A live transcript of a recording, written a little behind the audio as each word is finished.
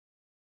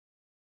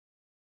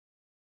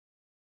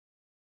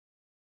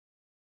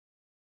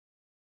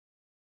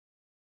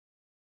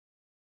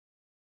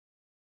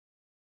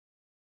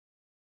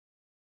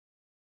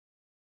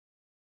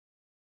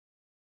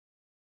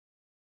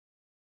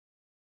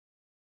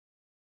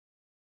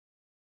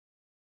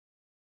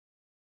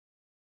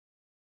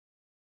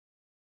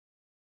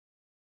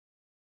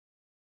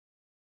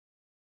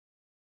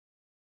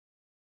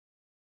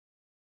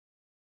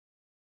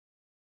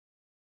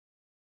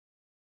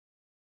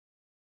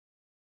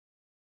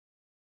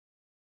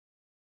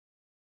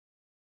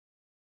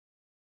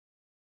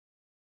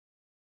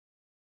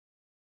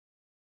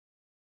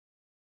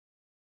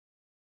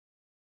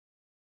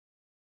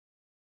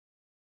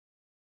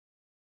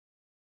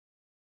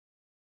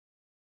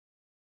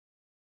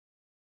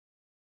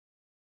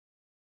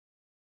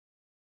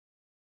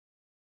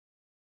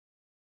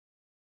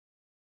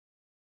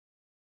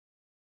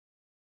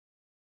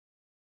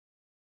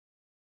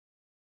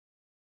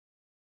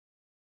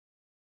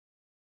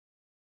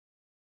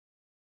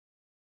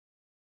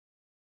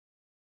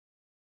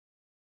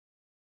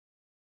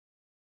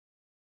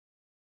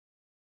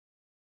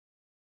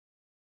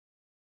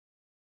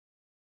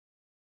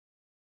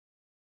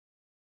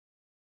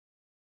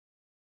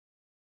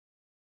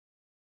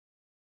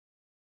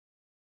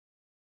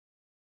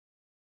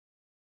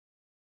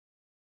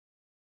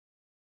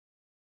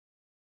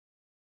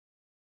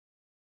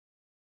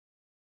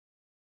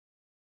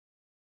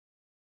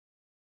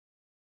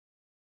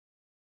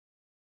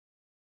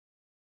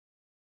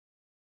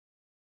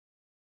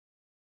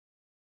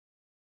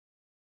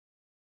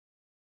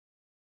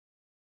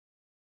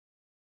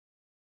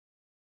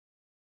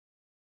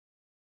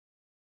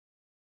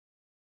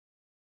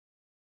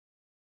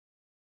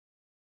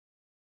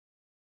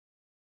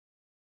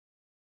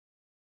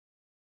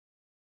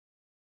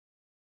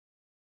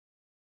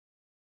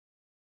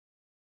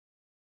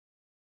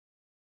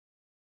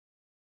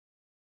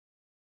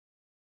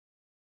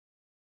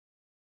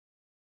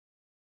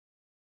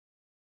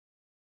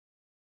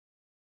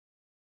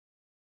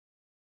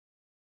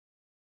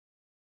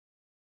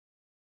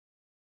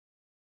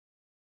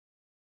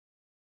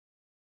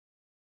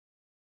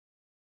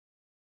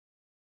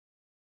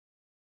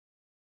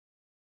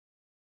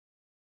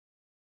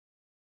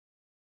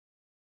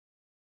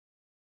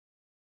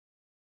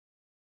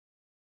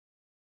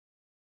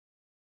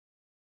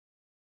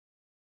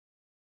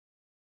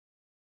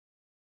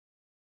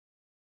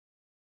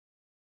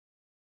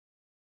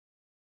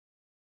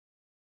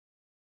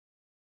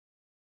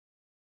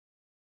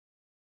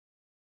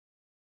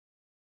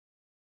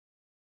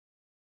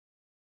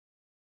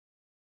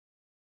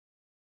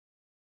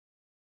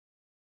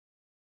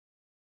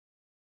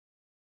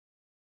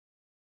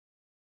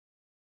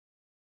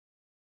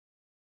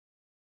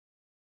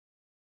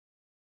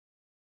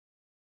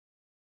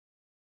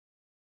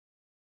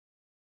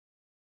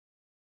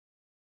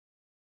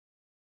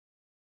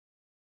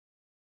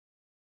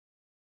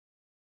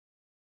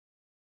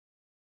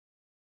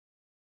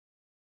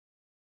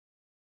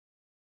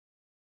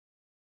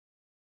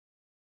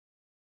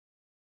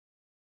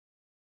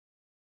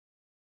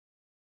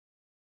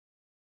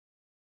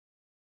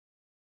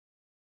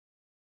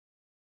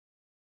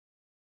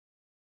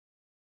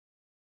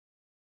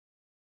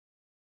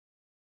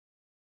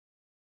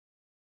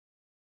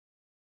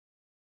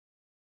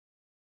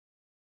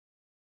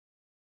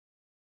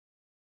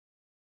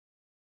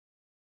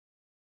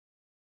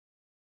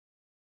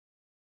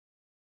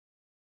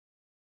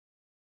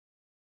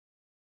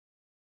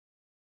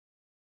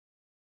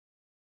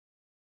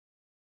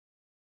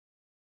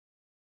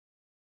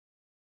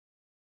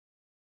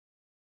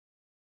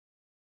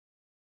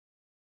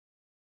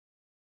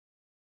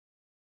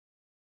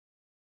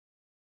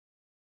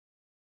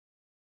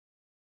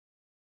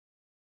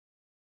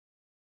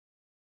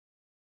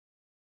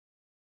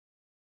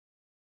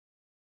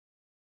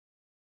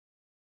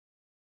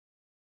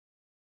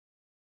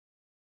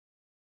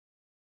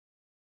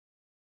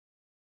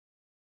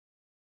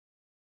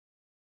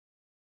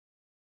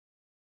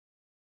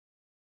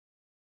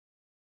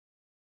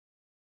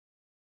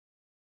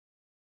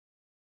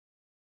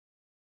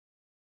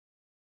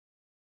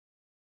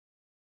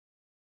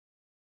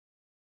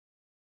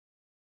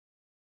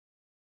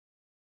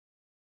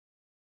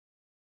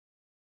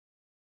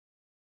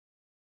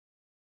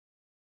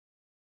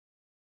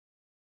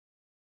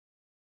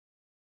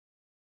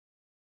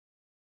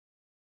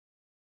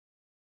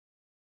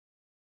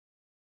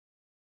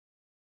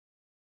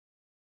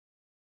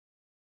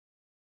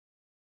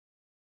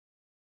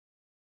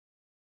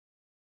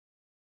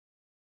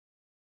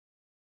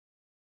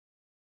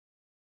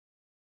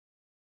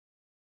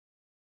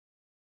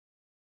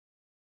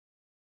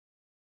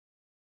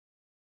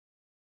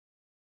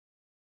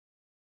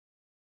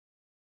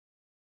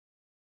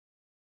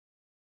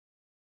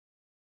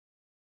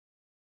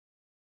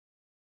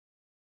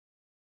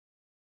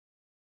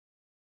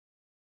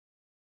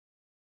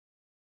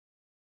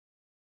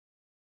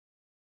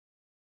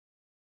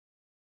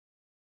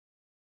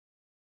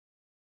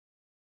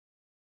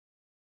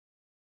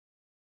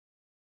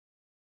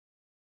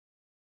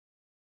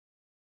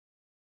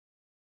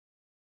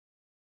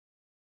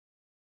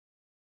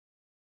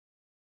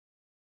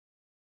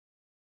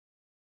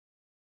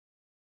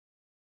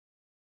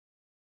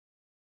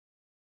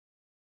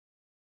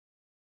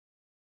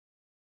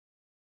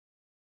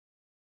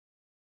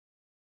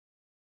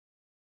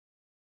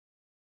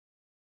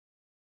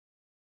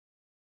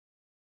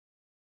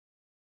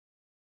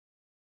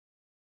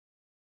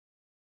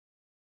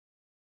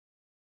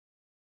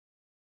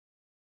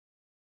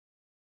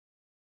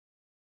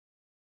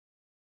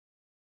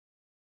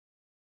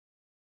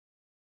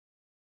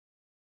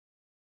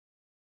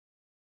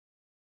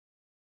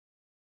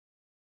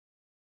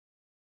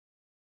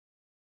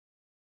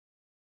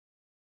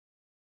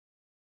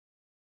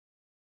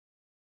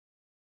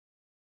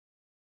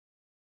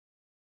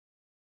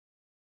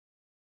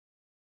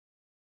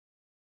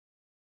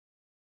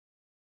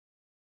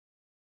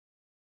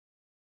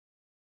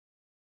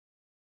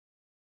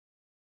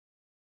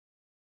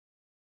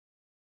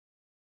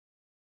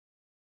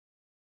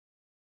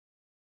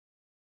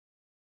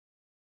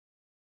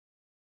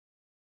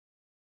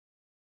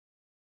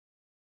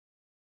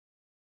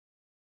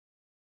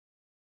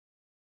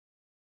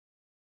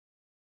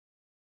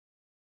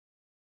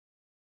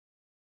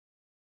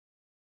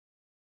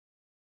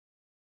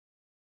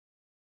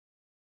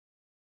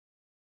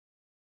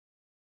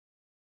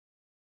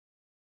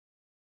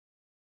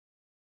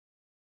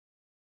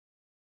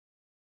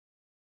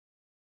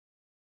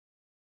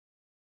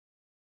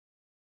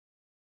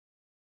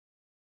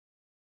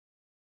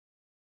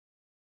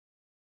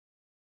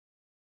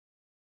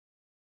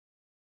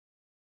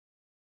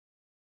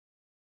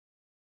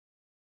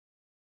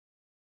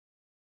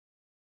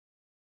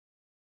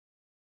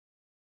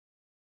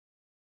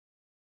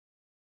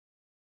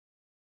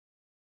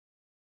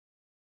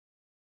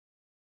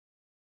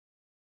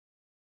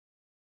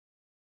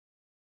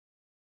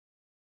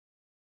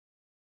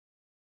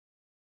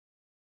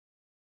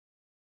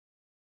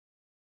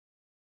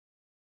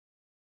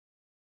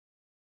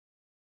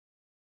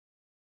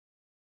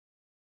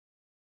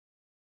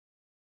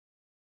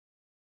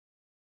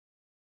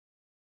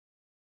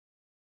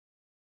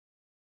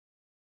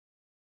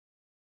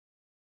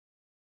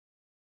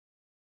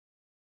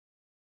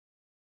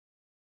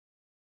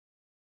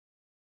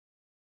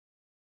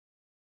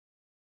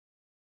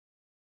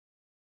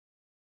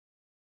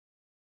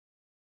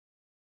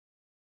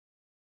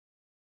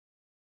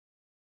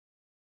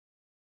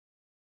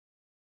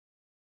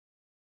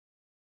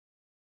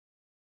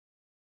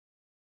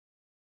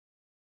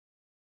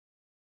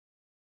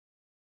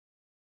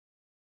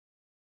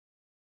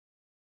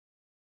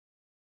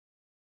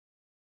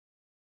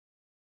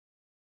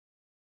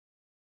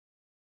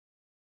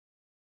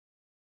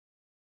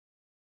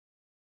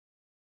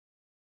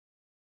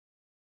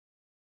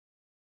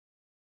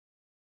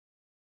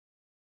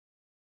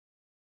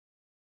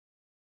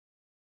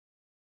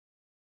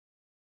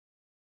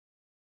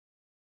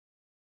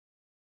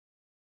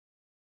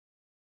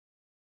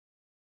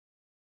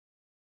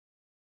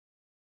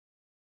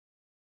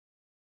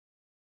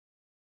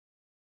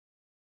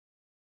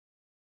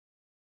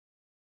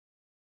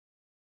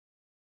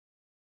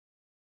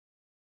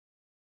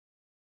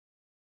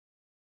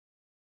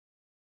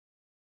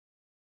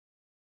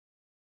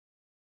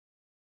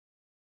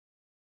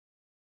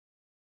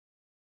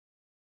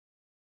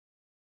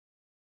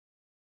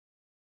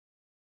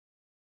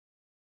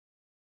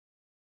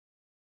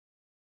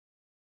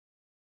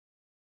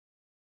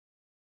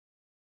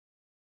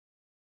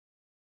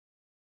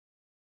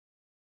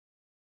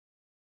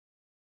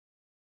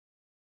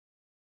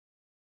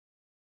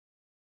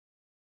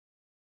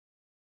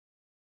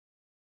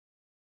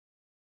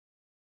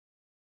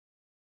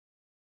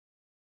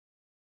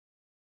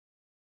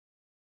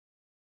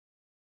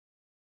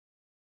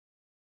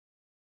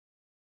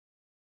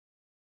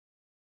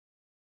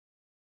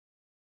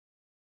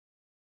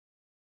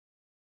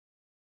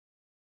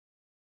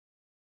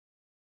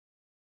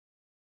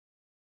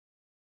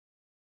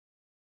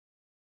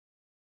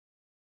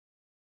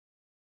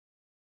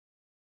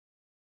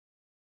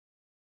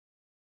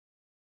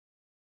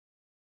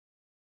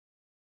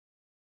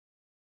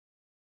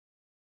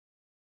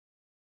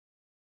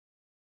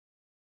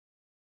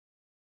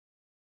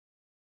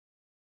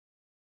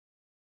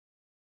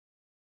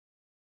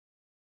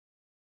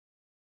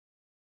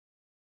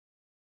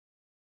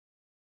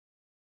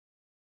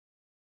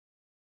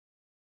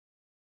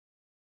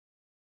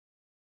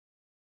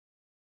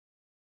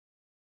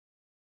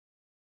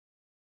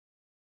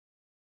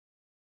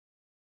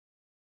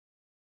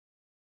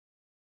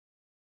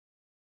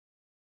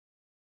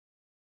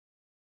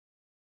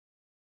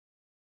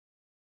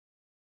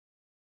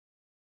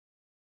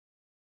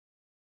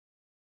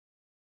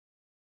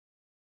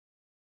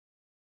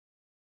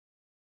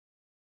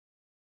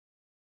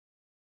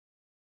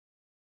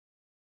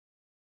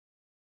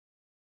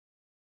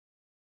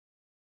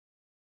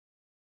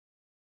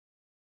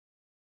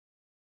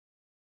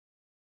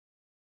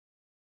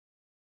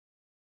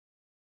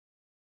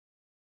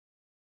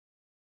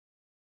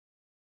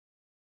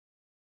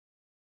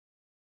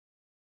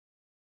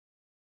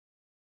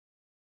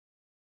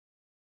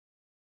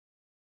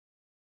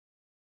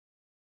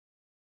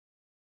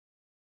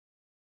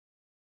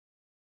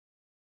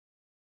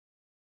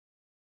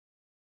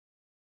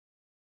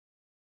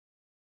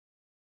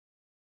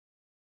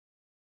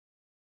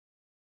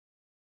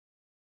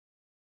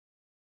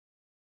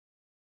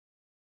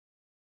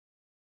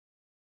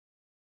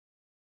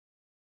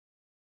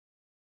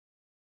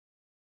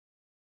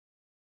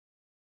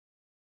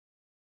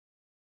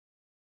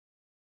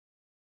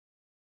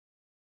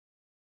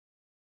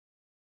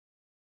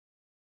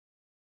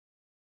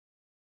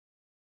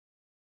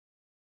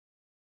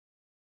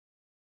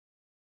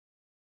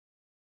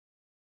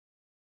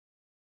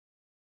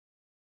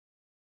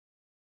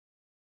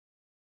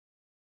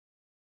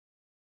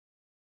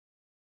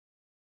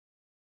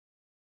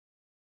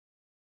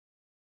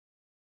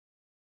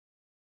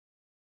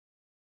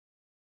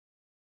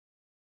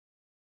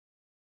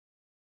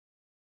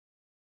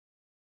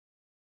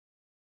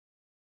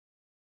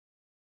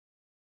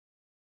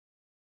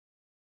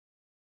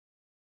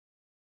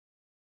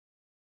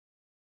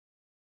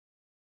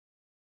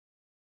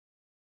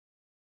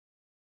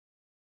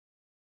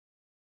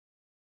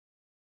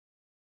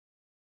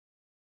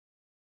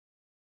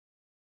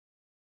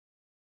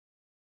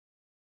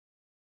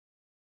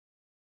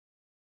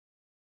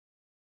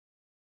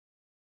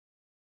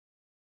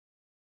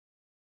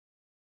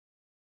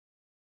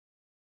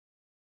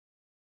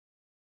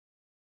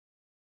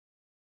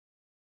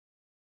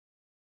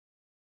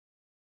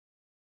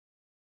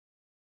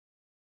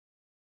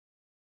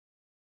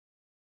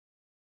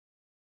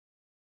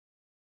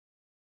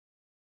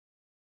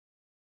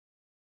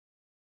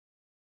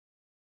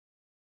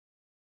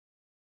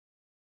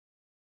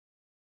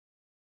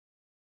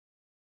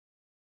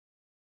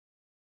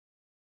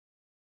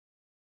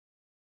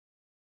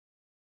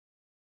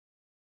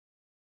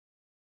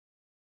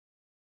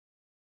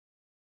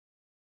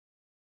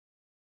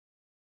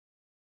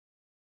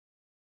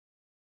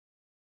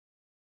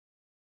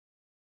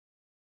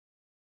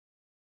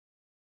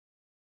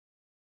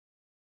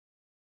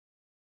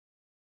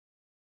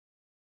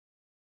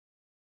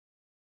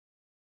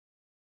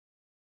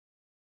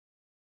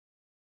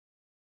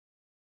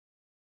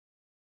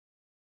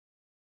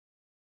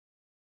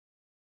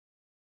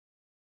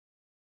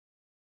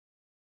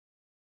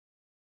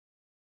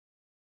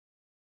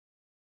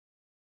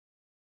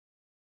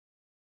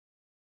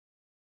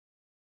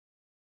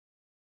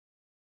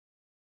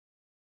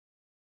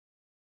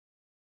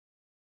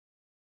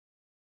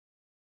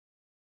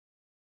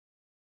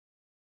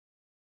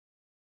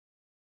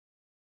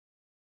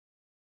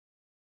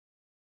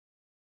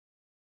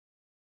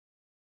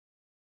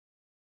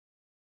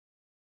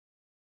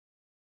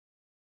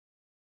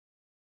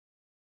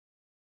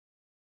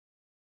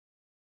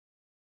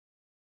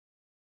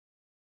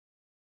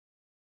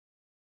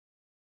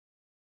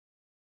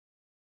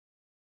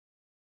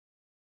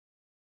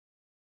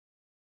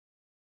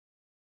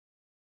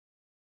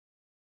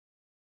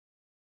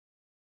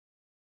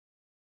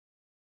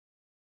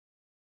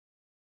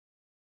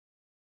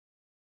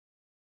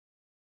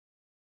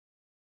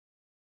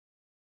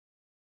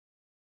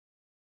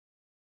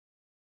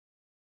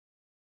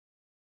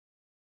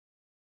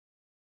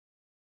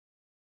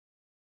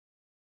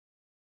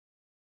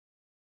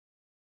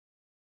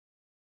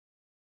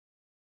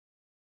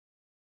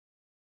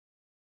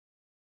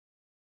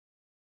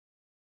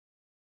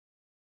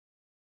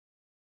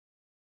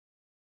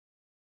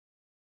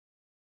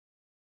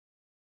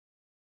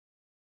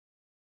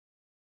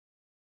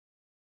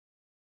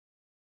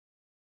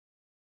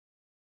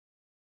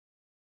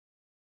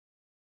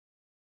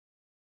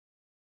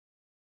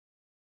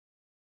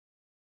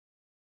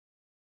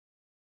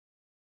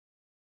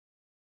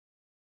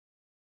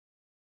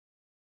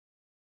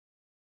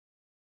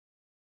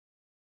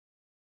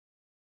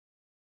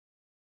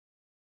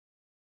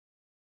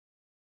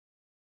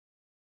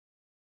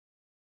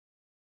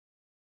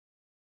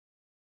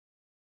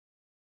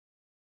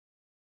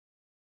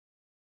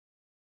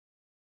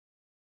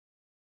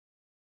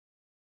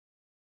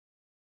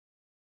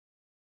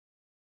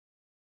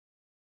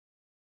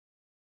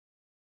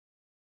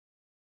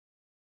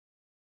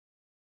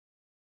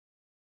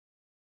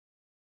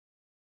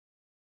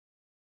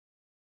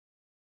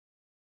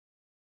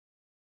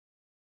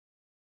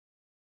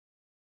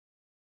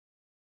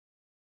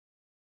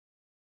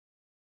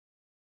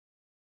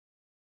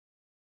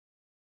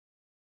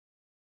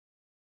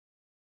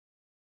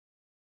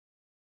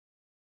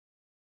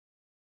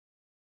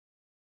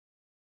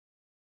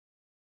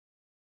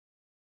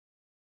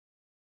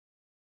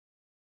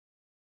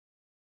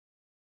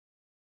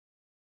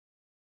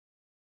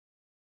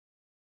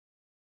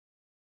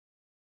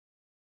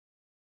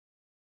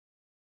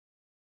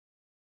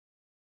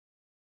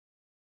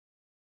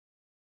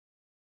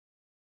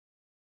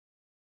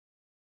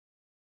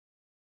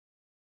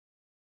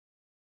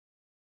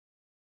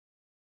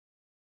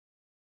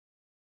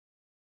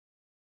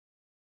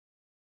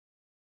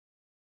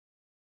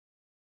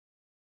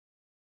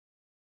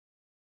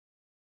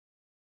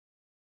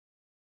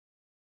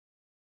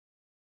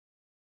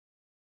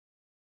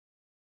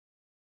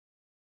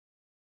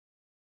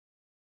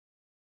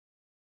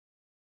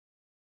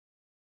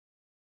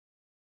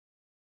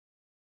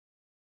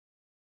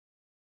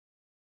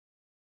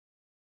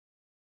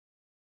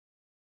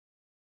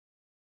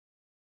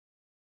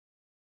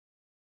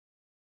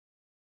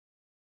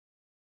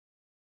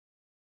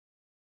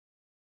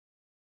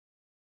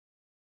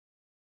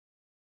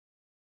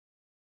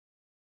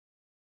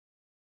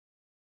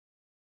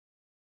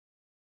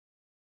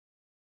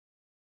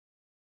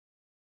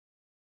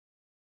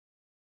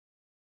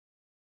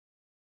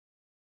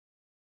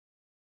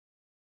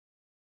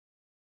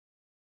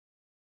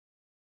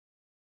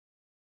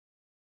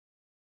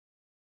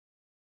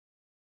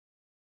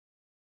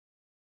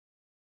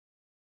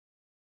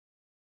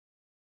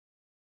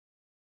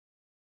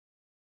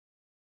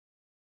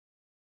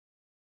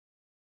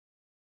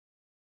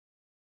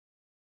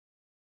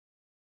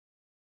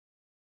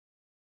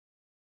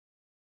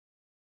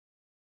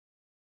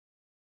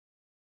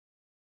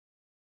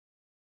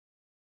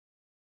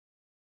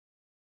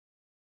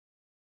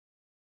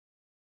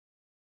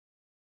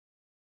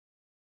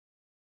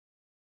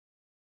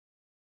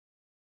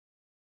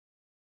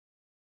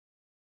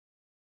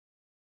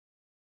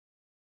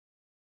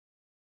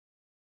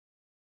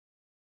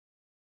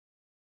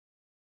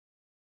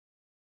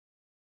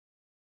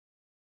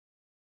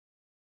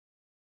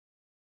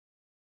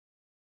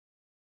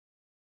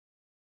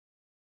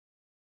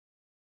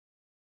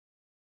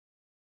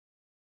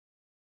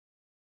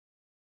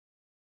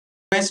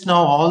request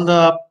now all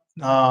the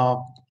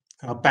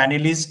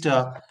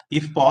panelists,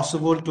 if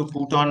possible, to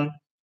put on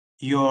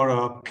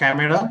your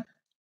camera.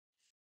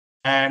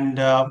 And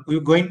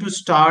we're going to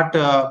start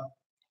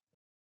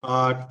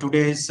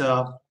today's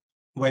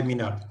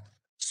webinar.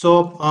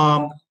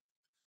 So,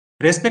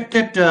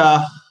 respected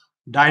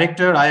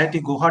Director,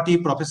 IIT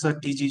Guwahati, Professor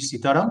T.G.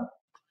 Sitharam,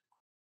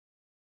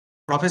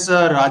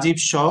 Professor Rajib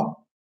Shaw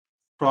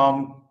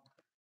from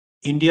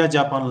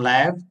India-Japan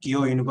Lab,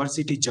 Keio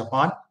University,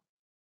 Japan,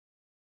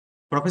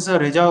 Professor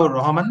Rezaur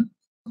Rahman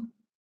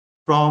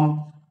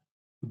from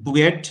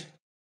BUET,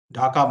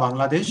 Dhaka,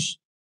 Bangladesh,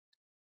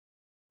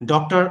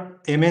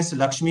 Dr. M.S.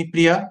 Lakshmi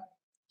Priya,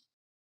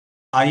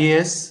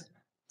 IAS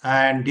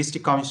and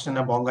District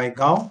Commissioner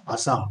Bongaigaon,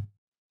 Assam,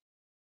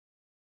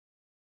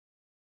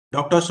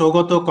 Dr.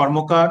 Sougata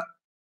Karmakar,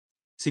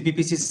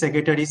 CPPC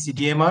Secretary,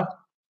 CDMR,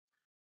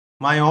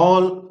 my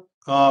all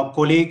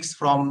colleagues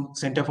from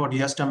Center for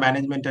Disaster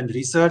Management and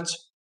Research,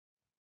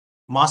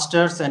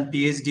 Masters and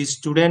PhD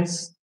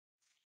students,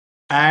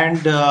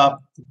 and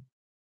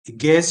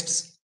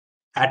guests,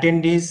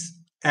 attendees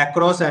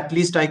across at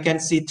least I can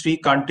see 3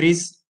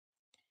 countries,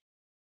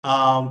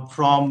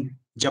 from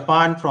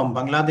Japan, from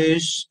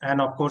Bangladesh, and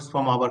of course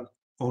from our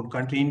own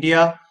country,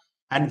 India,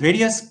 and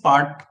various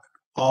parts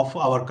of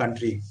our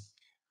country.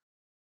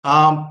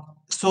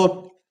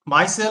 So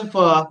myself,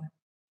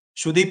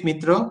 Sudip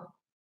Mitra,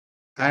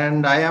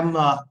 and I am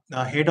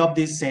head of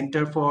this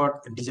Center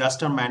for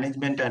Disaster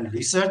Management and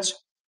Research.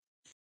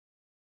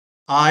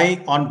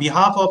 I, on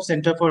behalf of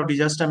Center for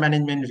Disaster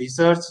Management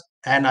Research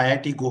and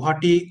IIT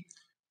Guwahati,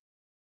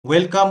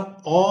 welcome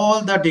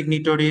all the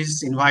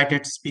dignitaries,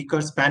 invited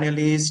speakers,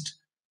 panelists,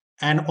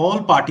 and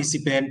all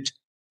participants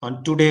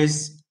on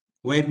today's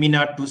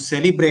webinar to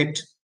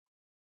celebrate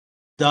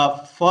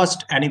the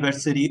first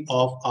anniversary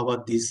of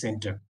this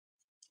center.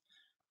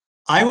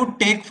 I would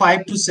take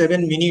 5 to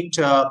 7 minutes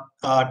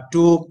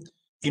to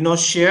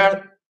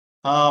share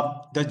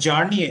the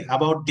journey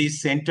about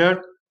this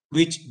center,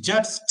 which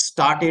just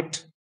started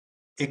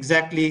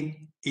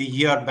exactly a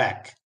year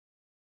back.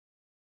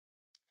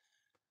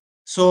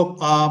 So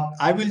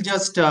I will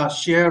just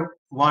share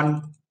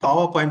one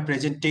PowerPoint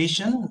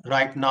presentation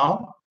right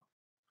now.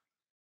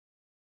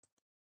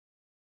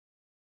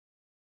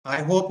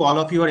 I hope all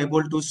of you are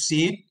able to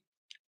see it.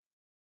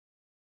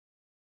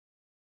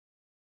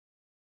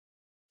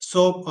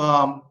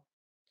 So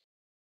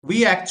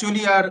we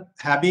actually are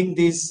having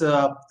this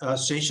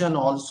session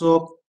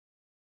also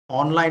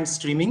online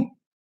streaming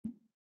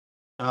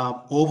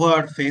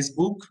over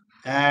Facebook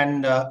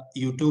and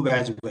YouTube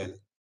as well.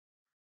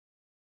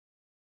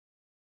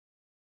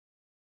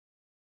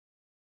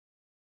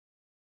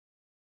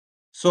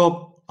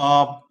 So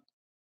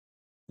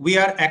we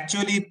are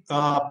actually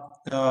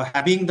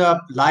having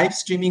the live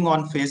streaming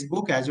on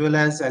Facebook as well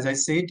as I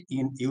said,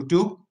 in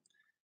YouTube.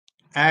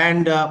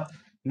 And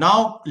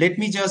now let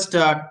me just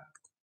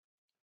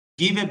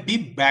give a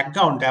big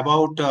background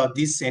about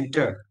this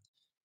center.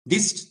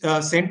 This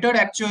center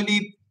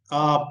actually,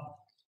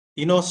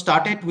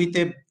 started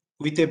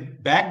with a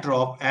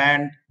backdrop,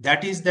 and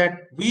that is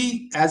that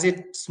we, as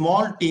a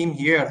small team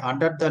here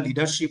under the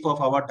leadership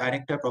of our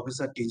director,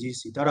 Professor T.G.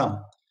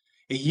 Sitharam,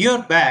 a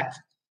year back,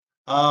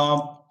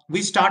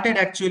 we started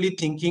actually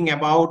thinking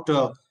about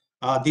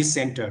this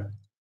center.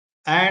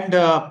 And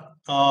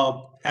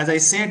as I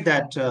said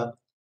that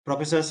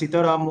Professor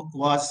Sitharam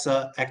was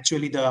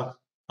actually the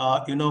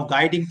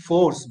guiding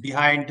force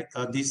behind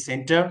this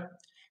center,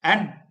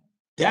 and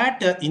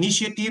that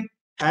initiative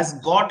has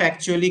got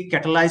actually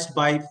catalyzed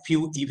by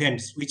few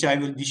events, which I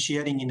will be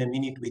sharing in a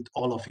minute with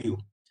all of you.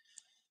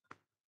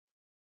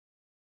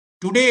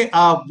 Today,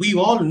 we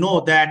all know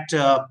that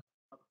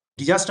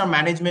disaster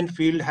management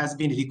field has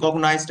been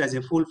recognized as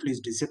a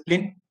full-fledged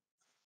discipline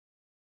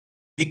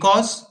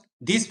because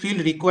this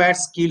field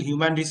requires skilled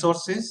human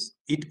resources.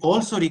 It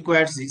also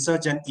requires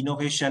research and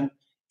innovation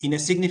in a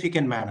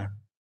significant manner.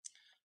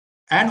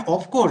 And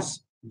of course,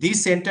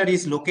 this center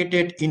is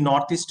located in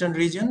northeastern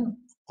region.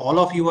 All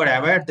of you are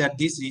aware that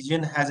this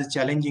region has a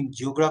challenging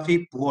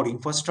geography, poor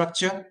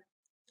infrastructure,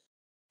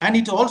 and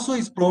it also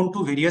is prone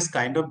to various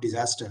kind of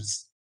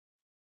disasters.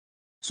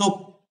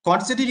 So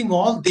considering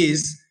all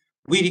this,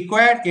 we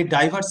require a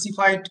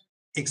diversified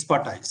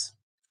expertise.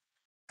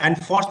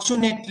 And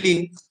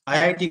fortunately,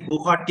 IIT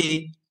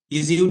Guwahati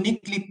is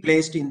uniquely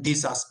placed in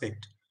this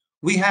aspect.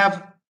 We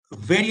have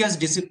various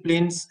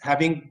disciplines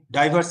having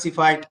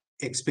diversified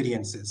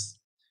experiences.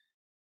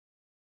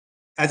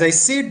 As I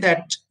said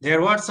that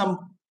there were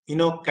some,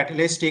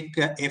 catalytic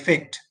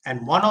effect,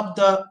 and one of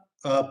the,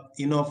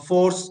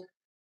 force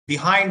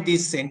behind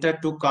this center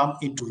to come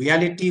into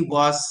reality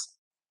was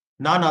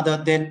none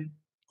other than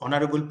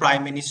Honorable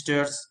Prime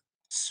Minister's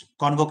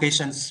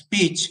convocation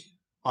speech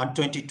on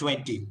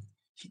 2020,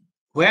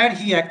 where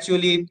he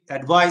actually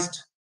advised,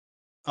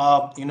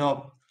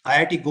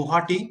 IIT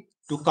Guwahati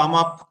to come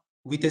up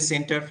with a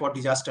center for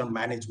disaster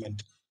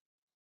management.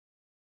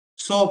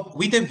 So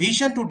with a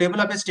vision to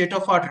develop a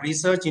state-of-art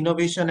research,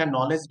 innovation, and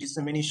knowledge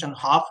dissemination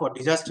hub for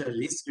disaster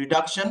risk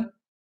reduction,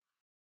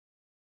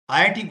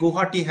 IIT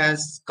Guwahati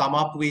has come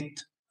up with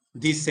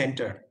this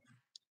center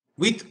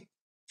with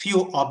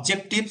few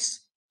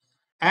objectives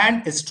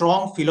and a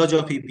strong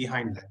philosophy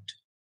behind that.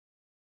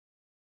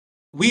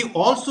 We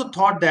also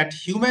thought that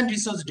human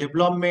resource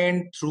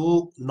development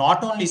through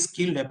not only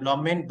skill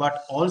development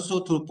but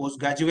also through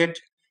postgraduate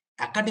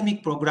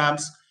academic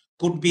programs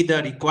could be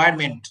the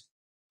requirement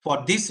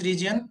for this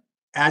region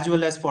as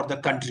well as for the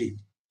country.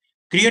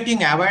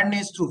 Creating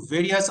awareness through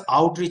various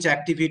outreach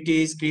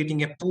activities,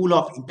 creating a pool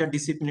of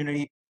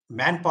interdisciplinary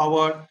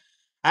manpower,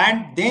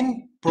 and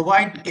then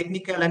provide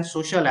technical and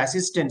social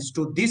assistance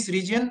to this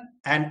region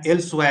and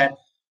elsewhere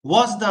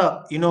was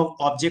the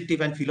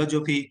objective and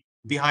philosophy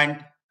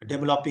behind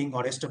developing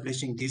or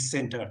establishing this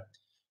center.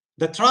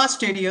 The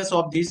thrust areas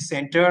of this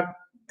center,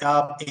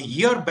 a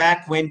year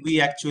back when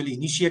we actually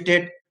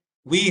initiated,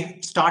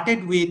 we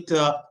started with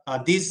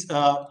these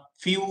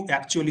few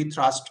actually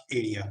thrust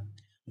area,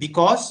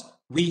 because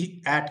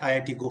we at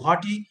IIT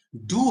Guwahati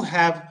do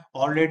have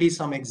already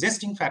some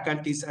existing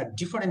faculties at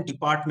different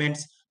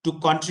departments to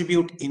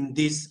contribute in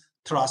these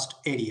thrust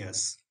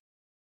areas.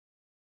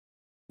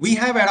 We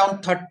have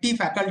around 30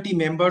 faculty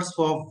members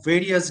for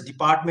various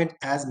departments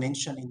as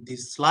mentioned in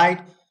this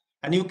slide,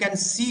 and you can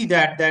see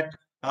that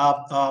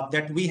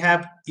we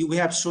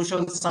have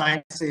social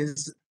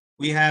sciences,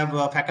 we have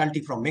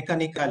faculty from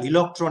mechanical,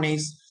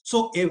 electronics,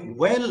 so a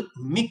well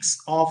mix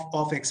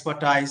of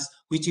expertise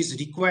which is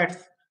required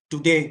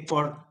today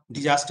for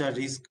disaster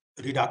risk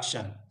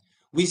reduction.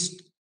 We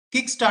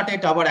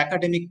kick-started our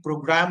academic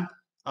program.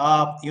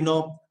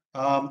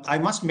 I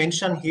must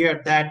mention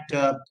here that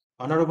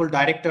Honorable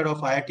Director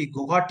of IIT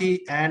Guwahati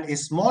and a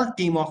small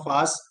team of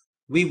us,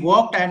 we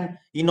worked, and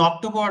in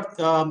October,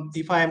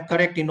 if I am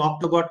correct, in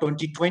October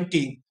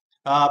 2020,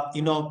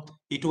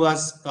 it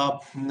was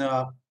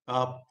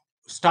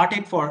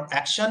started for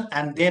action,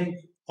 and then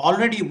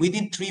already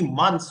within 3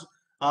 months,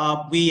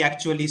 we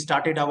actually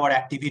started our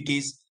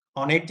activities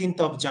on 18th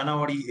of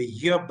January, a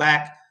year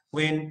back,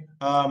 when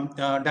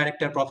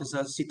Director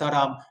Professor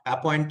Sitharam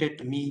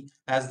appointed me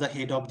as the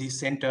head of this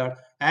center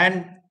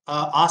and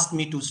asked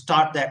me to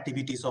start the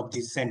activities of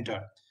this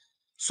center.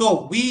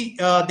 So we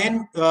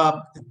then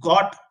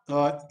got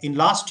in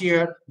last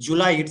year,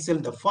 July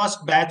itself, the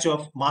first batch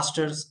of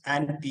masters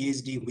and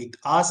PhD with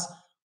us.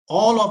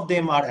 All of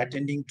them are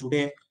attending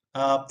today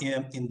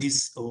in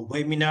this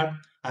webinar.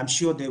 I'm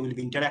sure they will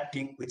be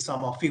interacting with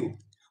some of you.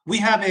 We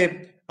have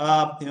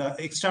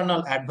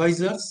external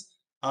advisors.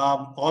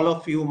 All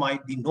of you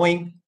might be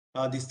knowing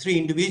these three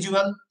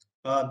individuals.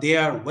 They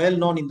are well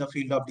known in the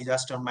field of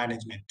disaster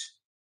management.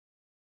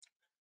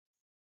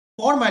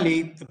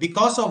 Formally,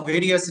 because of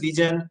various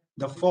reasons,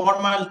 the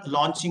formal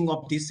launching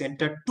of this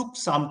center took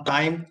some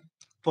time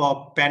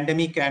for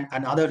pandemic and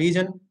other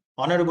reason.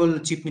 Honorable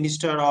Chief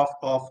Minister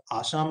of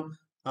Assam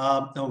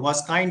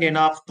was kind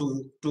enough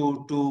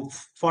to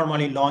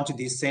formally launch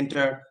this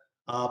center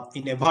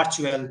in a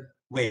virtual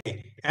way.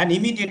 And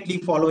immediately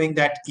following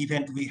that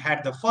event, we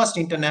had the first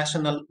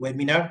international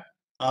webinar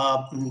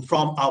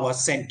from our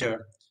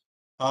center,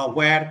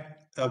 where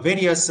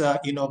various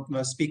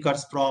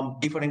speakers from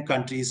different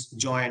countries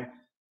joined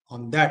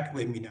on that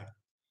webinar.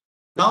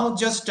 Now,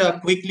 just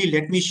quickly,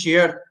 let me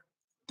share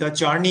the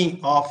journey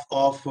of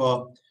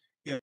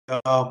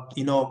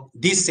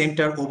this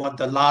center over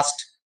the last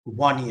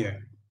 1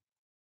 year.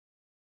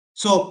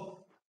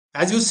 So,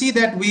 as you see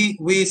that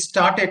we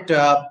started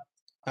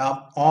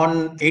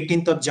on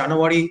 18th of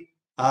January.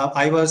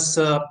 I was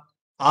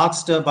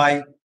asked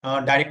by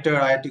Director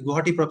IIT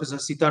Guwahati, Professor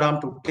Sitharam,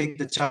 to take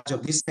the charge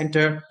of this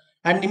center,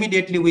 and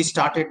immediately we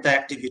started the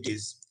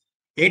activities.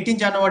 18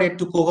 January I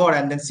took over,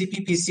 and then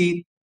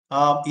CPPC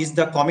is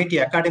the committee,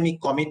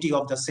 academic committee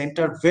of the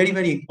center, very,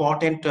 very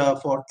important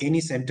for any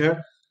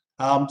center.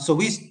 So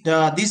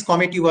this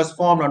committee was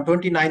formed on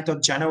 29th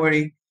of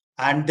January,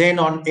 and then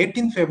on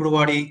 18th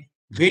February,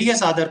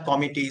 various other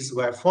committees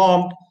were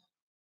formed.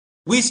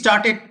 We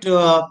started,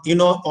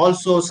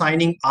 also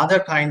signing other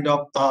kind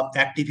of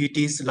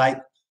activities like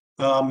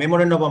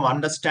Memorandum of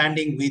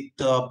Understanding with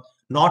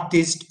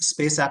Northeast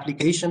Space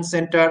Application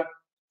Center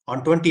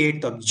on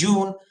 28th of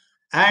June.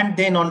 And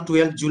then on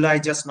 12th July,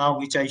 just now,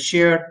 which I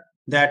shared,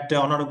 that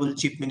Honorable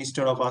Chief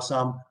Minister of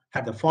Assam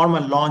had the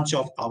formal launch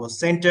of our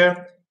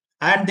center.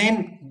 And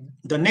then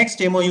the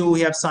next MOU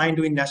we have signed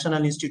with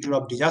National Institute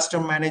of Disaster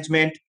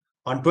Management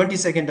on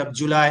 22nd of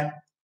July.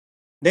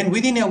 Then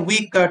within a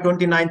week,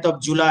 29th of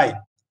July,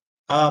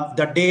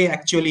 the day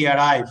actually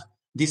arrived,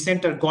 the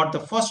center got the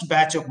first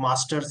batch of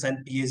masters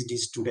and PhD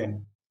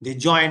students. They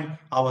joined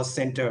our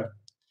center.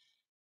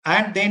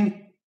 And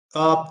then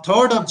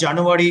 3rd of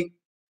January,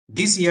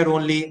 this year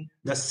only,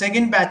 the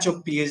second batch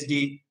of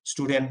PhD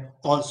student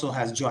also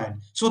has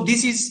joined. So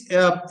this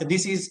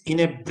is in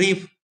a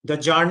brief the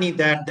journey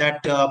that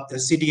the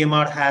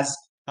CDMR has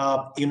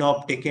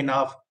taken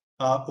off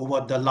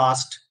over the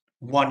last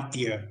 1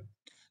 year.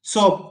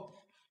 So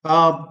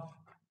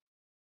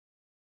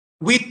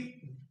with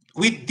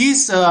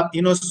this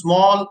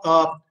small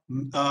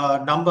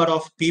number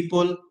of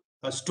people,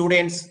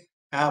 students,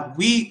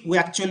 We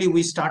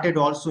actually started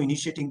also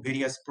initiating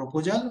various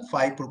proposals.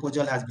 5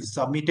 proposals has been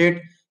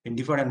submitted in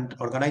different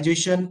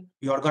organizations.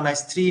 We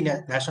organized 3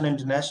 national and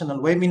international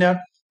webinar,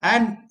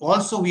 and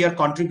also we are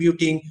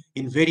contributing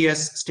in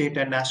various state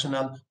and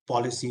national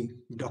policy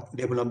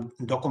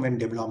document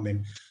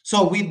development.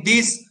 So with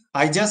this,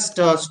 I just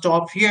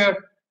stop here,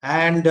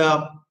 and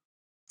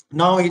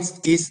now it's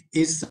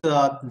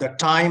the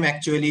time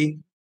actually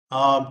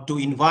to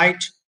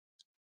invite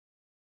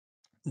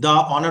the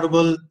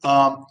honorable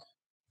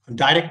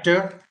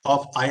director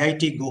of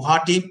IIT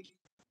Guwahati,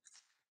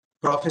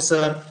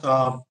 Professor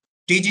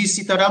T.G.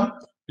 Sitharam.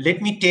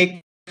 Let me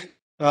take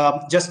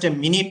just a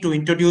minute to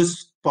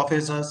introduce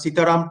Professor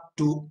Sitharam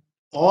to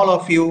all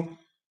of you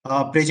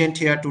present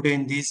here today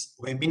in this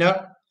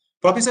webinar.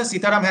 Professor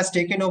Sitharam has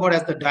taken over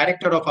as the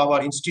director of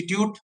our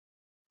institute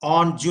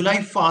on July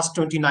 1st,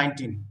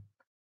 2019.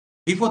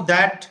 Before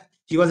that,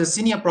 he was a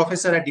senior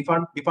professor at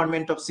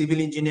Department of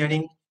Civil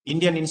Engineering,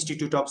 Indian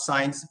Institute of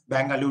Science,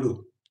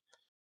 Bengaluru.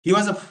 He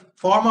was a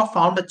former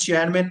founder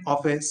chairman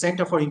of a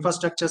Center for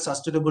Infrastructure,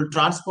 Sustainable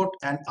Transport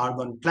and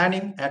Urban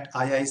Planning at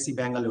IISc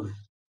Bengaluru.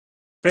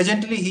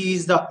 Presently, he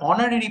is the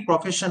honorary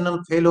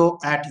professional fellow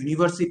at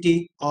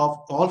University of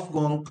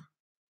Wollongong,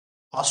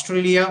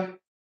 Australia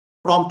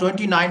from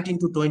 2019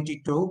 to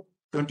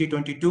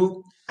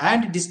 2022,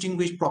 and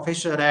distinguished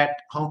professor at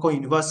Hong Kong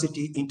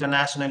University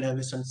International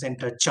Innovation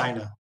Center,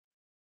 China.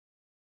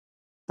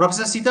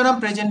 Professor Sitharam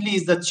presently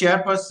is the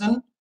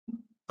chairperson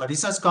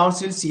Research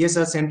Council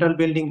CSR Central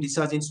Building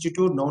Research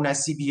Institute known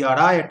as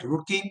CBRI at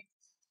Roorkee.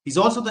 He is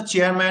also the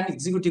chairman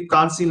Executive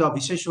Council of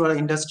Visvesvaraya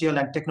Industrial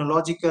and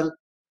Technological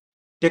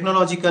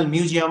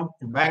Museum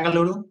in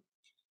Bengaluru.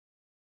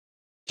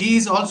 He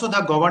is also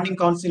the governing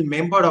council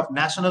member of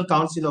National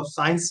Council of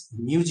Science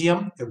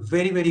Museum, a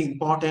very, very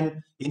important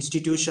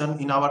institution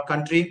in our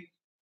country.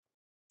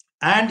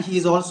 And he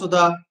is also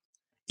the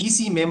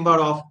EC member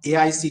of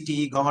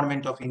AICTE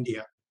Government of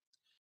India.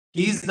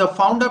 He is the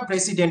founder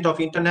president of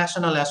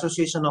International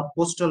Association of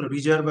Coastal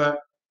Reservoir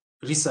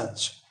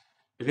Research,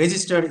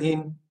 registered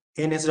in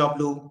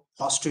NSW,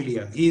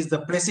 Australia. He is the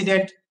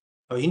president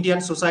of Indian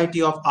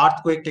Society of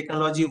Earthquake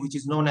Technology, which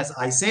is known as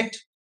ISET.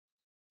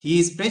 He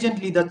is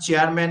presently the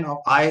chairman of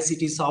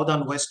IICT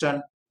Southern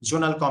Western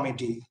Zonal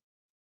Committee,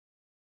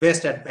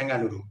 based at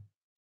Bengaluru.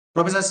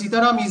 Professor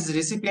Sitharam is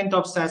recipient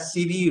of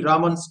C.V.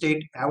 Rahman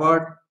State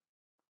Award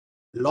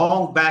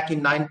long back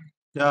in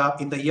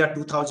the year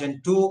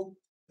 2002,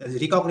 as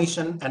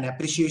recognition and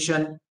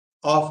appreciation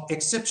of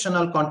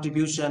exceptional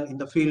contribution in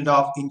the field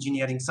of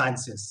engineering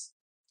sciences.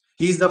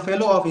 He is the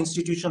fellow of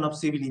Institution of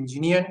Civil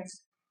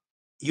Engineers,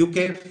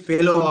 UK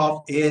fellow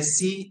of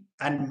ASC,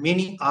 and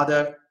many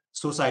other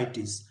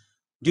societies.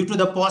 Due to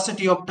the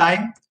paucity of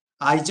time,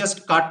 I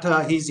just cut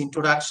his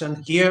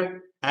introduction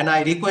here, and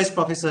I request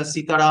Professor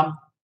Sitharam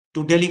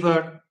to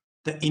deliver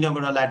the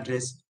inaugural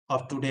address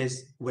of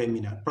today's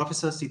webinar.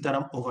 Professor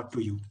Sitharam, over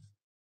to you.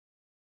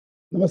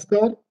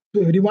 Namaskar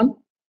to everyone.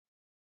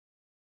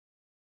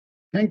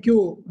 Thank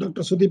you,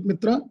 Dr. Sudip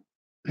Mitra,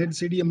 head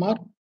CDMR.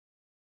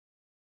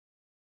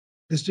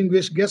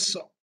 Distinguished guests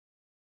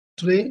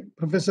today,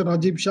 Professor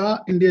Rajib Shah,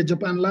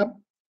 India-Japan Lab,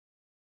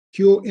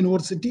 Keio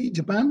University,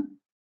 Japan.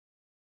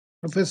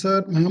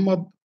 Professor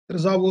Mohammad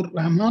Rezaur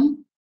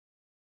Rahman,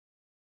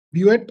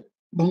 BUET,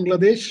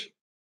 Bangladesh.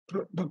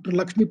 Dr.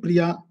 Lakshmi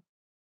Priya,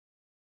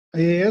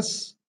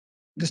 IAS,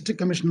 District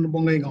Commissioner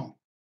Bongaigaon.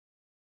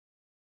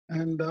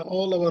 And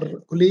all our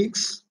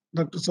colleagues,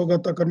 Dr.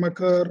 Sougata,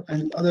 Karmakar,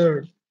 and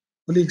other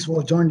colleagues who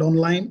have joined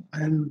online,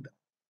 and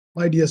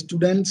my dear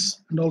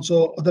students, and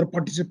also other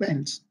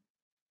participants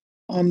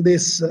on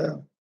this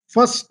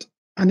first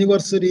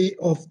anniversary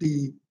of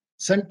the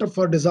Center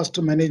for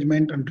Disaster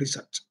Management and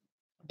Research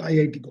at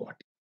IIT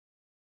Guwahati.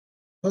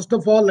 First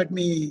of all, let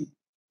me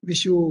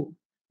wish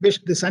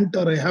the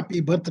center a happy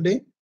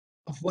birthday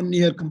of 1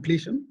 year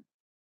completion.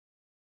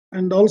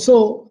 And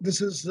also,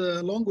 this is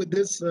along with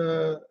this,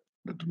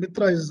 Dr.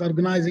 Mitra is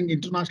organizing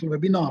international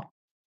webinar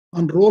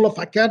on role of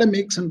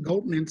academics and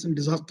governance in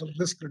disaster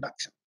risk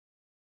reduction.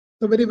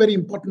 It's a very, very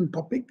important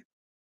topic.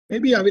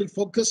 Maybe I will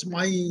focus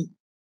my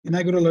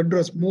inaugural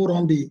address more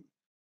on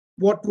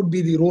what would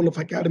be the role of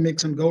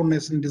academics and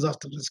governance in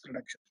disaster risk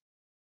reduction.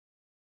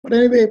 But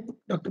anyway,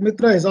 Dr.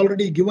 Mitra has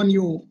already given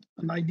you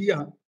an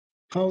idea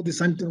how the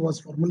center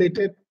was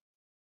formulated.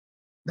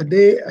 The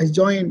day I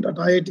joined at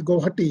IIT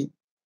Guwahati,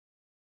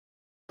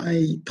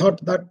 I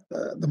thought that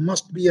there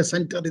must be a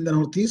center in the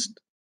Northeast,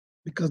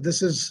 because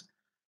this is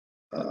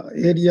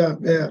area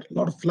where a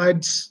lot of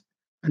floods,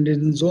 and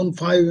in zone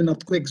 5 in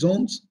earthquake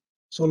zones.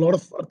 So a lot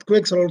of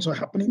earthquakes are also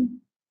happening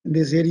in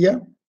this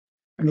area.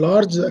 And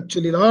large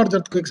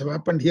earthquakes have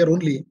happened here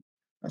only.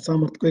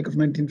 Assam earthquake of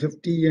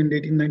 1950 and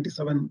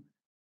 1897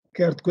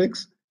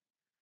 earthquakes.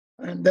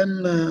 And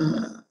then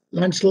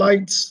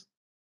landslides.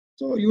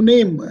 So you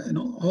name,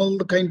 all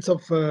the kinds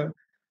of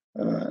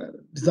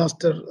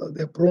disaster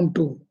they're prone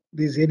to,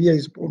 this area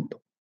is prone to.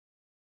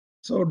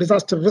 So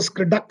disaster risk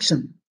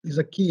reduction is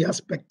a key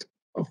aspect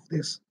of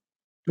this.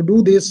 To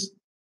do this,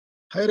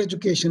 higher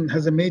education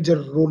has a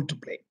major role to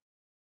play.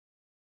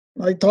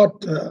 I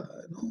thought,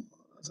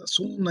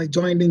 soon I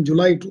joined in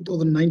July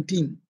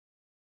 2019.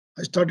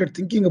 I started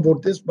thinking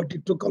about this, but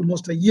it took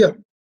almost a year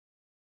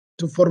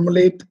to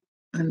formulate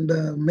and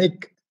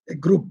make a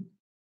group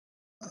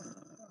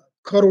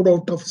carved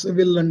out of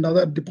civil and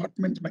other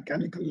departments,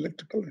 mechanical,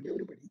 electrical, and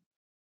everybody.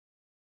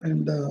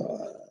 And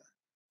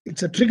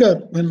it's a trigger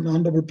when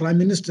Honorable Prime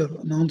Minister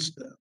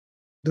announced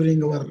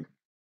during our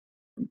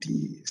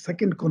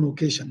 22nd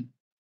convocation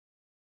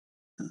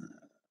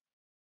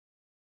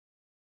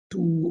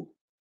to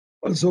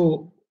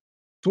also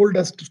told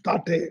us to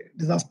start a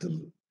disaster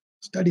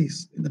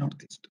studies in the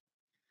Northeast.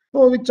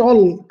 So which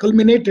all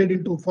culminated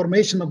into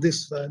formation of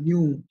this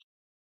new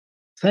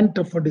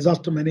Center for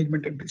Disaster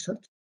Management and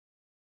Research.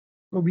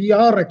 So we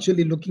are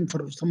actually looking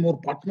for some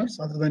more partners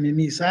other than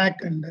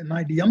NESAC and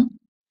NIDM.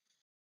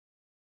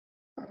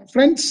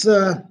 Friends,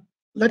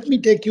 let me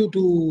take you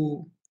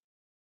to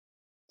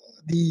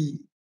the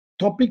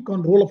topic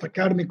on role of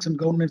academics and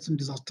governance in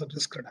disaster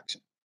risk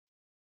reduction.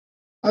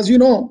 As you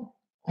know,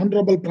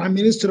 Honorable Prime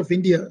Minister of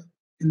India,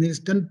 in his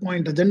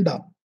 10-point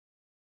agenda,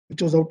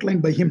 which was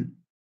outlined by him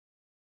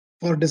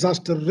for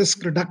disaster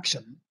risk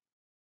reduction,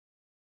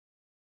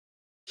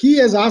 he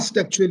has asked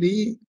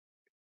actually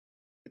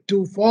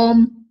to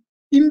form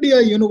India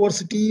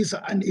Universities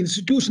and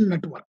Institution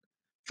Network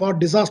for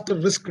Disaster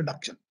Risk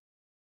Reduction,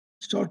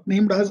 short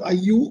named as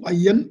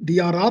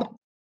IUINDRR,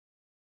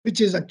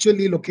 which is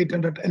actually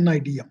located at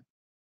NIDM.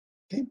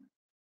 Okay?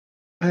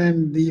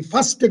 And the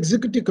first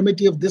executive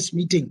committee of this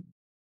meeting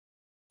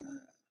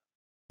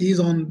is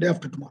on day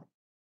after tomorrow,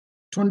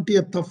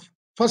 20th of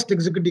first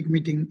executive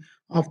meeting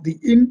of the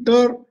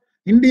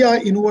India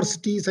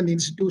Universities and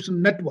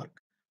Institution Network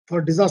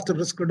for Disaster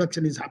Risk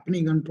Reduction is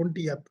happening on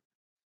 20th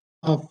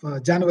of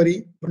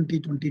January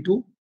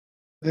 2022,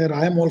 where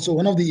I am also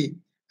one of the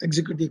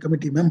executive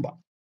committee member.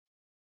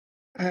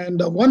 And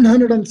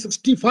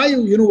 165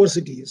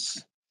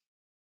 universities,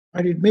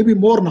 and it may be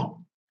more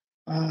now,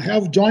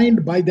 have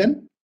joined by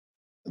then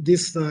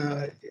this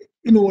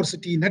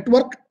university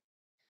network.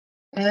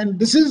 And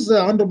this is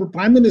Honorable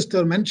Prime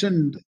Minister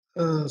mentioned,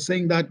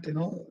 saying that,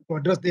 to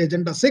address the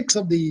agenda 6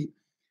 of the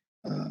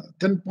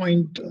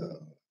 10-point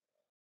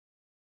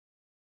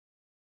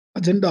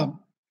agenda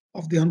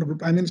of the Honorable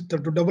Prime Minister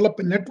to develop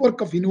a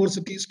network of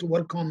universities to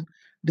work on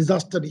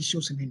disaster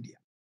issues in India.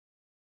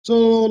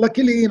 So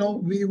luckily,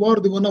 we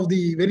were one of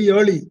the very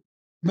early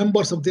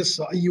members of this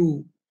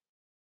IUINDRR.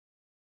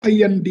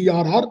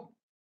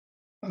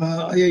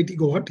 IIT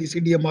Guwahati,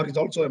 CDMR is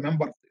also a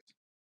member of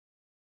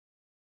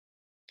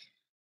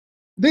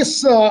this.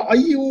 This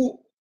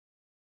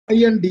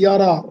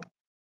IUINDRR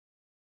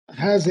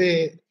has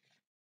a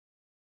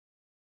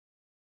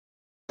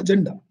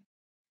agenda.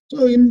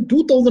 So in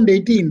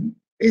 2018,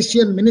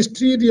 Asian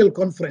Ministerial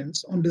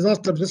Conference on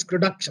Disaster Risk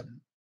Reduction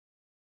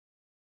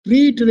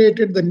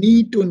reiterated the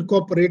need to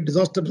incorporate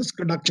disaster risk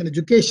reduction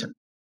education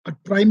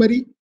at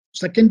primary,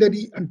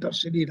 secondary, and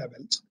tertiary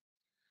levels,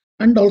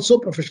 and also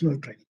professional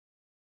training.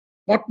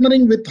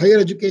 Partnering with higher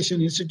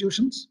education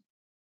institutions,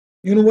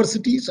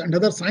 universities, and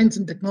other science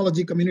and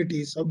technology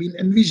communities have been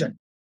envisioned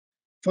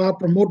for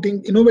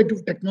promoting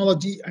innovative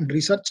technology and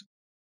research,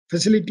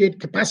 facilitate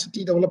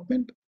capacity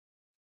development,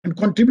 and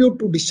contribute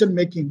to decision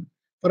making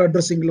for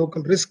addressing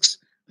local risks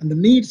and the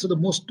needs of the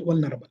most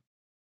vulnerable.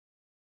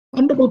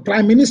 Honorable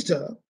Prime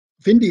Minister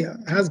of India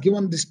has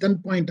given this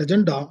 10-point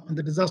agenda on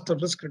the disaster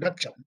risk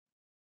reduction.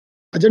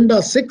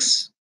 Agenda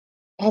 6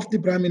 of the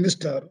Prime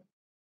Minister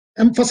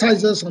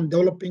emphasizes on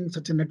developing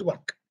such a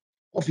network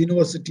of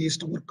universities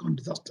to work on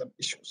disaster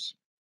issues.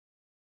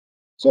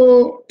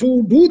 So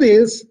to do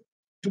this,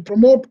 to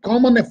promote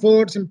common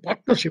efforts in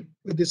partnership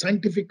with the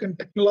scientific and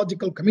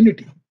technological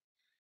community,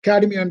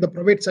 academia and the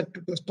private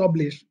sector to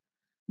establish,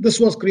 this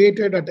was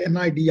created at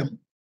NIDM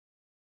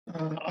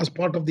as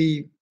part of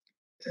the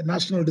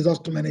National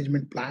Disaster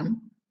Management Plan,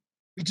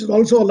 which is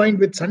also aligned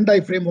with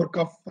Sendai framework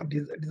of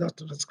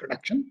disaster risk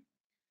reduction,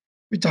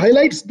 which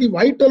highlights the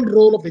vital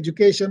role of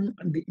education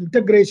and the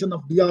integration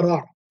of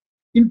DRR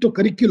into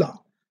curricula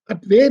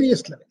at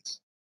various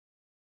levels,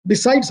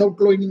 besides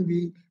outlining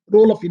the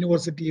role of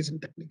universities in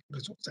technical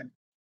resource center.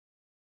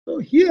 So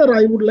here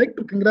I would like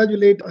to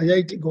congratulate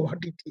IIT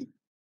Guwahati team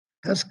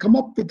has come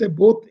up with a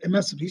both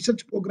MS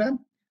research program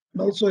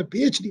and also a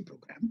PhD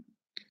program,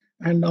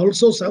 and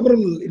also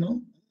several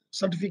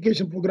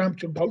certification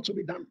programs should also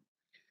be done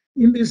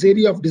in this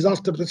area of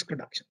disaster risk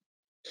reduction.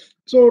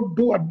 So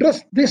to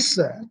address this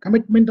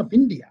commitment of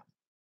India,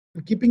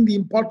 keeping the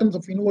importance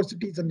of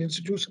universities and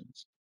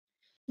institutions,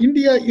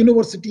 India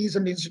Universities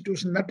and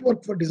Institution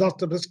Network for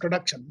Disaster Risk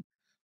Reduction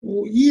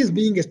is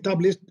being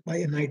established by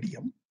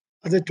NIDM.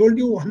 As I told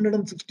you,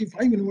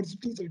 165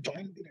 universities have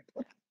joined the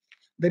network.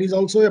 There is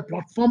also a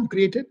platform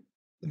created.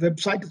 The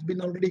website has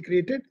been already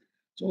created.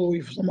 So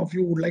if some of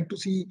you would like to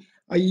see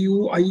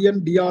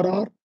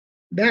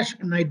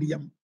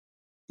IUINDRR-NIDM,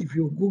 if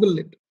you Google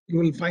it, you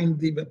will find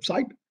the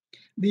website.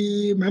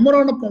 The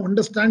memorandum of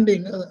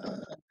understanding,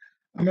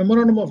 a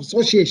memorandum of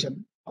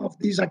association of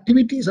these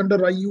activities under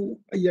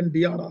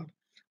IUINDRR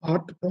are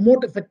to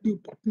promote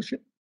effective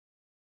partnership,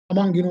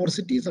 among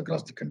universities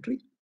across the country,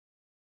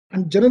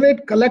 and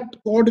generate, collect,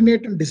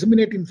 coordinate, and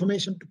disseminate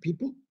information to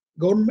people,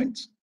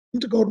 governments,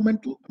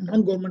 intergovernmental and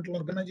non-governmental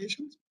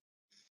organizations,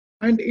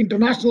 and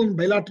international and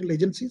bilateral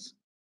agencies,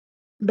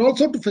 and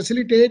also to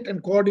facilitate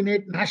and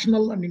coordinate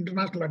national and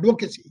international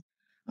advocacy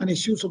on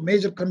issues of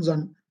major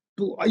concern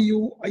to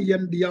IU,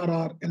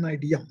 INDRR,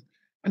 NIDM,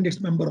 and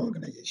its member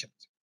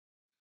organizations.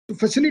 To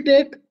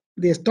facilitate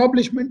the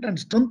establishment and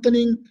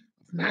strengthening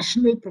of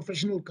national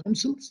professional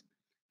councils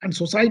and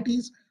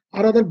societies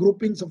or other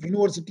groupings of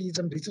universities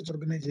and research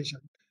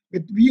organizations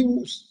with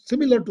views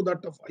similar to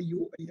that of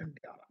IU,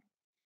 INDRR.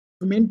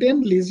 To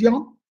maintain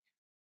liaison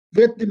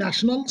with the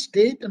national,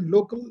 state, and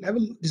local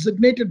level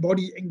designated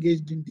body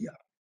engaged in DR.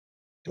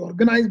 To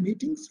organize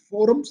meetings,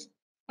 forums,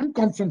 and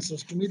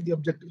conferences to meet the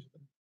objectives.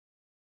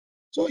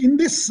 So in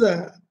this,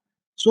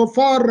 so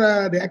far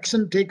the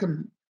action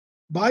taken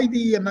by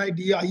the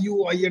IU,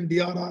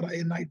 INDRR,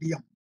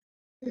 NIDM,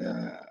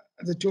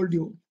 as I told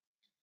you,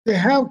 they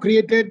have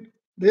created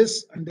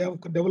this and they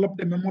have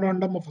developed a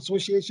memorandum of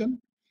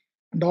association.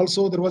 And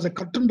also there was a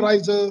curtain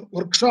raiser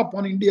workshop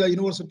on India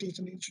universities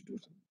and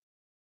institutions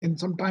in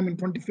sometime in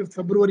 25th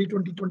February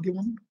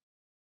 2021.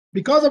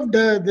 Because of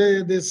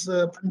this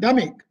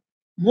pandemic,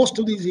 most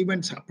of these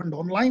events happened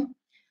online.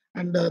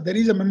 And there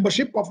is a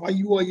membership of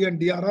IUI and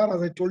DRR.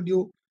 As I told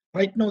you,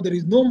 right now there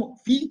is no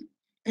fee.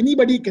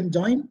 Anybody can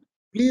join.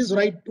 Please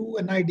write to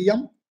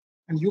NIDM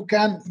and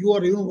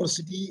your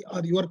university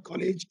or your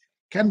college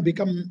can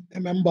become a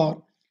member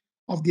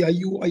of the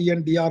IUI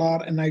and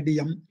DRR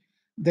NIDM.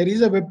 There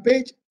is a web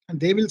page and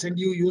they will send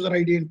you user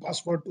ID and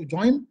password to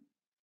join,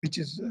 which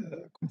is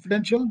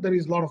confidential. There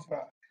is a lot of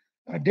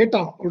data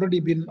already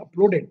been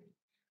uploaded.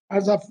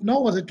 As of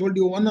now, as I told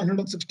you,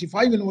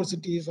 165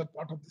 universities are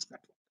part of this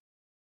network.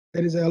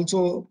 There is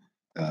also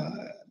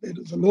there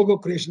is a logo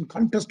creation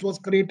contest was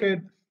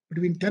created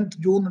between 10th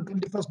June and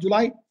 21st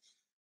July.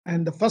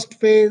 And the first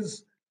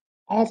phase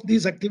of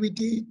this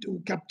activity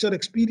to capture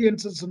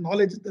experiences and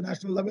knowledge at the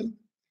national level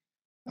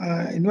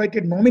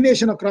invited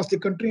nomination across the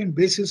country, and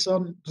basis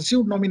on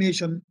received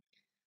nomination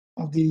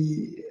of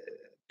the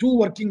two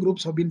working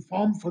groups have been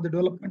formed for the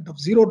development of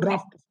zero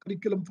draft of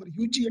curriculum for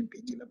UG and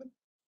PG level.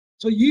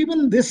 So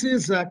even this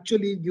is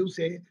actually gives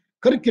a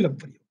curriculum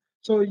for you.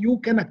 So you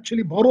can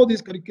actually borrow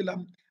this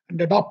curriculum and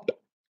adopt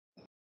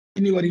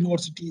in your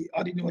university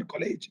or in your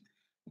college.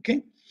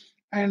 Okay.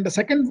 And in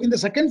the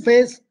second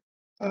phase,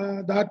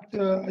 that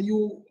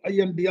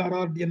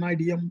INDRR,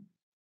 DNIDM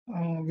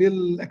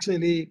will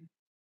actually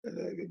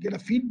get a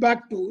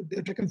feedback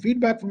they've taken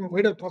feedback from a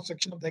wider cross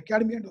section of the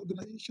academy and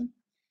organization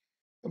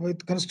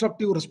with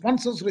constructive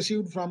responses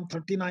received from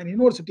 39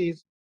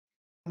 universities.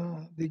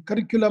 The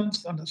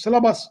curriculums and the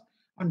syllabus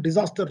on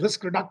disaster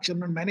risk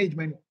reduction and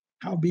management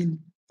have been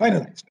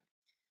finalized.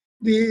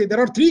 There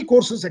are three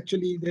courses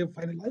actually they have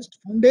finalized: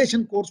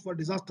 foundation course for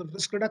disaster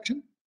risk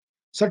reduction,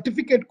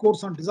 certificate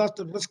course on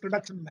disaster risk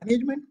reduction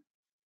management,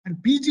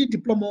 and PG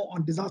diploma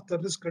on disaster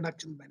risk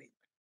reduction management.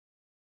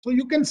 So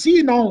you can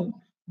see now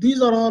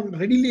these are all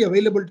readily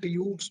available to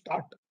you to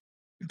start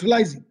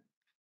utilizing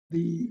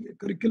the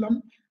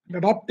curriculum and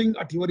adopting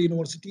at your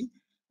university.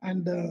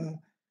 And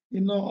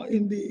in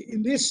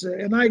this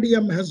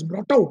NIDM has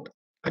brought out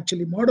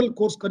actually model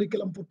course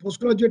curriculum for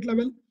postgraduate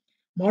level,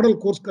 model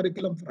course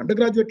curriculum for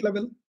undergraduate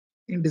level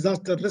in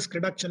disaster risk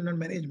reduction and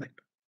management.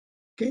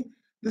 Okay,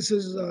 this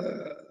is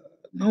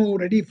now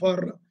ready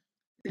for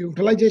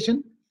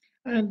utilization.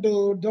 And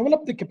to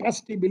develop the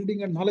capacity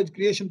building and knowledge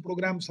creation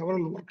program,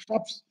 several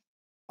workshops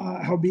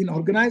have been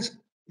organized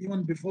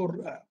even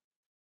before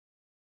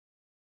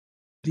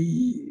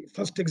the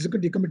first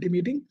executive committee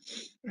meeting.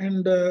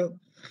 And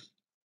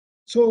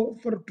so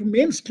to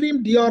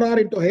mainstream DRR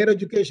into higher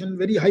education,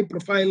 very high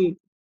profile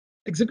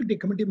executive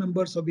committee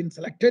members have been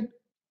selected.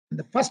 And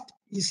the first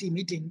EC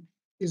meeting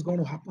is going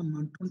to happen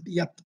on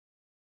 20th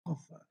of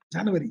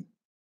January,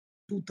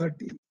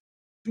 2:30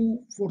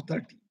 to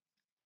 4:30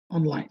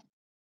 online.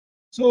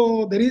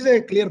 So there is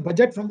a clear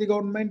budget from the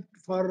government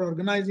for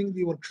organizing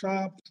the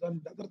workshops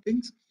and other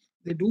things.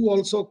 They do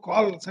also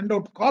send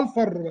out call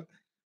for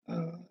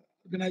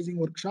organizing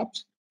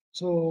workshops.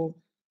 So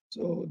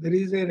there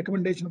is a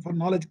recommendation for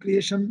knowledge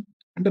creation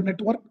under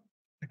network,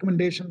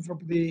 recommendation from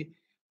the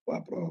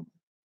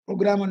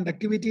program and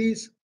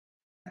activities,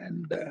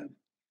 and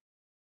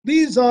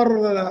these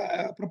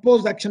are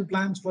proposed action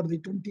plans for the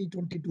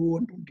 2022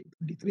 and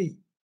 2023.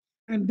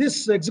 And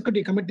this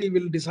executive committee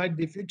will decide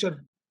the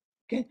future.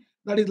 Okay,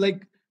 that is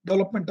like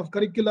development of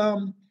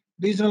curriculum,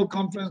 regional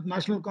conference,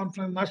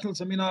 national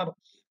seminar,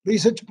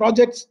 research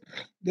projects.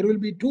 There will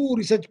be 2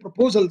 research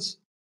proposals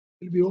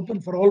will be open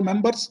for all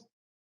members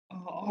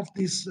of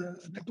this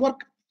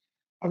network,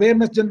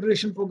 awareness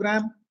generation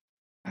program.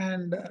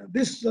 And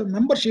this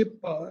membership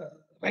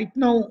right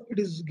now it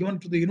is given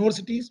to the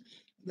universities.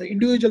 The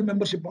individual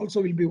membership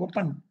also will be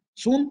open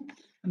soon,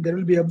 and there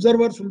will be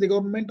observers from the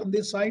government on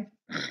this side.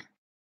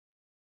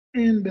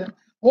 And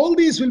all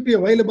these will be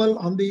available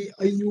on the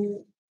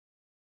IUIDDIN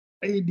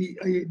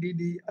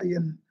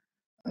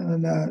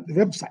the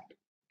website.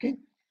 Okay,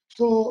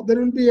 So there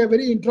will be a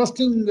very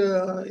interesting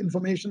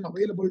information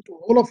available to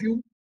all of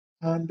you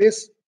on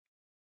this,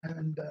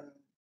 and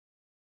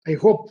I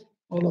hope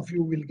all of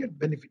you will get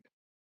benefit.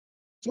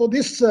 So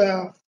this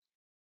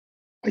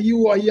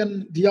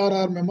IUIN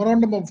DRR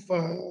Memorandum of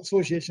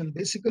Association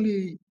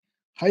basically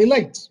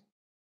highlights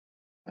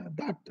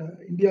that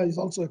India is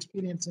also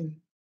experiencing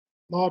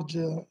large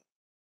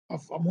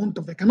amount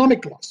of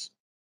economic loss,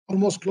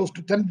 almost close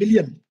to 10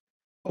 billion,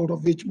 out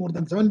of which more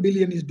than 7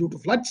 billion is due to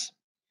floods,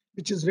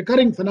 which is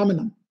recurring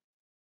phenomenon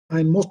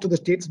in most of the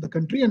states of the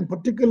country, and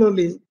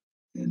particularly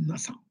in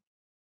Assam.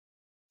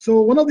 So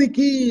one of the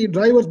key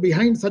drivers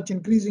behind such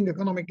increasing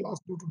economic loss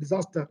due to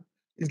disaster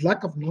is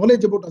lack of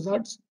knowledge about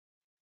hazards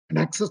and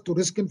access to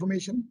risk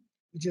information,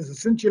 which is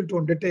essential to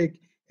undertake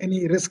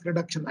any risk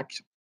reduction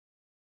action.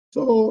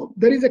 So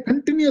there is a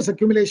continuous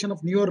accumulation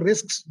of newer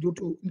risks due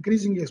to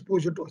increasing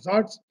exposure to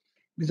hazards,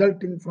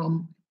 resulting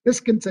from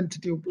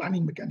risk-insensitive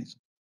planning mechanisms,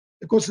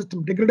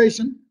 ecosystem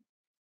degradation,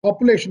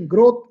 population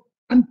growth,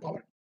 and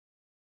poverty.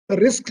 The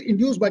risks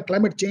induced by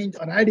climate change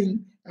are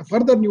adding a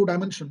further new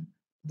dimension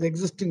to the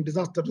existing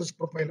disaster risk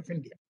profile of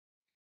India.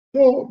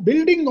 So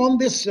building on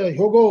this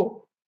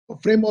Hyogo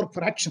framework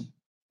for action,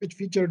 which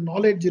featured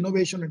knowledge,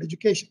 innovation, and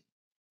education,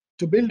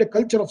 to build a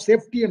culture of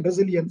safety and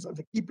resilience as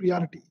a key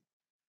priority,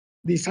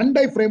 the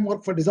Sendai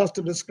framework for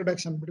disaster risk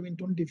reduction between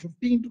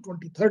 2015 to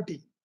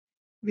 2030,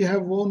 we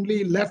have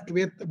only left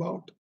with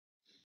about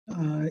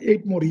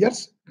 8 more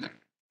years,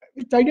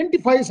 which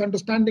identifies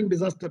understanding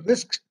disaster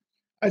risks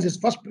as its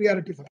first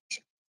priority for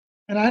action,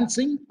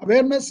 enhancing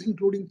awareness,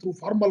 including through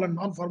formal and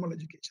non-formal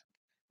education.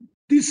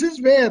 This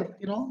is where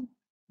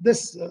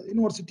this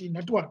university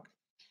network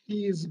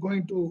is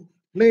going to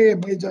play a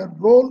major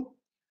role,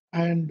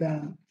 and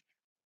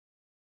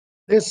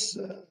this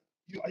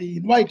I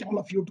invite all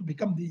of you to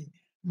become the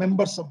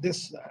members of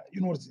this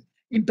university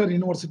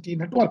inter-university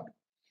network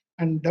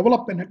and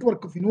develop a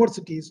network of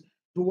universities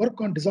to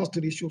work on disaster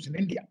issues in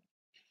India.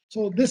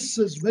 So this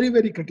is very,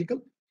 very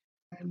critical,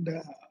 and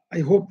I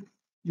hope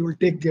you will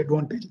take the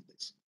advantage of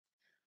this.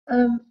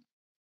 And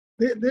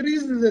there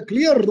is a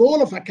clear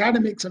role of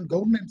academics and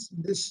governments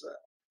in this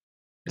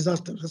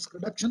disaster risk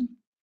reduction.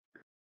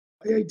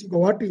 IIT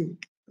Guwahati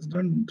has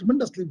done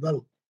tremendously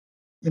well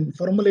in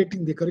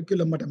formulating the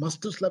curriculum at a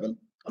master's level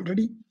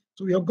already.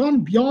 So we have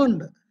gone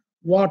beyond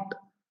what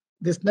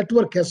this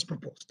network has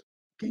proposed.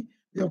 Okay,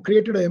 we have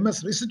created a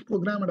MS research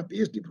program and a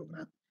PhD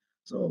program.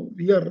 So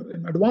we are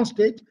in advanced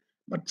stage,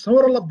 but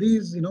several of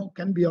these,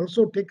 can be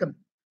also taken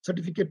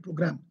certificate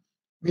program,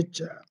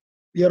 which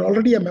we are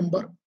already a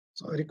member.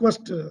 So I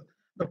request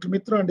Dr.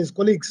 Mitra and his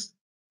colleagues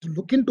to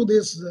look into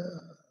this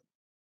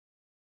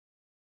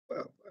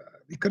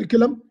the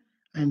curriculum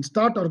and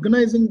start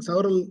organizing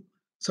several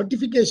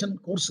certification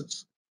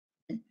courses,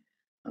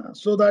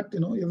 so that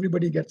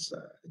everybody gets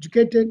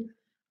educated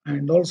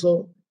and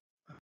also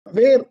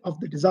aware of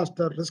the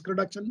disaster risk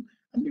reduction.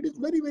 And it is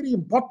very, very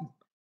important,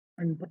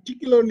 and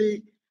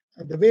particularly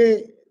the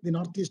way the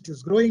Northeast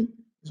is growing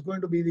is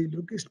going to be the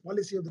lookist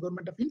policy of the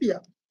government of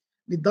India.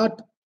 With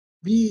that,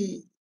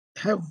 we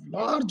have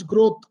large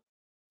growth,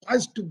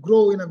 has to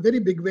grow in a very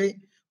big way.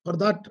 For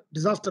that,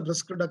 disaster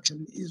risk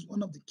reduction is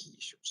one of the key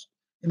issues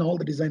in all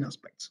the design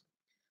aspects.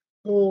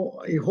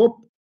 So I hope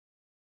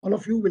all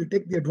of you will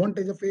take the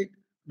advantage of it,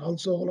 and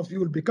also all of you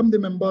will become the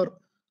member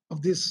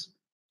of this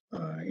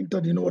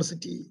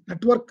inter-university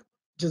network,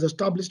 which is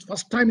established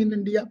first time in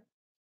India.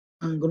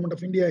 And Government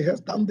of India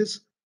has done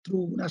this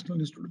through National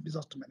Institute of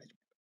Disaster Management.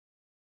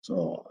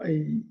 So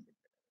I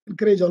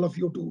encourage all of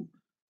you to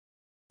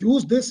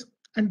use this.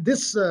 And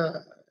this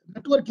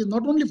network is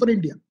not only for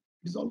India,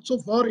 it is also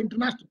for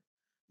international.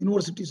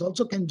 Universities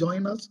also can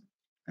join us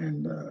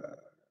and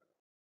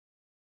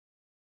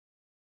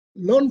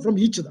learn from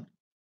each other.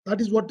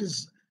 That is what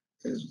is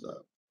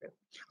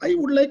I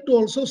would like to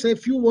also say a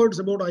few words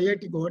about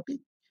IIT Guwahati.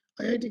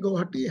 IIT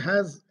Guwahati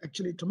has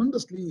actually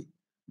tremendously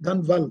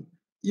done well,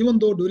 even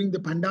though during the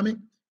pandemic,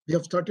 we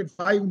have started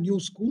 5 new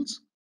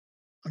schools,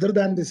 other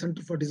than the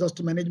Center for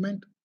Disaster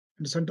Management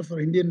and the Center for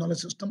Indian Knowledge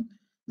System.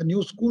 The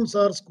new schools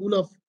are School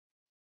of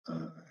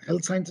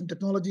Health Science and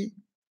Technology,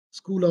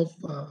 School of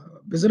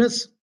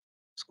Business,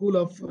 School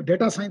of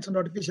Data Science and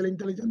Artificial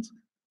Intelligence,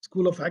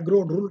 School of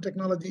Agro and Rural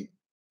Technology,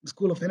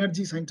 School of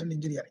Energy, Science and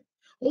Engineering.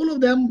 All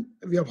of them,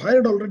 we have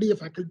hired already a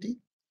faculty,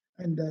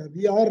 and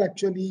we are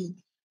actually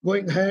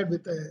going ahead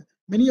with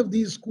many of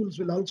these schools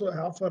will also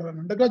offer an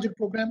undergraduate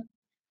program,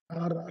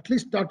 or at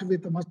least start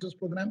with a master's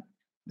program.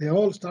 They are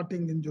all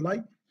starting in July.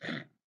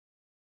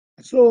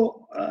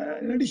 So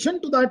in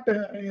addition to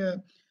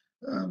that,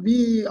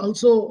 we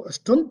also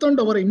strengthened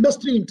our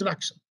industry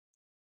interaction.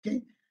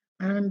 Okay,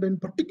 and in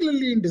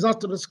particularly in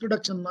disaster risk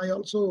reduction, I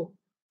also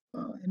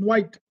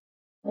invite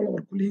all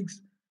our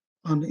colleagues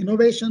on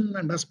innovation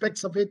and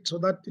aspects of it, so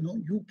that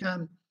you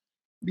can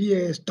be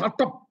a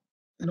startup.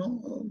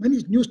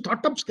 Many new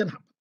startups can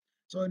happen.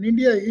 So in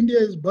India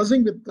is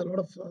buzzing with a lot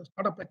of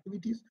startup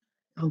activities.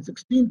 On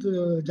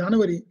 16th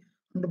January,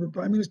 Honorable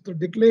Prime Minister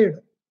declared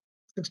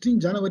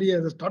 16th January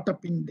as a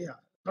startup India,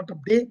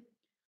 startup day.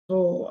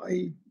 So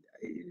I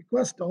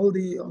request all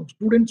the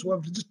students who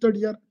have registered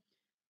here,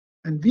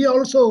 and we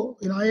also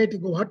in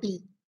IIT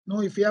Guwahati,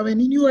 if you have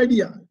any new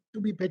idea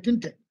to be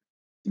patented,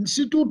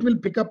 institute will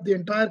pick up the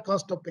entire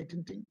cost of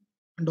patenting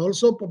and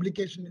also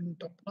publication in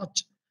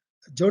top-notch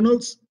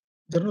journals.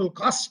 Journal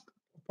cost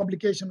of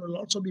publication will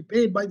also be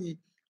paid by the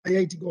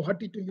IIT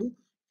Guwahati to you.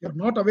 If you are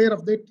not aware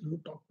of that, you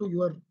talk to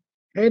your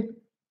head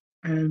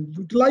and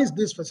utilize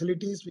these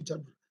facilities which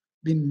have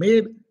been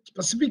made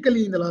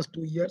specifically in the last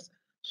 2 years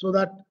so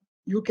that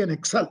you can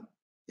excel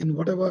in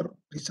whatever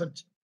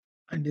research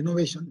and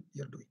innovation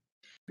you're doing.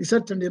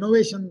 Research and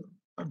innovation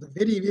are the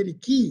very, very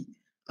key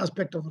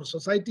aspect of our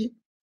society,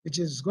 which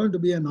is going to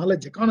be a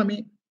knowledge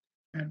economy.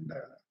 And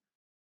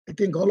I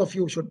think all of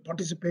you should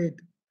participate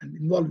and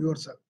involve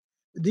yourself.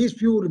 With these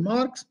few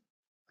remarks,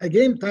 I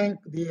again thank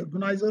the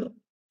organizer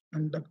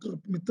and Dr.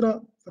 Mitra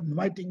for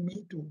inviting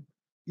me to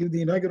give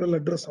the inaugural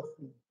address of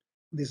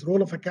this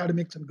role of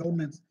academics and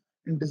governments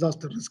in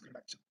disaster risk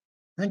reduction.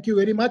 Thank you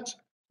very much.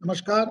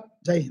 Namaskar.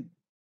 Jai Hind.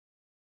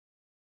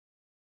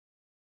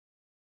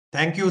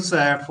 Thank you,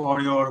 sir,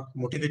 for your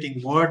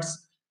motivating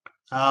words.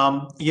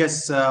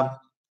 Yes,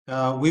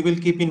 we will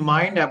keep in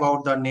mind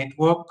about the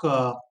network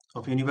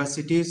of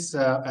universities.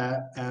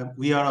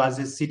 We are, as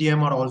a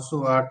CDMR,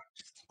 also are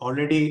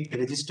already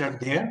registered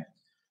there.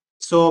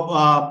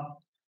 So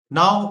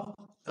now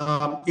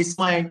it's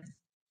my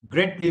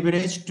great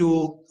privilege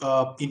to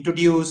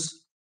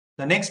introduce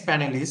the next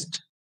panelist,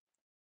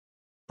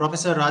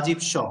 Professor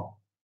Rajib Shaw.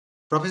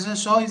 Professor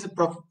Shaw is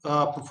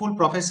a full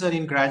professor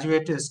in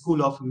Graduate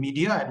School of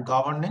Media and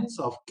Governance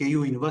of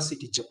Keio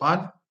University,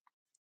 Japan.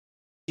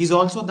 He is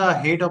also the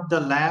head of the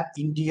lab,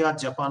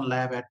 India-Japan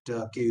lab at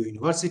Keio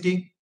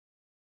University.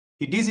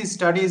 He did his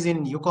studies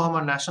in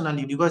Yokohama National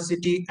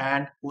University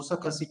and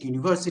Osaka City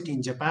University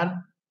in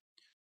Japan,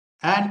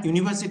 and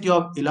University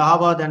of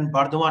Allahabad and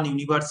Bardhaman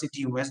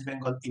University in West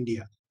Bengal,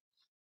 India.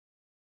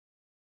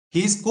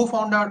 He is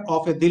co-founder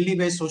of a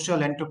Delhi-based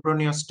social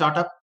entrepreneur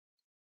startup,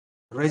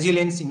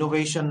 Resilience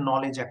Innovation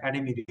Knowledge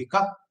Academy,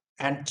 RIKA,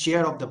 and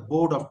chair of the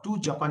board of 2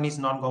 Japanese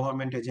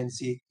non-government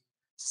agencies,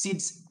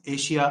 SEEDS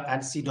Asia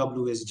and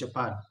CWS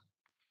Japan.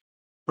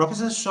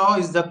 Professor Shaw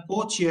is the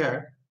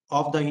co-chair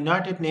of the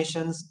United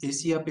Nations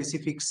Asia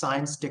Pacific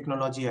Science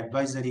Technology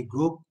Advisory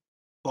Group,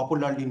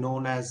 popularly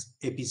known as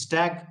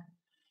APSTAG,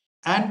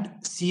 and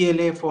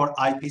CLA for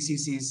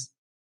IPCC's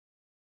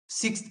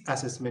 6th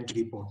assessment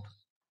report.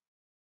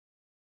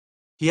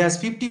 He has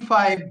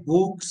 55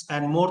 books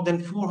and more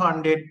than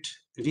 400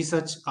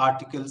 research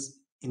articles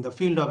in the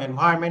field of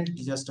environment,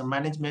 disaster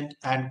management,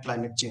 and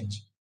climate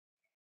change.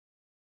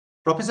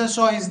 Professor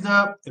Shaw is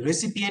the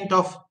recipient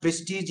of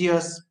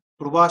prestigious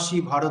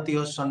Pravashi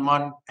Bharatiya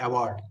Samman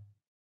Award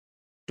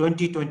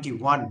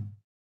 2021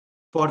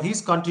 for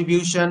his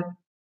contribution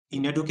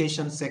in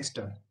education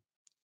sector.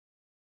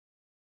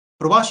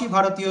 Pravashi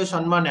Bharatiya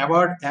Samman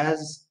Award,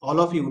 as all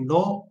of you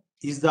know,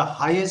 is the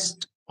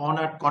highest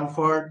honor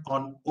conferred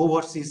on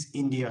overseas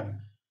Indian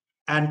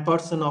and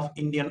person of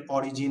Indian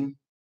origin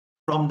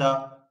from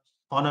the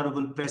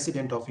Honorable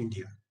President of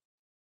India.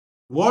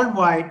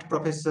 Worldwide,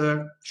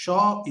 Professor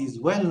Shaw is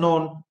well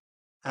known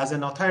as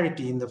an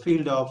authority in the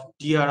field of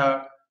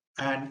DRR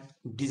and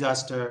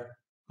disaster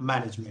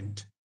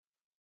management.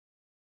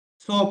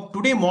 So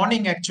today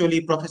morning,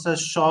 actually, Professor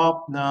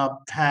Shaw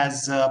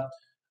has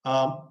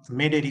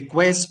made a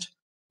request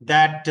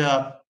that,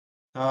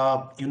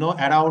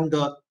 around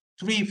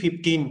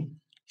 3:15,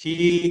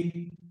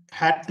 he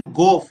had to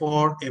go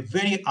for a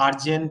very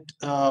urgent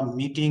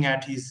meeting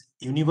at his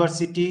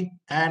university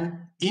and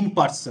in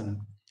person.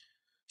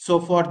 So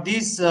for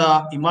this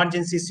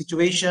emergency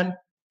situation,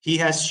 he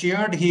has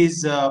shared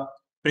his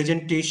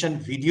presentation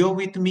video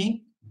with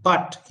me,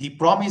 but he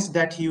promised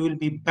that he will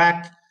be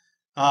back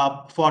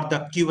for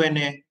the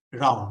Q&A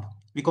round,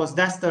 because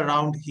that's the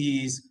round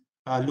he is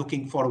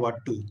looking forward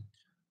to.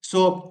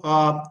 So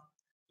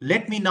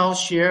let me now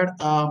share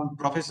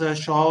Professor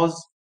Shaw's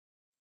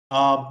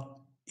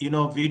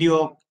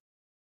video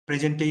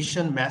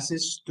presentation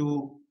message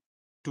to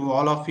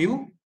all of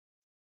you.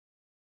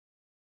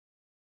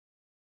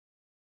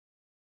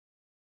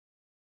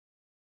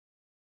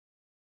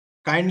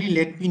 Kindly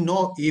let me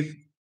know if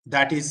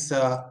that is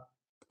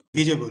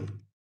visible.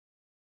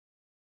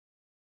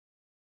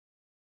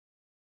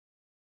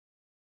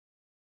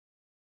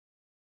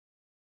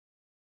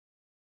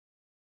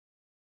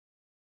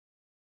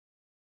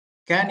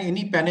 Can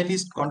any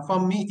panelist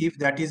confirm me if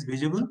that is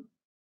visible?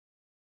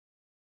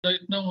 Right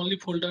now, only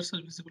folders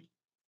are visible.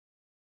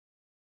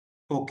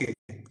 Okay.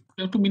 You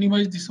have to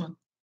minimize this one.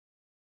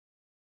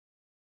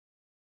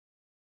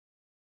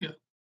 Yeah.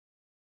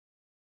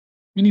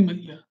 Minimize,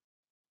 yeah.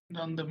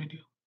 Run the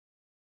video.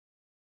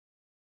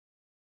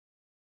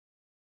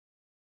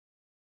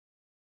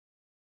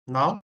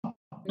 Now?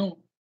 No.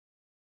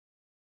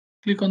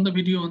 Click on the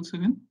video once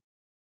again.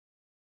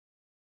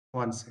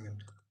 1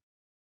 second.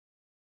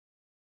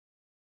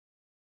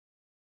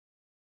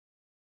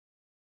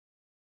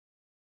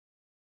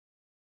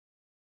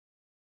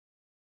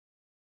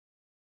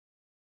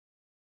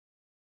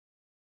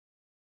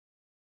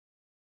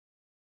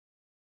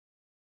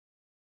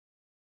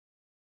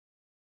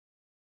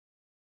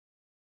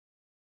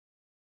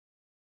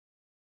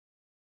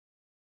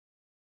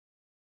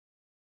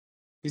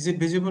 Is it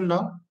visible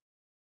now?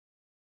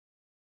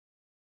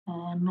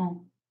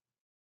 No.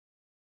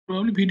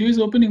 Probably video is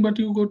opening, but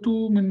you go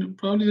to,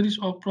 probably there is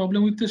a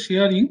problem with the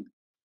sharing.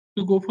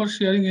 You go for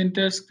sharing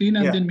entire screen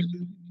and Yeah. then.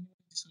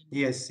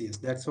 Yes,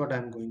 that's what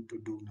I'm going to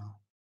do now.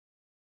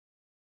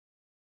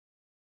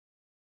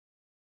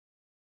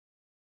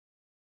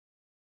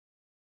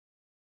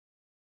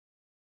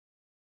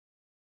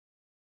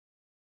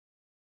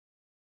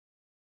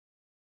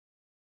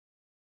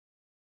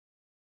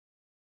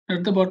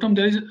 At the bottom,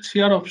 there is a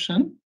share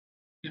option.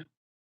 Yeah.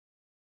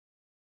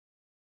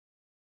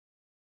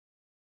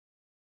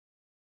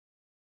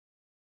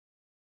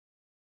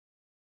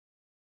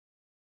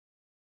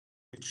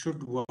 It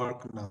should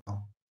work now.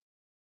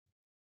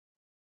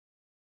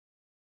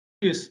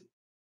 Yes.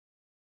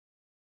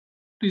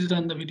 Please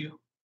run the video.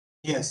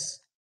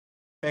 Yes.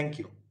 Thank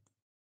you.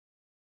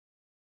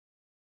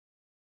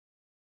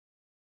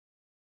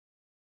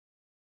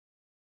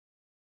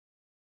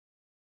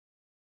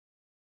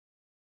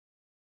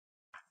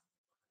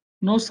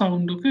 No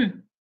sound, okay?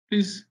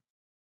 Please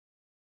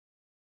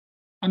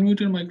unmute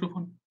your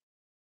microphone.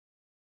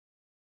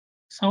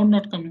 Sound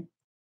not coming.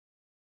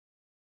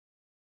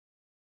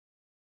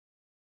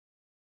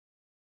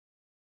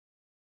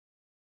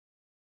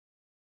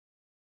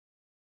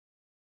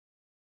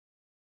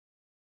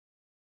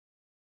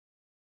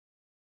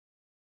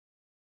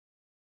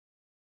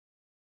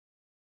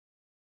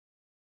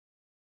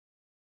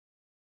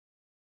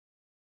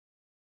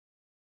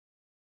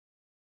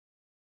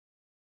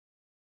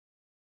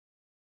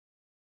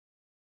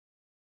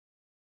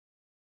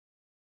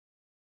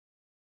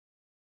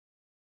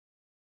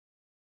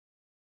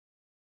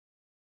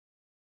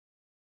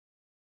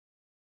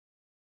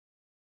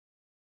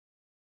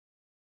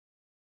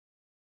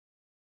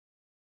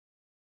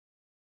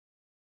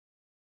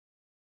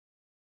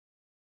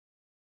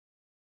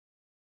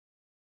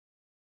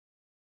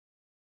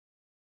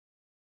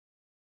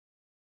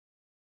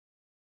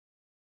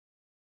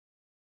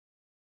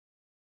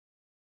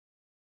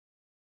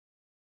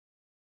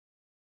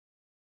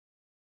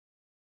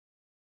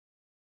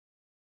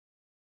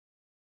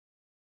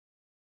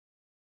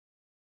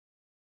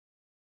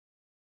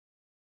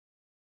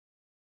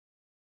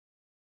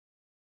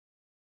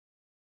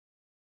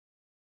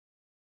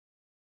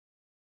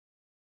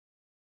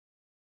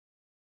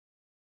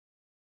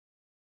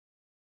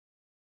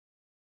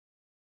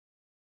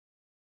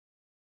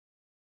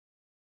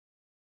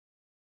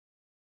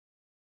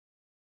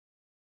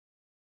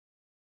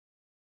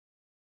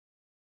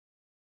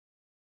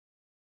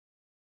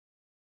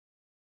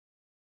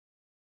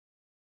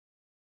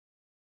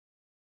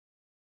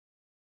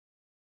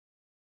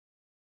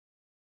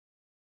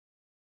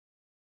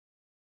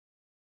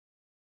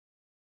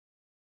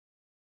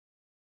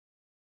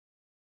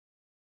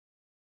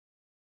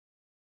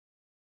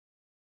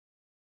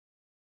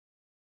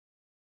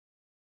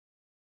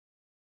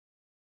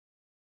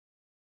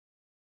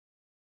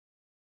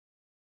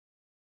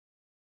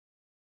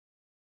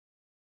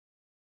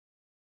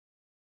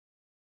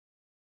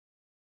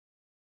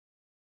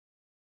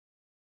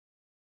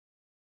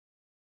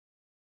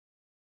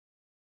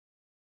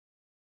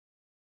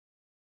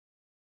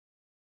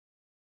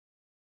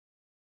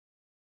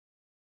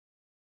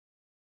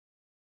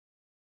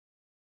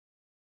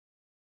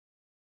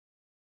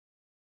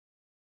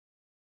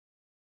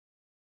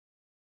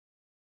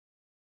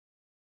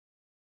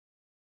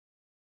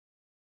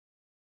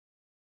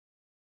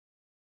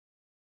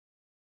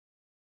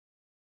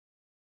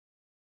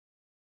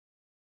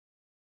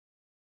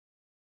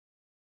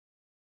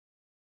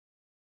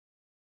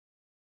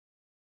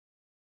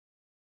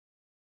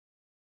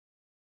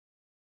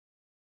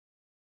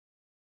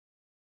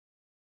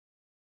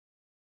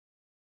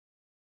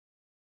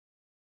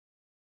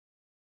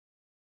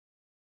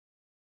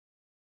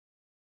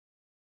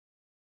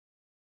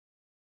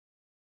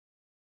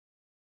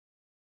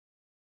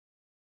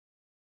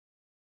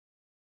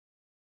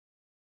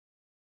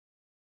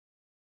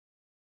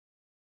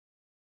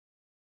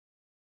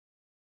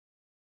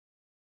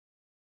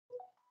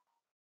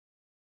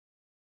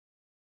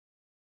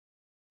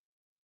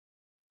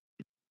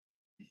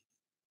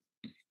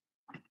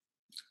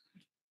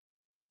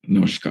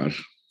 Namaskar.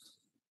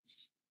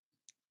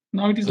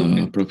 Now it is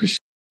okay. Professor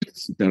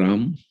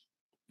Sitharam,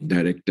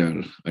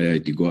 Director,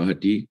 IIT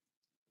Guwahati,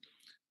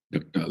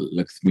 Dr.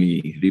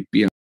 Lakshmi,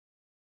 Priya.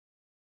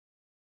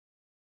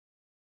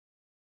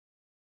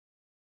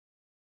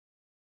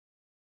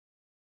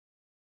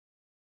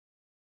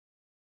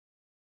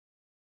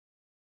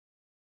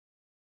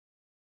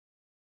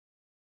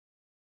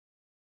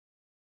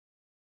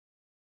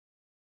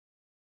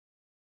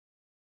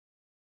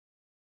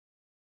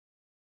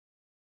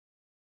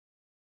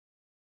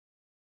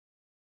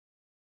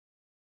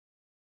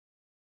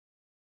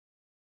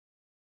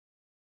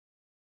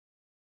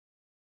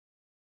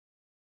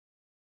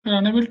 We are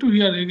unable to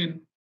hear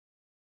again.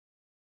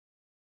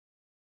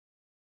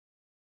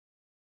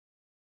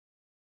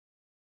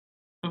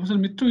 Professor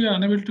Mitra, we are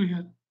unable to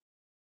hear.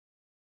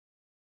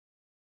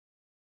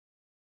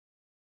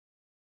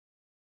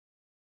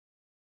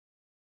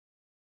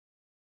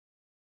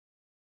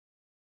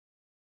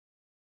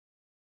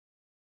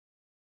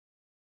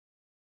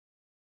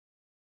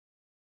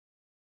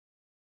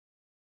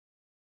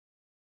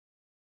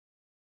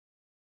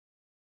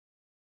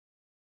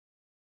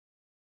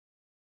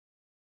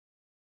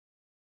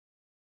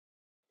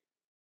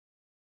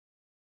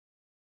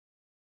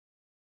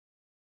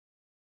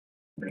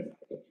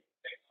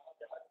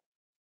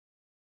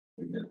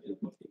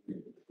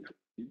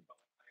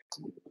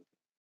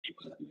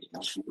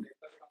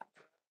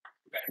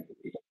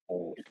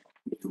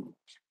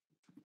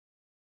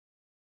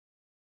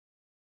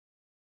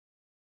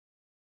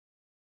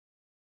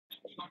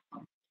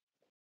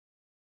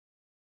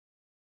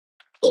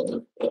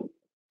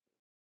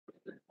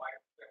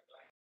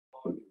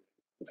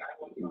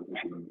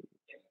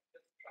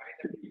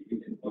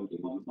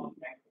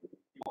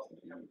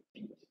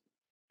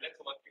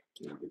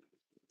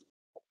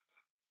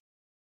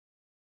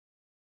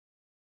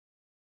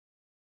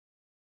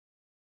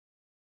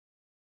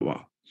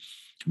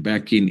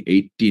 Back in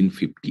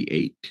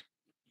 1858.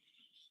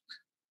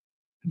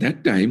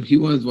 That time, he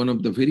was one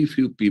of the very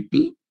few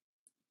people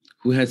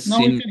who has Now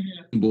seen we can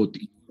hear. both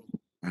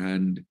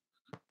and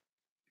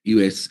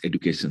US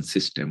education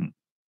system.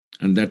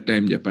 And that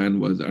time, Japan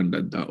was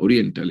under the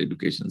Oriental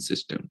education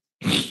system.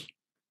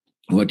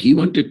 What he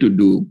wanted to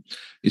do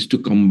is to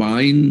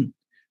combine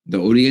the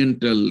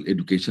Oriental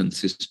education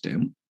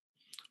system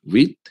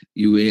with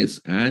US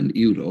and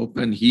Europe,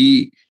 and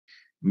he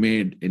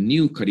made a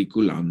new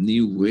curriculum,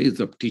 new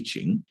ways of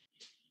teaching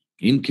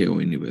in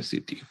Keio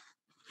University.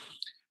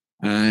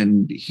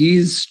 And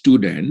his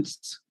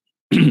students,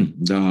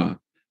 the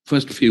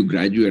first few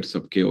graduates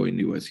of Keio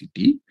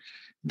University,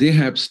 they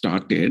have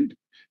started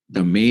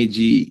the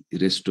Meiji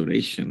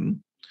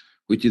Restoration,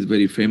 which is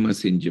very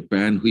famous in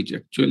Japan, which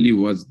actually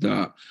was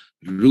the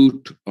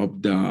root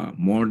of the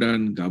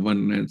modern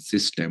governance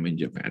system in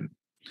Japan.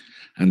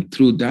 And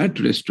through that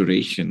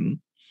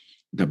restoration,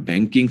 the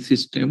banking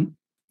system,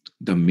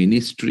 the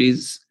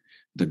ministries,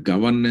 the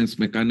governance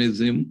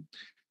mechanism,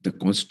 the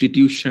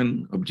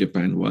constitution of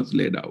Japan was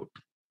laid out.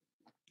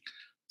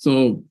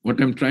 So what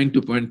I'm trying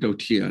to point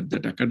out here,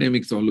 that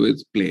academics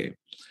always play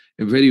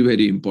a very,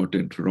 very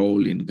important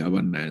role in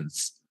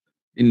governance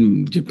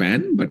in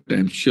Japan, but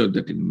I'm sure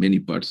that in many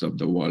parts of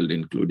the world,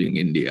 including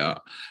India,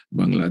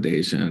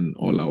 Bangladesh, and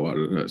all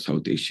our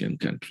South Asian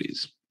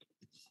countries.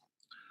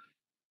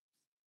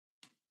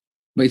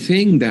 By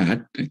saying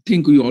that, I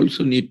think we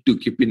also need to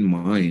keep in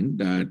mind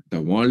that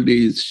the world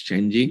is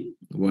changing,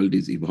 the world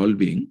is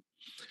evolving,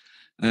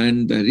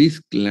 and the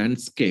risk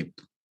landscape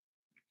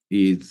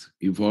is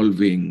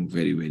evolving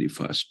very, very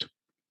fast.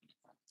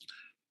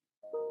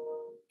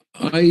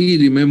 I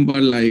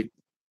remember, like,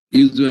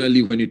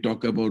 usually when you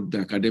talk about the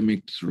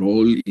academic's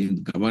role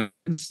in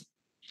governance,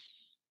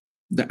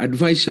 the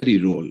advisory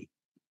role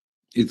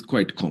is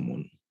quite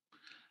common.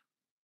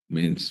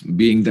 Means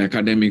being the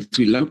academics,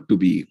 we love to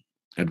be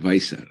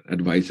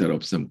advisor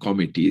of some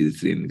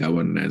committees in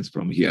governance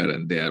from here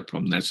and there,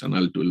 from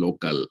national to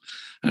local,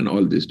 and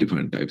all these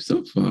different types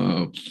of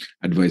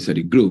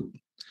advisory group.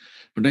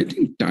 But I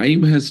think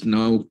time has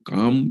now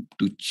come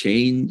to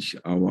change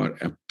our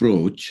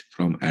approach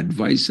from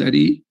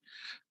advisory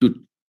to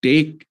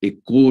take a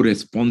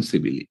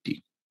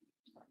co-responsibility.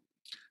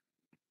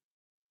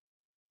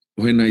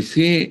 When I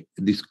say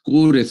this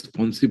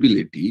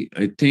co-responsibility,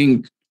 I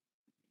think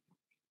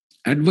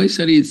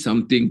advisory is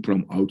something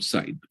from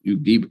outside. You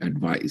give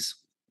advice.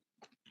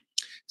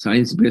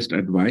 Science-based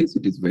advice,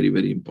 it is very,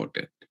 very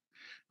important.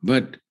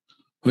 But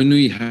when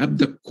we have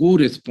the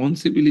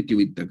co-responsibility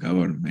with the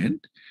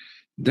government,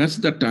 that's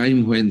the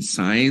time when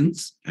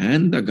science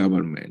and the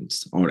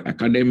governments, or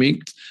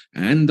academics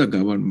and the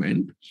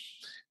government,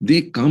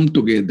 they come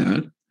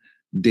together,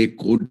 they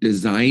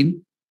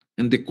co-design,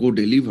 and they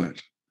co-deliver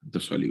the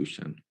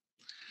solution.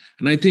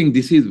 And I think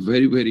this is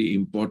very, very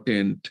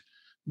important,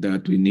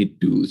 that we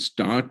need to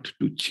start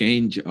to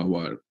change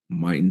our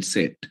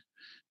mindset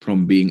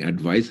from being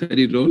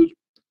advisory role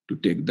to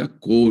take the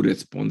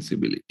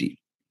co-responsibility.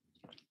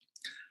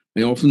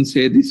 I often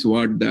say this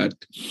word that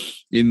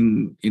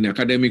in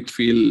academic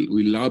field,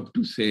 we love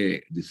to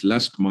say this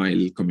last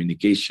mile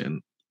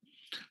communication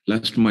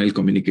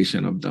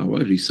of our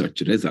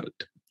research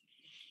result.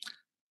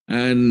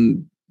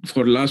 And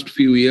for last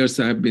few years,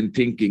 I've been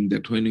thinking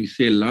that when we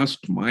say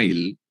last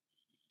mile,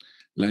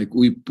 like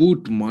we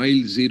put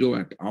mile zero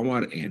at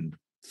our end,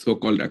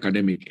 so-called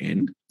academic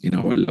end in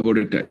our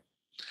laboratory.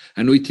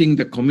 And we think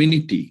the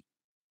community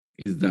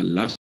is the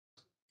last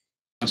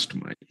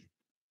mile.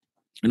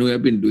 And we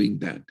have been doing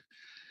that.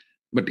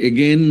 But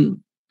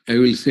again, I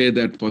will say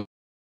that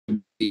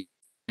possibly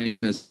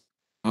has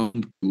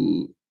come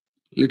to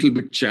a little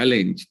bit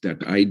challenge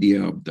that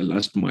idea of the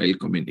last mile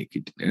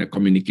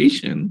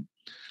communication.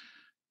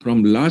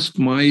 From last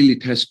mile,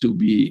 it has to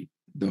be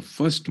the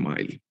first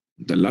mile.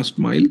 The last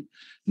mile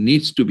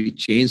needs to be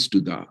changed to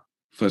the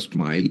first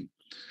mile.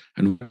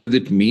 And what does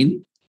it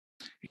mean?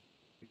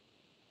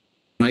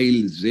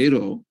 Mile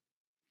zero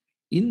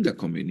in the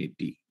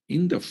community,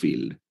 in the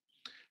field,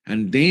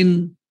 and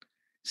then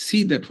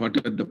see that what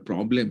are the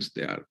problems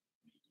there,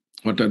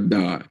 what are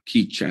the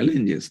key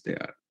challenges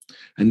there,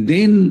 and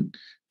then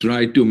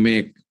try to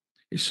make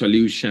a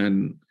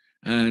solution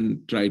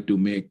and try to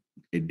make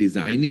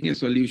designing a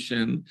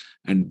solution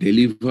and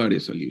deliver a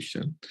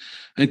solution.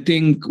 I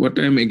think what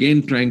I'm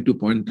again trying to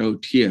point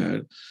out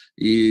here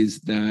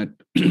is that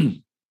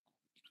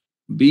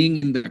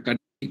being in the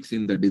academics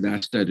in the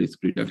disaster risk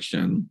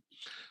reduction,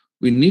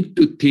 we need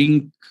to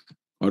think,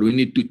 or we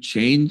need to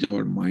change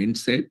our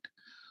mindset.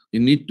 We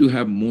need to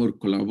have more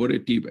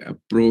collaborative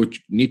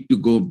approach, need to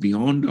go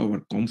beyond our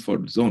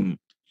comfort zone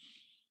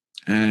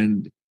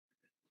and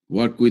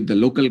work with the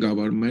local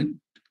government,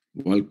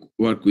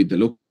 work with the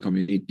local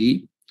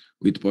community,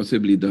 with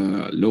possibly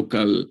the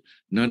local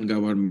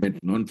non-government,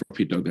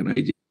 non-profit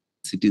organization,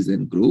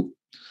 citizen group,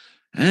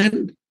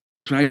 and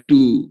try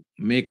to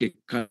make a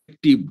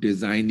collective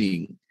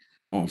designing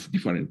of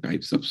different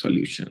types of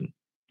solution.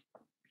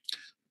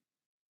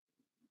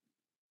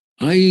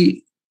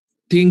 I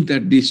think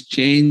that this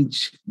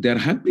change, there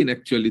have been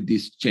actually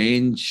this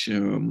change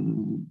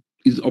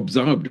is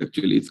observed,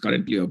 actually, it's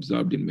currently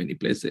observed in many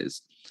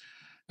places.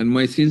 And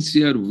my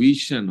sincere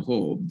wish and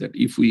hope that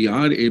if we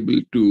are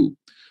able to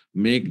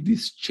make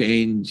this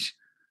change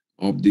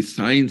of the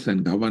science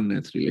and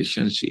governance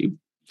relationship,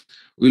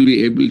 we'll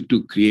be able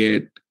to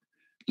create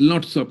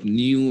lots of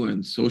new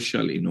and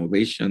social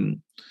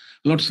innovation,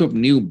 lots of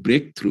new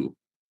breakthrough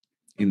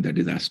in the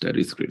disaster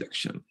risk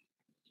reduction.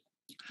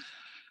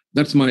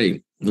 That's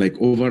my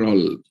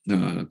overall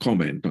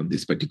comment on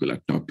this particular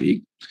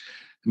topic.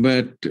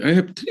 But I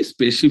have three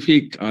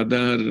specific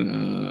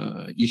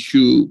other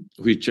issue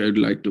which I would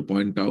like to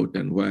point out,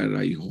 and where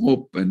I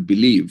hope and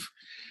believe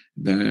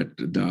that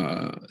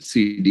the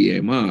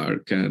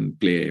CDMR can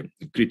play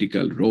a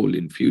critical role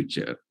in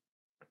future.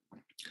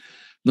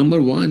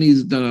 Number one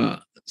is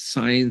the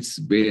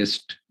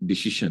science-based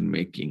decision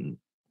making.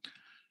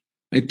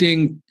 I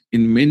think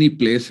in many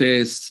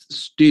places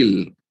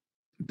still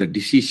the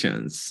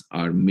decisions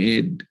are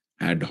made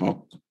ad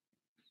hoc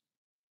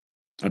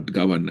at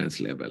governance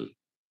level,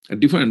 at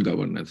different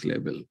governance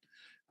level,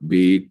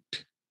 be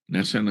it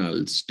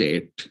national,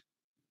 state,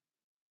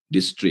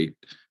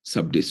 district,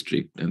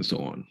 sub-district, and so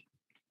on.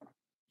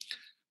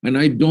 And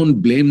I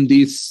don't blame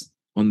this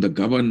on the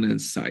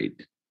governance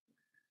side.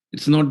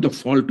 It's not the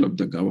fault of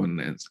the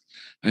governance.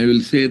 I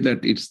will say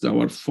that it's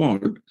our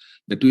fault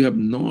that we have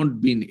not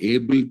been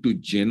able to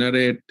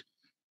generate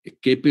a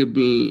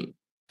capable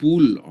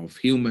pool of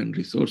human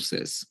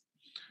resources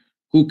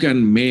who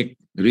can make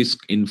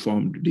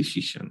risk-informed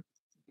decision.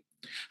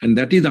 And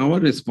that is our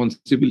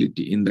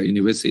responsibility in the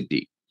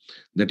university.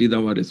 That is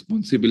our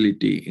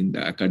responsibility in the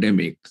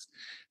academics,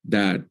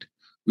 that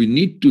we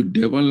need to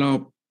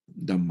develop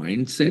the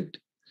mindset,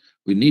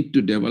 we need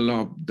to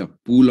develop the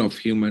pool of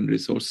human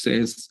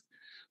resources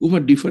over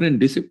different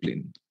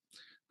disciplines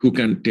who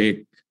can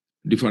take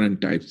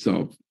different types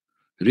of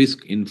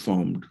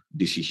risk-informed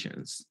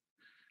decisions.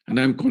 And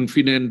I'm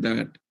confident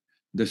that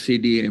the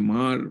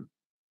CDMR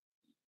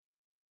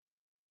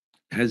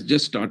has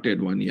just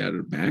started 1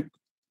 year back,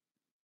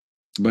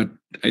 but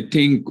I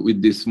think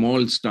with this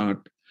small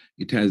start,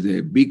 it has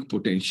a big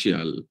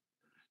potential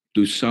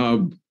to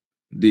serve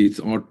this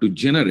or to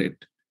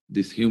generate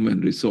this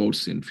human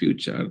resource in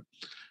future.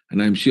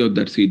 And I'm sure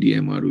that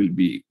CDMR will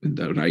be in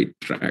the right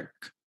track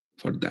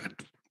for that.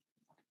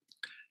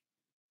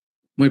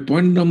 My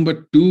point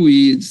number two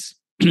is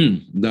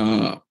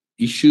the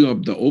issue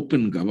of the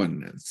open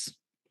governance.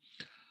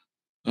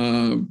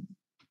 I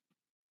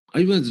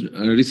was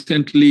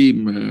recently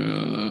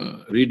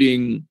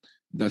reading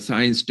the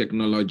science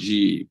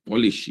technology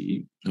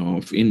policy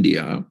of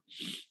India,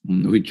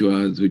 which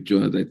was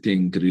I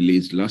think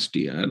released last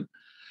year.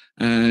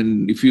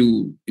 And if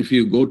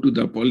you go to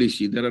the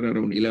policy, there are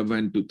around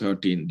 11 to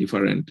 13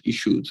 different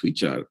issues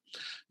which are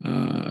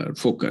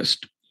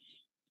focused.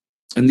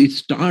 And it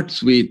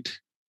starts with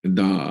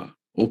the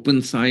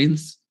open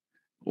science,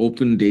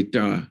 open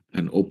data,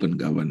 and open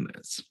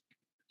governance.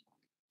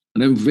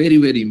 And I'm very,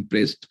 very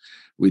impressed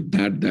with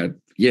that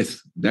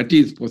yes, that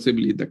is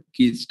possibly the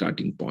key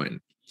starting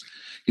point.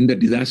 In the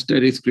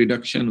disaster risk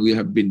reduction, we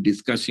have been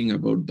discussing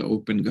about the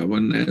open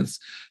governance.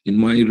 In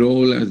my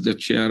role as the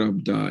chair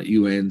of the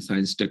UN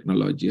Science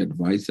Technology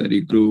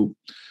Advisory Group,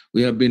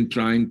 we have been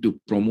trying to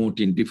promote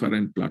in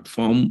different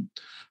platforms,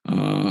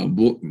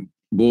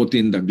 both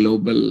in the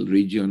global,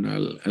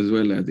 regional, as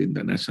well as in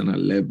the national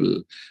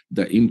level,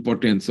 the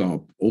importance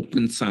of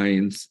open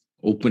science,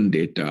 open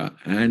data,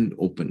 and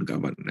open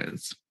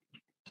governance.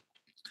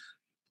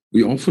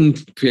 We often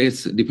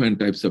face different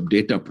types of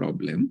data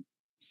problem,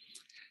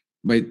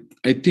 but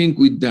I think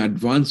with the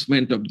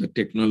advancement of the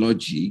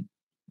technology,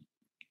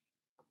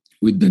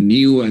 with the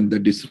new and the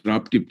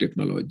disruptive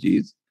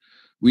technologies,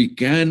 we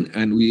can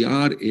and we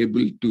are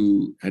able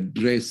to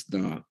address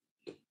the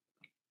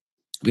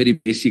very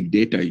basic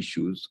data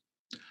issues.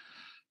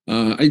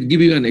 I'll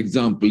give you an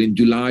example. In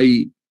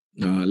July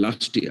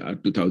last year,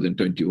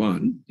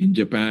 2021, in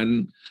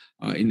Japan,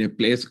 in a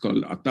place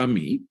called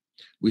Atami,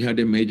 we had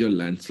a major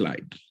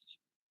landslide.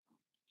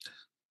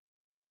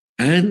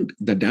 And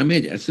the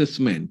damage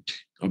assessment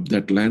of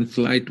that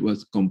landslide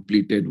was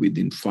completed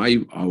within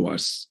 5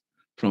 hours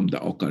from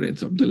the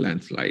occurrence of the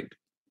landslide.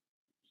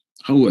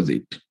 How was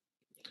it?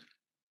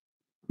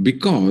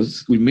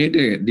 Because we made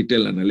a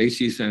detailed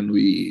analysis and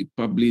we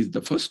published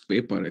the first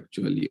paper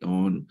actually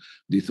on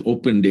this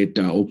open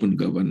data, open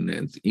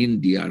governance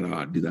in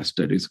DRR,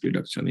 disaster risk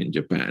reduction in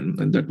Japan.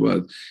 And that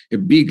was a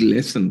big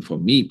lesson for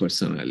me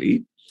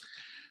personally.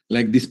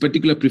 like this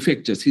particular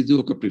prefecture,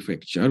 Shizuoka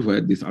prefecture, where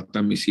this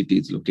Atami city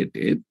is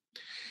located,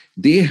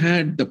 they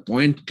had the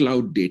point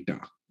cloud data.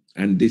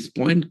 And this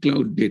point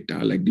cloud data,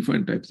 like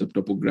different types of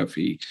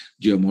topography,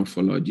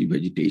 geomorphology,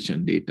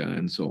 vegetation data,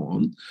 and so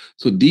on.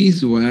 So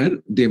these were,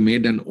 they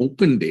made an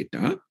open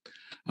data,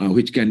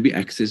 which can be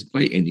accessed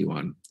by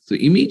anyone. So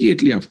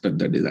immediately after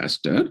the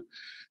disaster,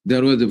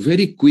 there was a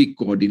very quick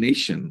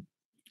coordination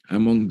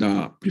among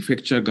the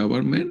prefecture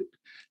government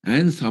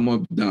and some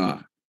of the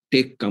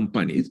tech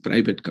companies,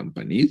 private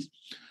companies.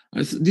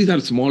 These are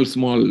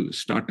small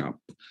startup,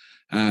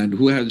 and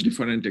who has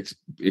different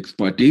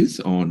expertise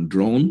on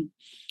drone,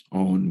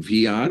 on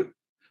VR,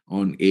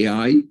 on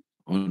AI,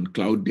 on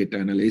cloud data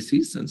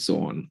analysis, and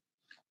so on.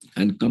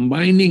 And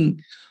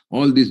combining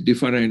all these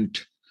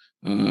different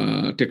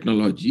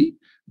technology,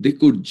 they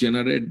could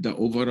generate the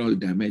overall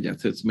damage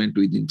assessment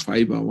within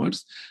 5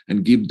 hours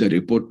and give the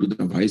report to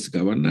the vice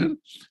governor.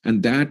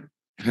 And that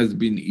has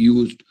been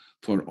used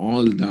for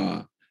all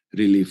the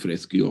relief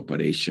rescue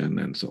operation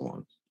and so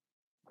on.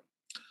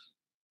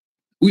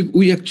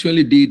 We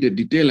actually did a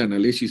detailed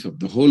analysis of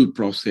the whole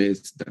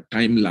process, the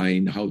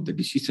timeline, how the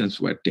decisions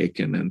were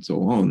taken, and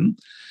so on.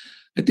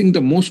 I think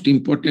the most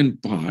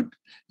important part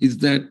is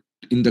that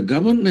in the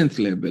governance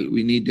level,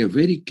 we need a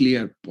very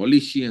clear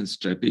policy and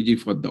strategy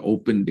for the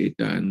open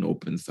data and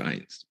open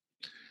science.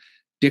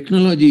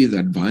 Technology is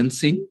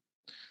advancing.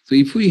 So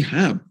if we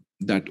have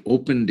that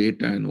open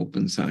data and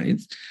open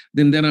science,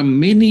 then there are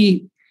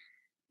many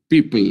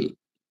people,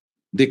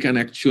 they can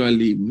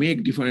actually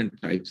make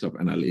different types of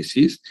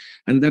analysis,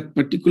 and that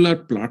particular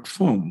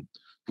platform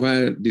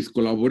where this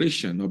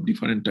collaboration of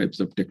different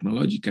types of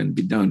technology can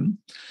be done.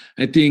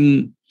 I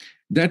think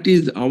that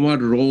is our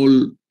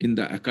role in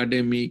the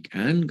academic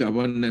and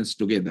governance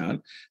together,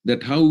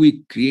 that how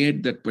we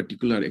create that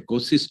particular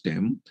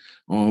ecosystem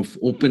of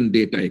open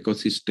data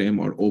ecosystem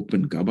or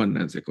open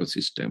governance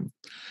ecosystem.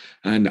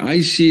 And I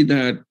see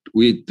that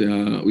with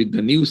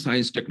the new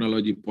science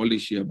technology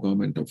policy of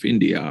Government of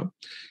India,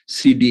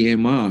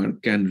 CDMR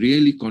can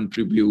really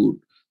contribute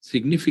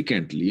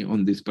significantly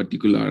on this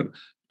particular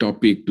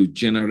topic to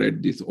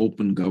generate this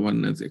open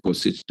governance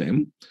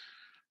ecosystem,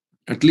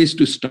 at least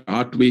to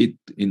start with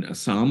in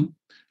Assam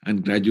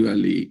and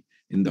gradually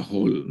in the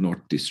whole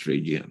Northeast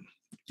region.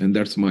 And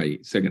that's my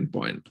second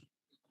point.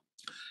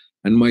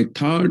 And my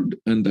third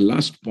and the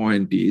last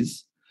point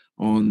is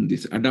on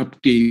this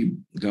adaptive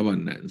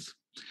governance.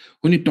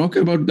 When you talk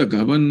about the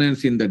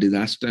governance in the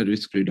disaster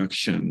risk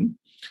reduction,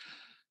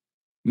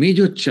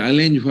 major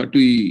challenge what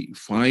we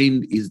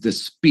find is the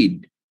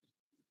speed.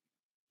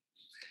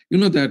 You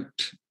know that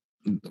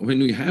when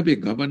we have a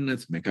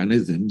governance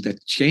mechanism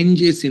that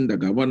changes in the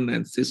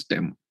governance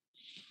system,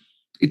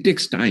 it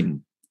takes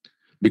time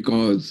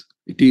because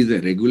it is a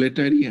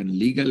regulatory and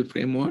legal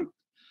framework.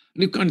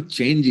 And you can't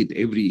change it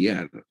every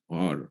year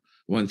or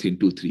once in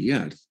 2-3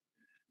 years,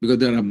 because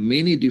there are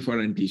many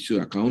different issues,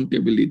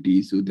 accountability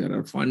issues, there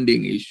are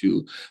funding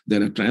issues,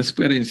 there are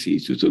transparency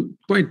issues, so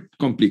quite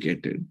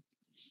complicated.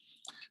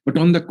 But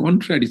on the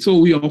contrary, so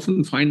we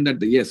often find that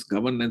the yes,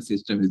 governance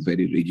system is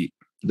very rigid.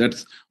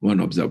 That's one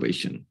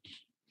observation.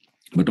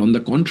 But on the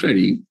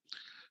contrary,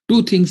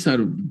 two things are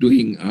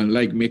doing,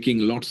 like making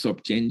lots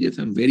of changes,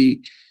 and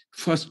very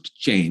first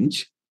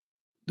change,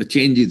 the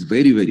change is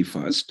very, very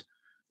fast,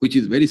 which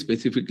is very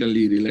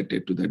specifically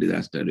related to the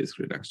disaster risk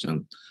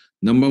reduction.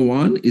 Number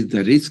one is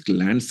the risk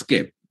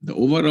landscape. The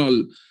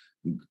overall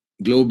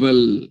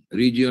global,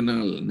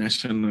 regional,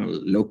 national,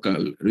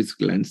 local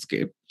risk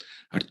landscape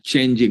are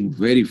changing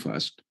very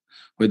fast,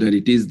 whether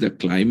it is the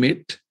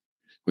climate,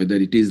 whether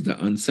it is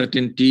the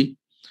uncertainty,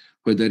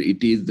 whether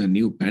it is the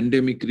new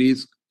pandemic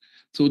risk.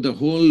 So the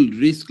whole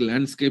risk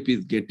landscape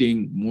is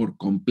getting more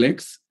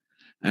complex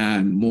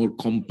and more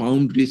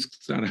compound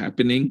risks are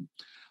happening,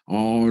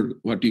 or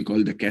what we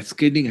call the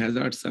cascading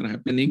hazards are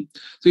happening.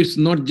 So it's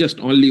not just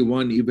only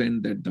one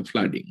event, that the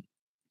flooding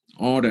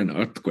or an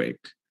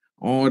earthquake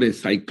or a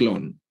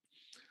cyclone.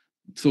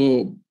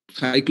 So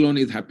cyclone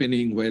is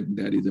happening when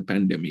there is a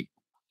pandemic.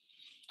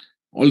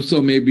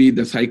 Also, maybe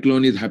the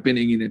cyclone is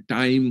happening in a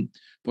time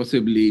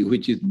possibly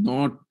which is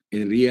not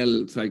a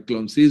real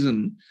cyclone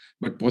season,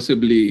 but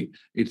possibly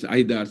it's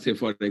either, say,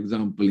 for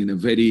example, in a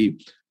very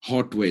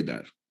hot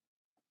weather.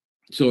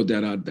 So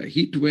there are the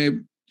heat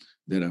wave,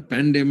 there are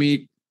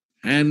pandemic,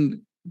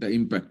 and the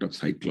impact of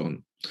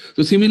cyclone.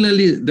 So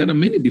similarly, there are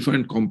many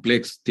different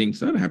complex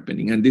things are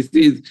happening, and this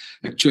is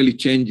actually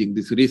changing.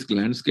 This risk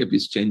landscape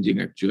is changing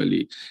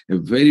actually a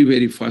very,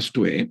 very fast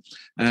way,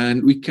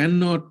 and we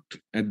cannot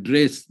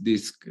address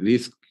this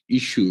risk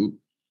issue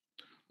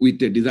with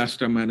a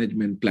disaster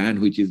management plan,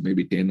 which is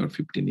maybe 10 or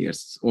 15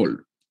 years old.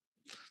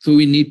 So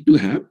we need to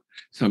have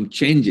some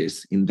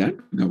changes in that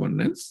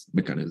governance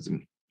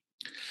mechanism.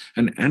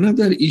 And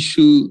another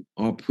issue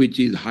of which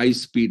is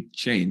high-speed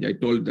change, I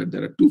told that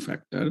there are two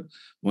factors.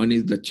 One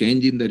is the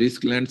change in the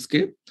risk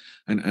landscape,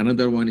 and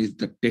another one is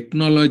the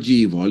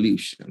technology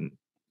evolution.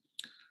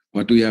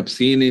 What we have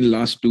seen in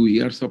last 2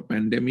 years of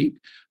pandemic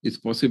is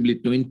possibly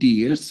 20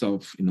 years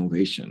of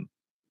innovation.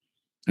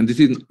 And this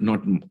is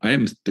not, I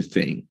am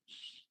saying,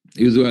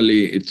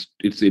 Usually, it's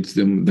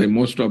the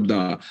most of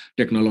the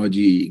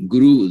technology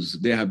gurus,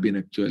 they have been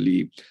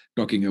actually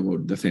talking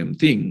about the same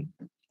thing.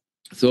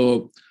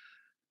 So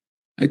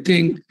I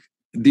think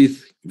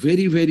this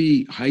very,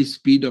 very high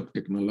speed of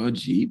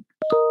technology,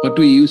 what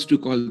we used to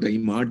call the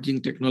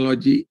emerging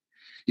technology,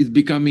 is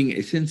becoming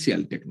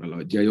essential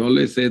technology. I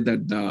always say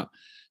that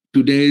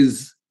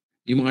today's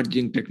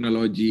emerging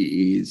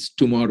technology is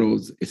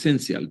tomorrow's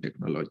essential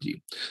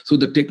technology. So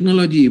the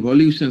technology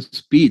evolution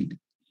speed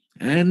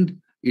and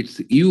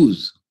its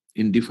use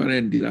in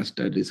different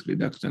disaster risk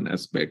reduction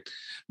aspects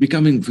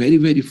becoming very,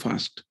 very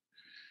fast.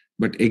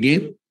 But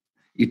again,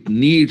 it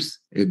needs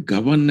a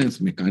governance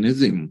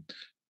mechanism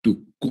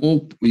to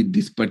cope with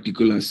this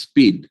particular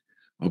speed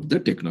of the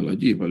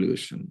technology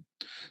evolution.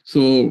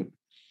 So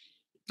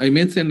I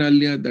mentioned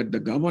earlier that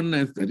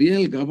the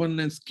real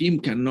governance scheme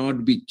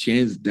cannot be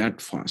changed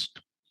that fast.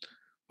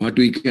 What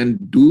we can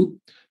do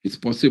is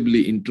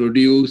possibly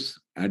introduce,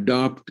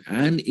 adopt,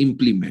 and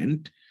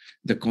implement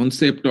the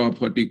concept of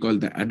what we call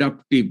the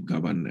adaptive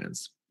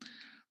governance.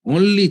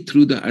 Only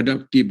through the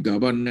adaptive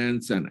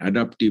governance and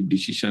adaptive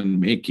decision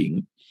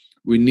making,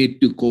 we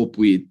need to cope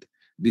with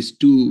these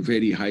two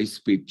very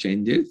high-speed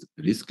changes,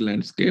 risk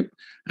landscape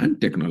and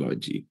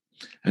technology.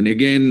 And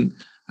again,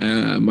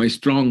 my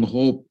strong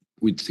hope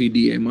with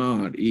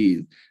CDMR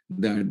is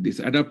that this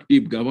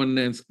adaptive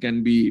governance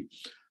can be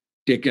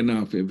taken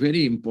up a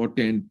very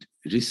important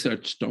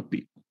research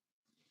topic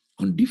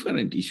on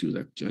different issues.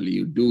 Actually,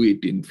 you do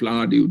it in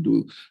flood, you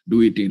do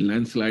it in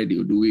landslide,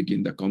 you do it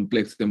in the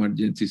complex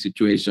emergency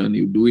situation,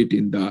 you do it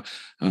in the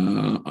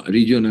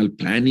regional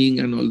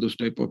planning and all those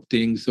type of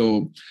things.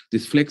 So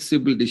this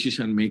flexible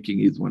decision making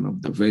is one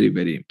of the very,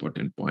 very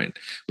important point.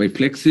 By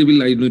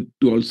flexible, I need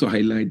to also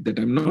highlight that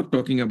I'm not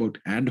talking about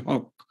ad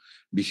hoc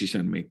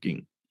decision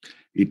making.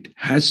 It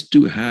has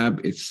to have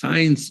a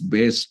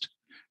science-based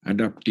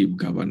adaptive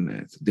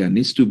governance. There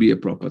needs to be a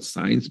proper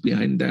science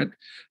behind that.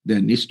 There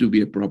needs to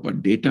be a proper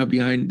data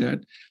behind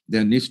that.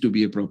 There needs to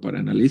be a proper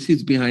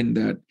analysis behind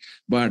that.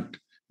 But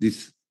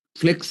this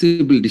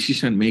flexible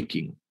decision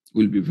making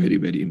will be very,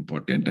 very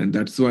important. And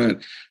that's where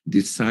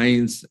the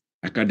science,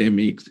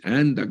 academics,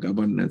 and the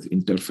governance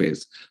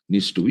interface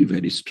needs to be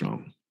very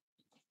strong.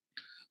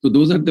 So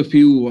those are the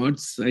few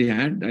words I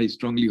had. I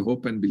strongly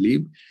hope and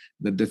believe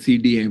that the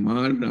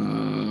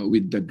CDMR,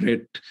 with the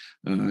great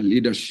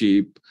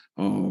leadership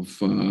of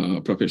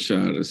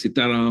Professor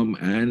Sitharam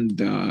and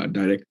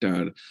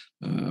Director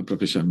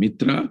Professor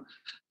Mitra,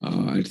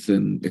 it's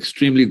an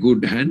extremely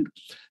good hand.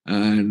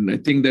 And I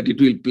think that it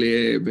will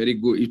play a very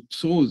good, it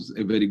shows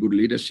a very good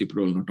leadership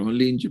role, not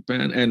only in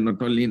Japan and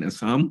not only in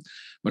Assam,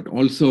 but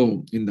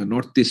also in the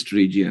Northeast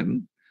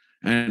region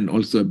and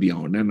also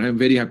beyond. And I'm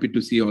very happy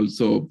to see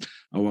also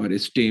our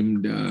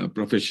esteemed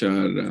Professor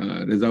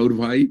Rezaur,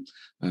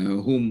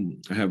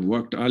 whom I have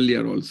worked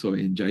earlier also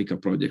in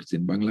JICA projects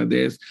in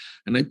Bangladesh.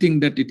 And I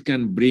think that it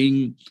can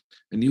bring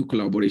a new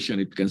collaboration.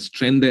 It can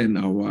strengthen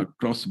our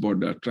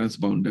cross-border,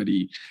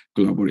 transboundary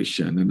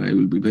collaboration. And I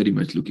will be very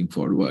much looking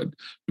forward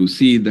to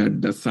see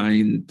that the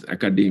science,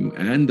 academe,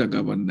 and the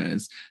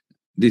governance,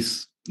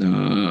 this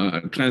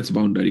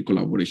transboundary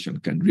collaboration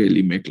can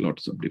really make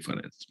lots of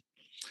difference.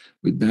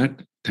 With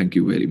that, thank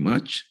you very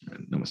much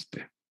and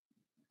namaste.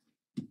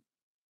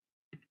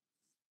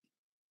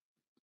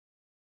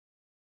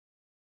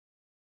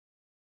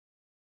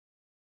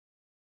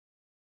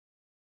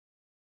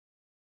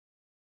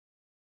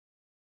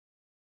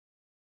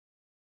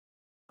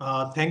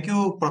 Thank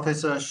you,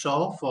 Professor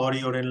Shaw, for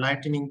your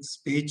enlightening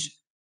speech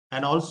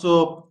and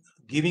also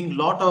giving a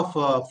lot of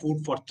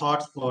food for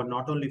thoughts for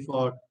not only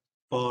for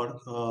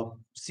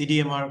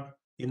CDMR,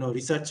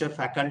 researcher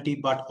faculty,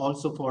 but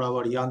also for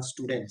our young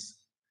students.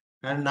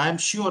 And I'm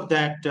sure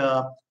that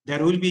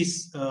there will be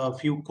a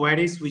few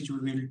queries which we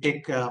will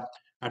take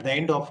at the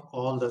end of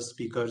all the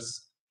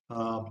speakers.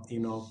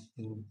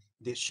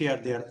 They share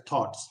their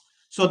thoughts.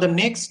 So the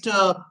next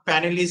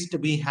panelist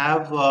we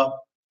have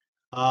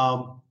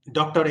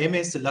Dr.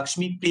 M.S.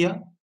 Lakshmi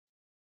Priya.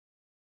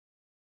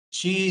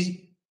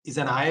 She is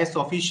an IAS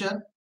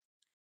officer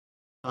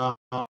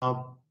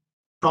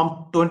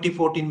from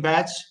 2014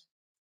 batch,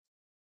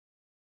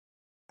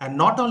 and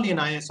not only an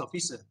IAS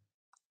officer.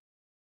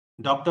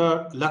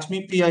 Dr.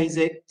 Lakshmi Priya is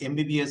a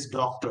MBBS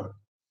doctor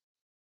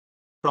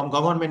from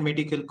Government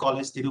Medical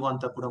College,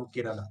 Thiruvananthapuram,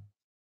 Kerala.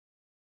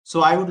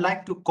 So I would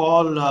like to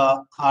call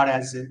her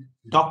as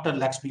Dr.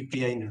 Lakshmi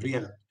Priya in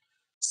real.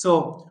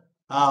 So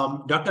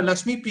Dr.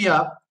 Lakshmi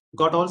Priya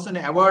got also an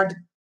award,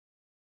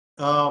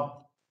 LV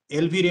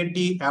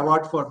Reddy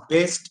Award for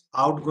Best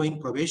Outgoing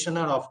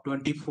Probationer of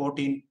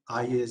 2014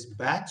 IAS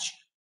batch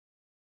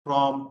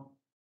from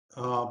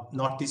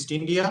Northeast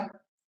India.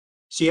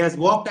 She has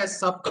worked as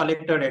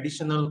sub-collector,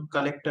 additional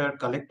collector,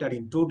 collector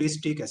in 2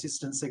 districts,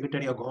 Assistant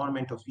Secretary of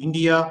Government of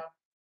India,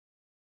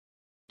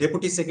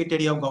 Deputy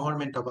Secretary of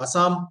Government of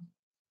Assam,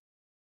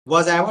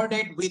 was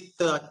awarded with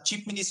the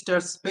Chief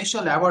Minister's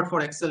Special Award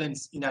for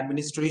Excellence in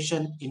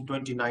Administration in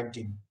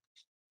 2019.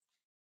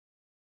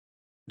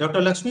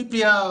 Dr. Lakshmi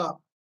Priya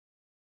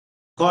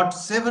got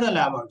several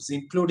awards,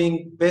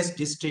 including Best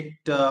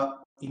District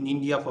in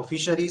India for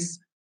Fisheries,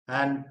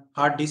 and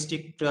her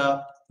district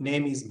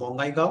name is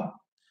Bongaigaon.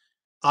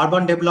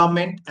 Urban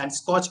Development and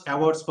Scotch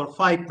Awards for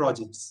 5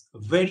 projects.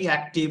 Very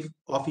active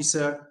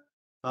officer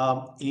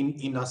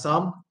in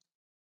Assam.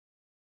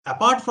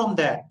 Apart from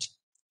that,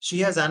 she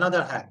has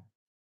another hat.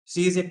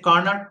 She is a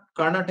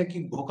Carnatic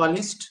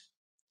vocalist,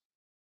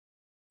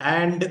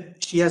 and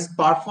she has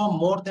performed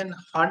more than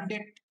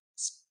 100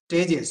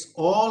 stages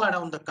all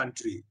around the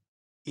country,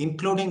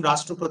 including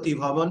Rashtrapati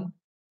Bhavan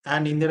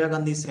and Indira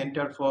Gandhi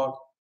Center for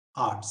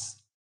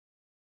Arts.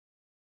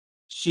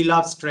 She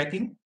loves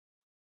trekking,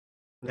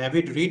 an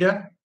avid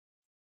reader,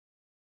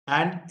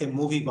 and a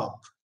movie buff.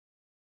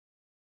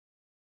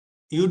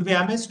 You'd be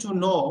amazed to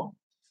know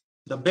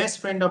the best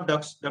friend of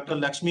Dr.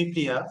 Lakshmi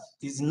Priya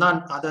is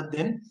none other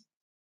than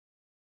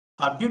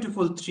our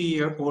beautiful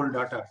 3-year-old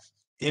daughter,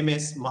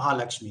 MS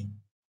Mahalakshmi.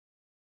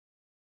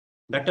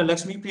 Dr.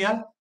 Lakshmi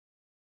Priya,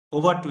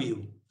 over to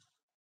you.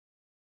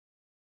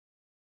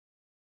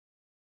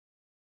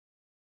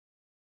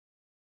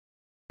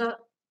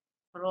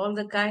 For all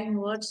the kind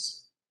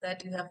words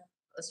that you have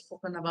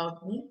spoken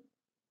about me.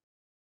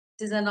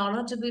 It is an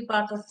honor to be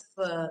part of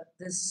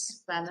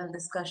this panel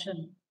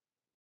discussion.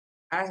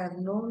 I have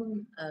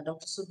known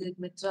Dr. Sudip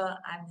Mitra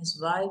and his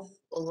wife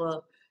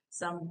over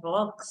some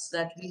works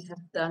that we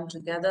have done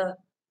together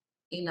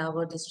in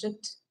our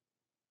district,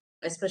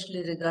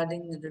 especially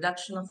regarding the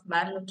reduction of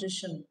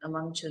malnutrition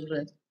among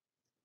children,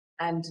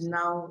 and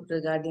now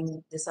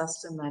regarding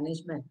disaster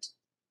management.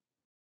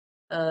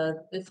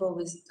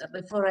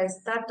 Before I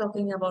start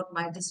talking about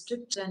my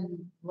district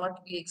and what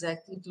we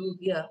exactly do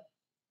here,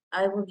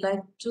 I would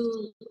like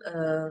to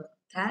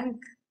thank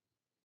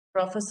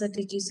Professor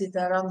T.G.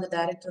 Sitharam, the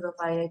director of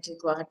IIT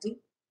Guwahati,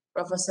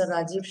 Professor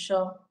Rajib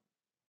Shaw,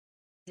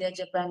 India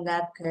Japan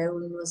Lab,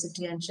 Keio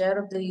University, and chair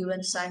of the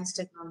UN Science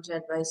Technology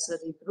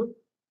Advisory Group,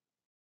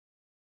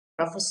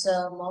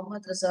 Professor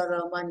Mohammad, Rezaur,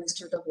 Rahman,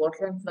 Institute of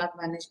Water and Flood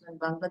Management,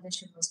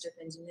 Bangladesh University of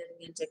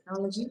Engineering and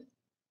Technology,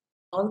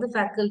 all the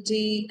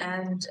faculty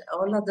and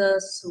all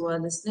others who are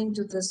listening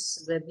to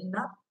this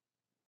webinar.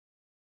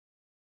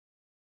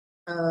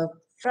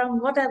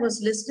 From what I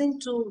was listening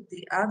to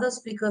the other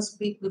speakers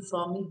speak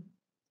before me,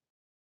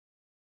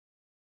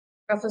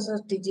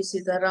 Professor T.G.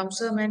 Sitharam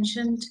sir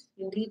mentioned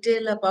in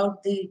detail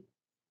about the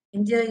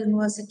India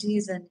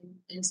universities and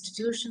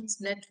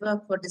institutions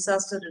network for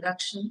disaster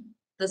reduction,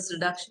 risk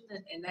reduction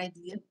and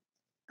NIDM.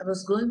 I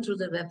was going through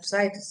the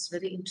website, it's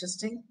very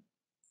interesting.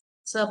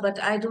 So,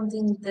 but I don't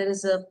think there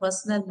is a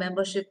personal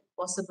membership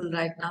possible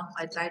right now.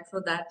 I tried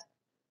for that.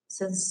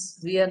 Since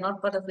we are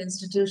not part of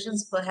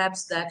institutions,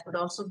 perhaps that would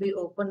also be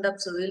opened up.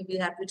 So we'll be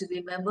happy to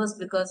be members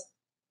because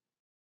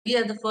we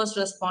are the first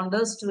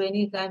responders to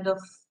any kind of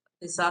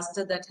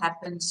disaster that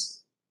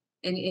happens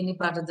in any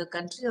part of the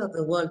country or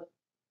the world.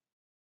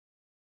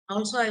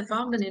 Also, I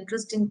found an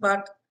interesting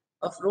part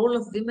of role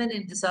of women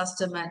in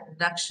disaster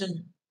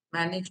reduction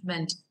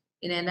management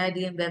in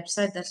NIDM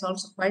website. That's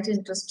also quite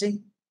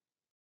interesting.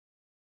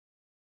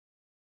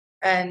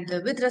 And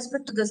with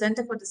respect to the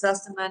Center for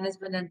Disaster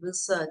Management and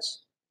Research,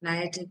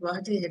 IIT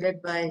Guwahati, headed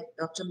by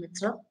Dr.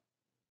 Mitra,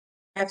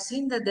 I've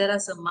seen that there are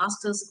some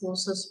master's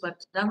courses,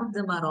 but none of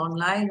them are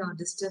online or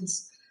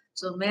distance.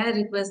 So may I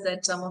request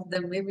that some of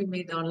them may be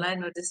made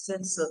online or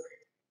distance, so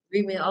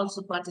we may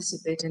also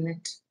participate in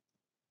it.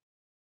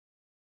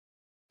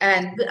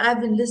 And I've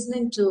been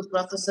listening to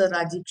Professor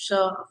Rajib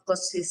Shaw. Of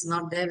course, he's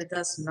not there with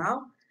us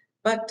now.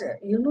 But,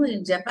 you know,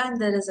 in Japan,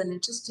 there is an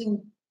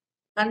interesting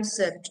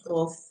concept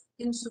of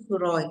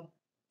kinsukuroi.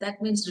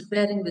 That means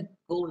repairing with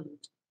gold.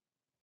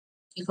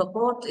 If a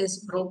pot is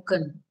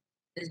broken,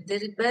 they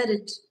repair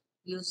it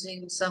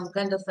using some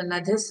kind of an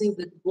adhesive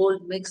with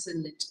gold mixed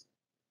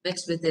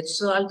with it.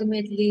 So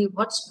ultimately,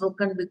 what's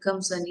broken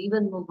becomes an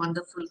even more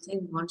wonderful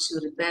thing once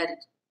you repair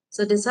it.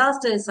 So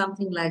disaster is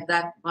something like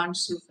that.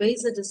 Once you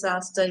face a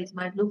disaster, it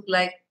might look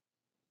like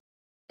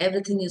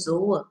everything is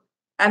over.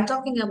 I'm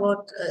talking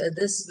about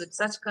this with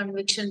such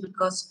conviction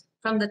because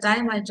from the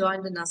time I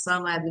joined in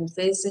Assam, I've been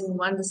facing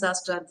one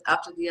disaster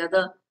after the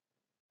other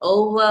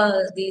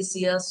over these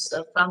years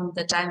from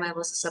the time I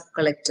was a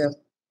sub-collector.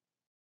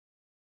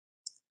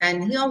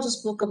 And he also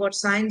spoke about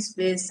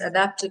science-based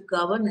adaptive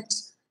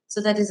governance.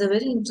 So that is a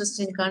very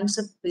interesting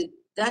concept.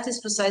 That is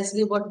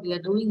precisely what we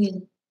are doing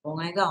in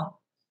Bongaigaon.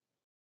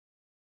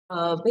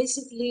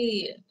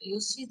 Basically, you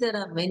see there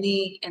are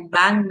many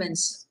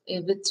embankments.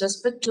 With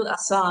respect to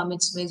Assam,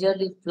 it's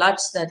majorly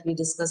floods that we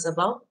discuss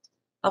about.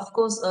 Of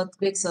course,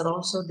 earthquakes are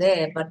also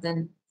there, but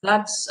then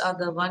floods are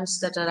the ones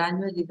that are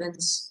annual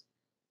events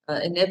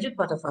in every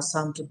part of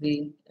Assam, to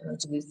be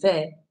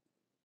fair.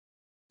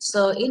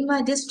 So in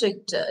my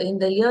district, in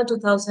the year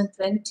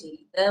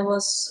 2020, there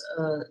was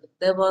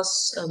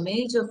a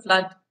major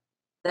flood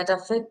that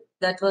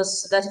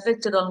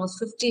affected almost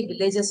 50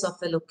 villages of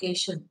a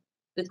location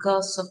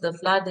because of the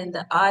flood in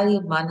the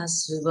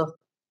Manas River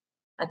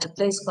at a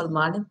place called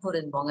Manipur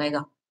in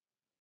Bongaigaon.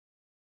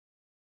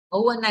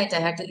 Overnight, I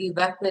had to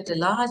evacuate a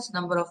large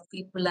number of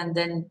people, and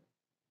then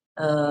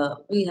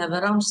We have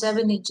around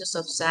 7 inches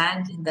of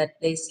sand in that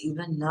place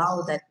even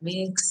now. That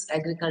makes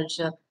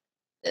agriculture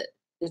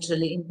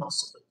literally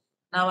impossible.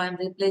 Now I'm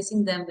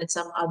replacing them with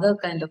some other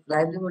kind of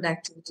livelihood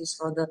activities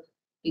for the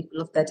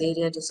people of that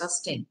area to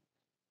sustain.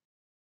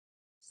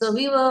 So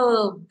we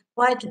were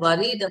quite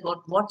worried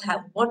about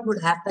what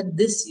would happen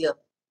this year.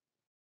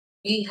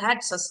 We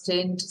had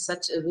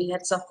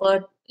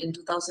suffered in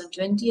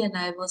 2020, and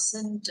I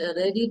wasn't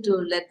ready to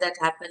let that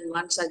happen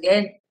once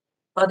again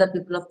for the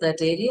people of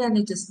that area. And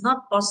it is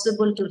not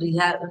possible to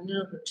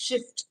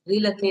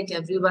relocate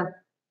everyone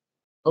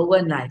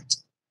overnight.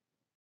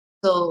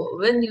 So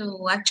when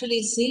you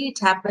actually see it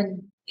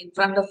happen in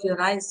front of your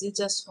eyes, you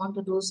just want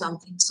to do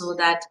something so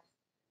that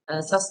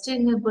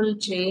sustainable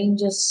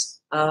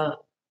changes are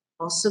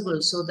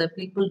possible, so that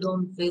people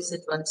don't face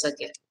it once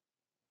again.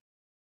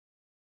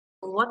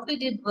 What we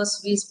did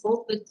was we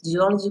spoke with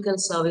Geological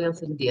Survey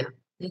of India.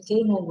 They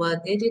came over,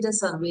 they did a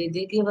survey,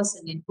 they gave us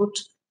an input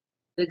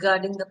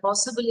regarding the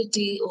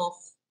possibility of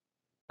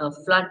a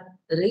flood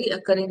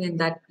reoccurring in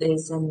that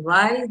place and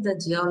why the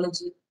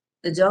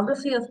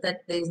geography of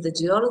that place, the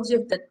geology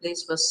of that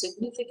place was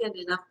significant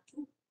enough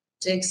to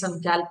take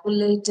some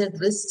calculated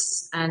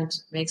risks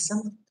and make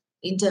some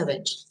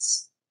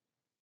interventions.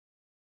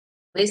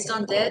 Based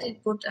on their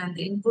input and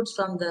the inputs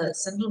from the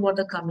Central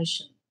Water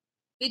Commission,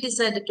 we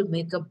decided to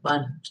make a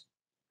bund,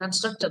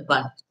 construct a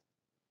bund.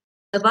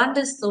 The bund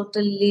is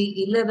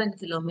totally 11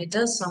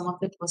 kilometers. Some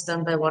of it was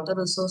done by water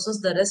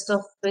resources. The rest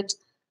of it,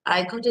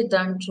 I got it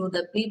done through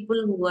the people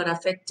who were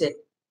affected,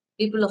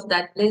 people of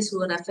that place who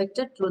were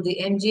affected through the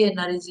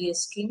MGNREGA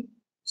scheme.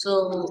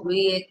 So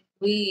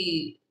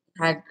we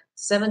had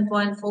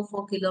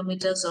 7.44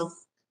 kilometers of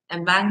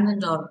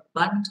embankment or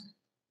bund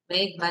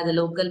made by the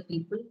local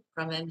people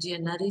from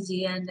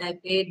MGNREGA, and I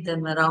paid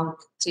them around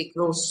 3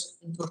 crores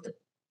in total,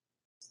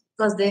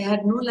 because they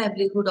had no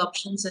livelihood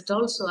options at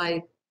all. So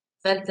I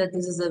felt that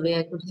this is a way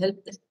I could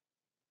help them.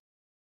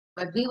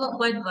 But we were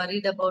quite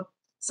worried about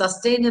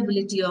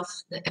sustainability of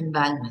the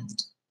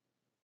embankment.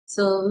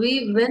 So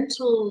we went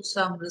through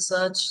some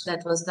research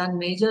that was done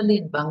majorly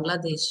in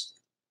Bangladesh.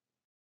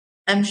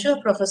 I'm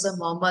sure Professor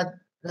Mohammad,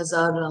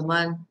 Rezaur,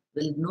 Rahman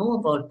will know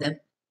about them.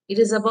 It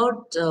is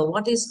about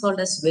what is called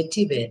as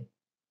vetiver.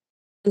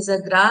 It is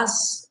a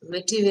grass,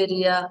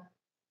 Vetiveria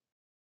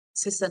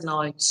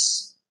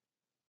sisanoides,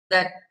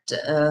 that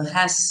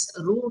has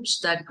roots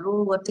that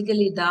grow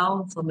vertically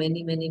down for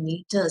many, many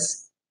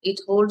meters. It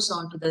holds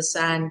on to the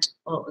sand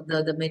or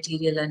the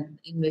material and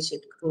in which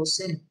it grows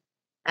in,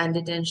 and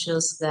it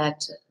ensures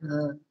that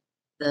the,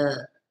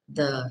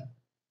 the,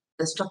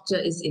 the structure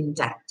is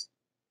intact.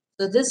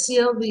 So this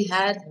year we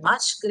had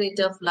much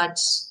greater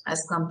floods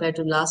as compared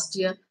to last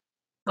year,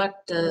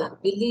 but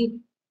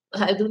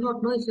I do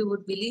not know if you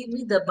would believe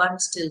me, the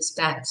bund still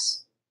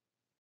stands.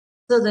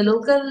 So the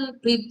local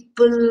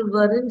people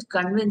weren't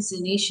convinced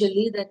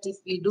initially that if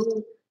we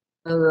do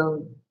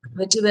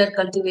vetiver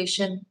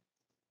cultivation,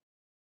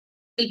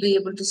 we'll be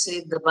able to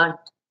save the bund.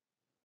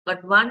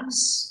 But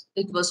once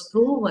it was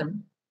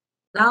proven,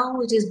 now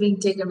it is being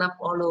taken up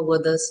all over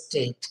the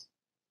state.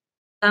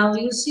 Now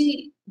you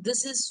see,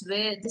 this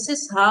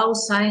is how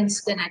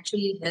science can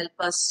actually help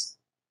us,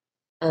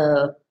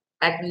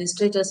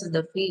 administrators in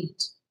the field,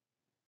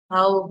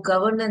 how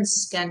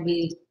governance can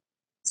be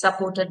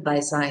supported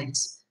by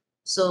science.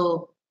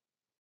 So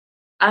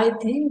I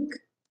think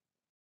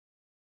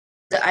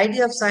the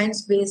idea of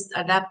science-based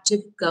adaptive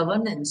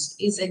governance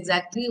is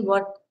exactly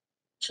what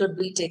should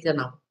be taken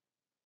up.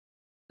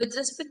 With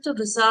respect to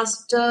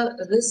disaster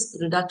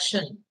risk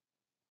reduction,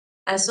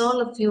 as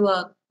all of you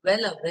are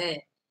well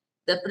aware,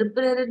 the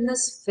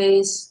preparedness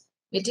phase,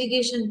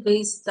 mitigation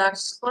phase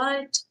starts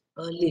quite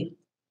early.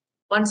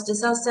 Once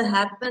disaster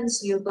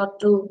happens, you got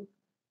to,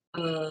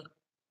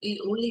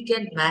 you only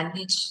can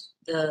manage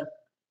the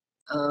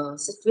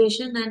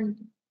situation and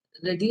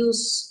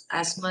reduce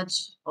as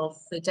much of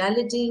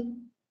fatality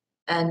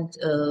and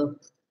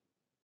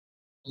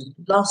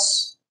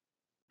loss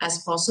as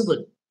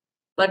possible.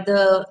 But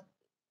the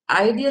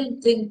ideal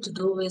thing to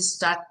do is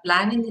start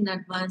planning in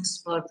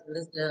advance for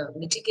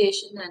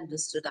mitigation and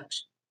risk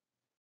reduction.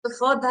 So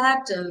for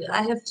that,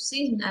 I have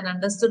seen and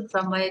understood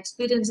from my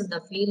experience in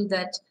the field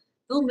that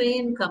two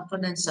main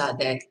components are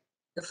there.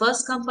 The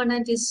first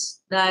component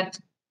is that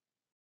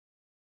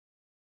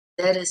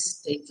there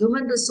is a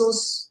human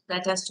resource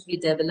that has to be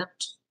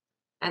developed,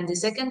 and the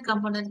second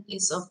component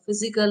is of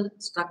physical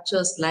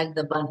structures like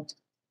the bund.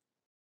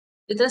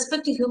 With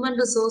respect to human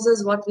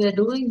resources, what we are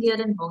doing here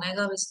in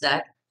Bongaigaon is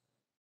that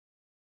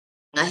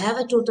I have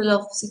a total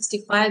of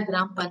 65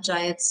 gram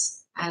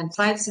panchayats and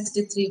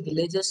 563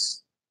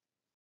 villages,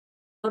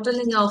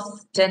 totaling of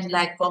 10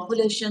 lakh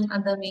population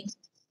under me,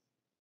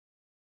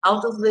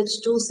 out of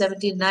which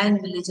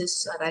 279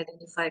 villages are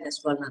identified as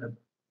vulnerable.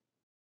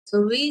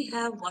 So we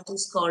have what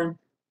is called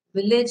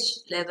village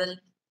level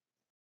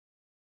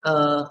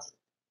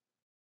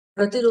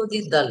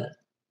Pratirodhi Dal,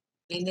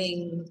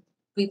 meaning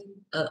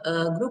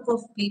a group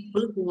of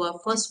people who are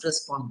first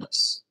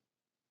responders.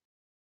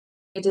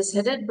 It is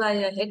headed by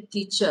a head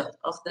teacher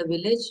of the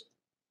village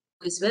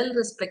who is well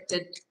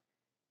respected.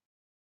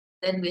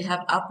 Then we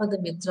have Appada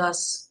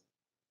Mitras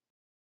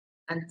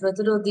and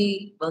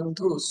Pratirodhi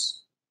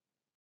Bandhus,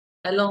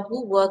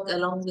 who work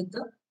along with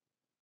the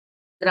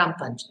Gram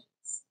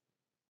Panchayats.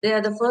 They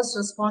are the first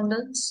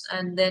respondents,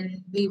 and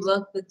then we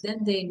work with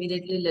them. They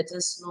immediately let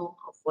us know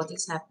of what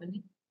is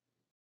happening.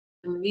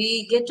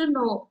 We get to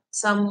know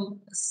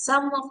some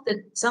of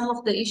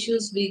the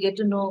issues. We get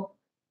to know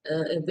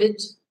a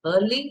bit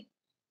early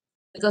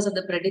because of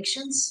the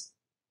predictions.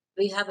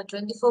 We have a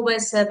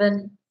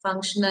 24/7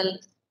 functional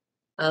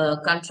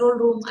control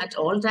room at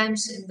all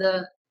times in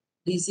the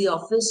DC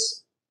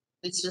office,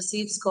 which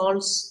receives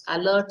calls,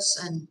 alerts,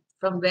 and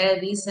from where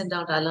we send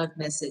out alert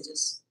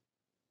messages.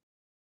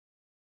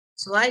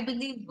 So I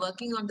believe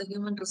working on the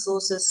human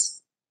resource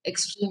is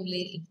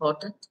extremely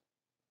important,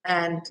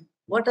 and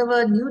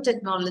whatever new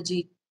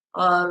technology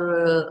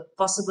or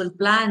possible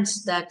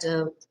plans that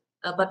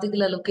a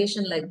particular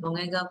location like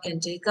Bongaigaon can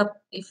take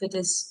up, if it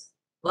is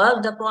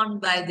worked upon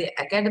by the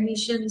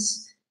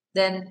academicians,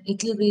 then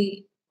it will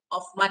be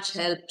of much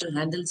help to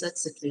handle such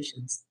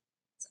situations.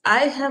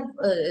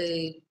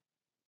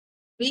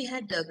 We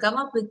had come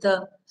up with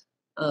a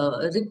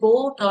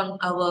report on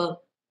our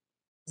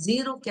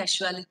zero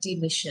casualty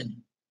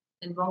mission.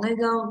 In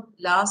Bongaigaon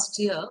last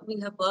year, we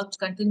have worked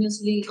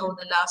continuously over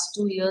the last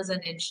 2 years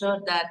and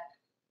ensured that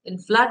in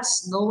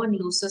floods, no one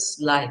loses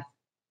life.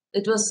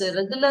 It was a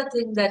regular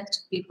thing that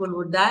people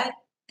would die,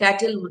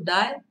 cattle would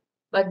die,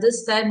 but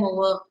this time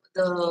over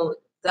the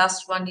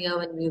last 1 year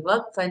when we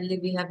worked, finally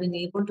we have been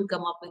able to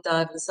come up with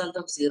our result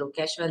of zero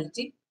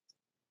casualty.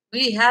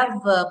 We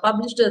have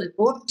published a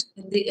report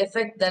in the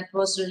effect that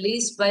was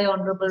released by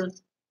Honorable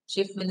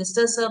Chief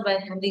Minister, sir, by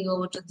handing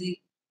over to the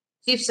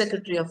Chief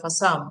Secretary of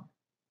Assam,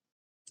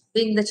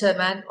 being the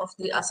chairman of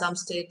the Assam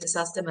State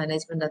Disaster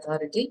Management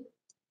Authority.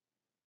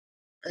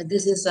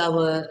 This is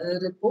our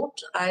report.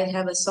 I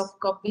have a soft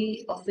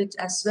copy of it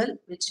as well,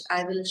 which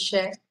I will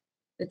share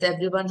with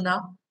everyone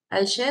now.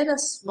 I'll share a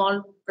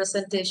small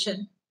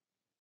presentation.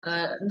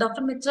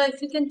 Dr. Mitra,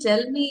 if you can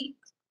tell me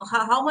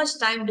how much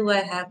time do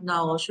I have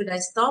now, or should I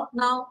stop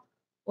now,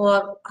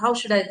 or how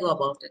should I go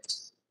about it?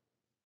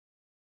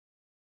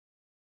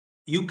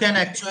 You can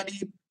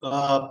actually,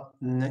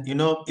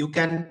 you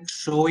can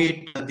show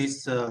it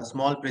this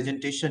small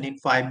presentation in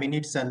 5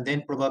 minutes, and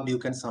then probably you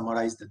can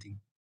summarize the thing.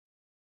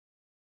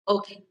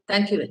 Okay,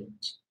 thank you very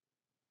much.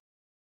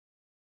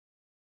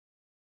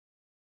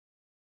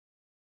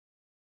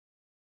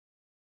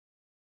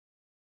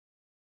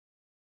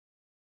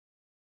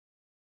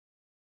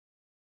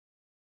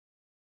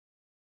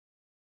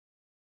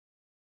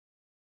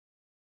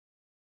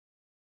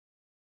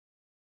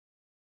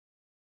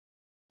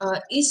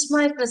 Is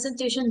my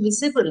presentation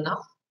visible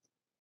now?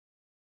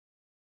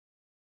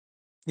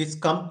 It's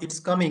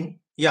coming.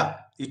 Yeah,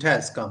 it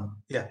has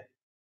come. Yeah.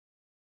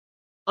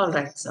 All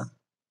right, sir.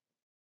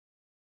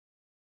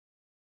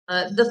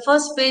 The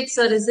first page,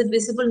 sir, is it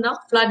visible now?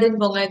 Flood in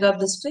Bongaigaon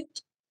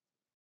district?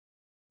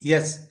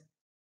 Yes.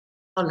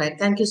 All right,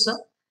 thank you, sir.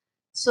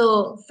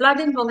 So, flood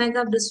in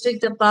Bongaigaon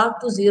district, a path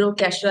to zero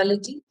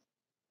casualty.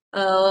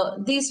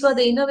 These were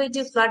the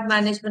innovative flood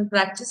management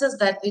practices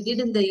that we did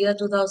in the year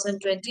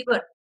 2020,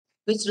 but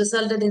which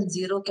resulted in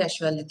zero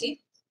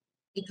casualty.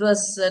 It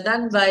was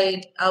done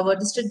by our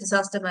District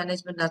Disaster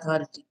Management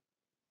Authority.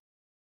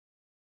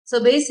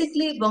 So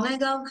basically,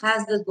 Bongaigaon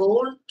has the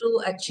goal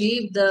to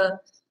achieve the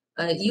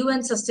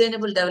UN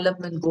Sustainable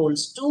Development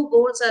Goals. 2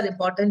 goals are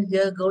important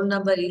here. Goal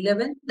number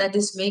 11, that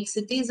is make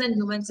cities and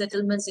human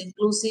settlements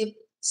inclusive,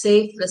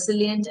 safe,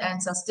 resilient,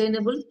 and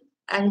sustainable.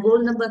 And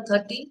goal number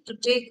 30, to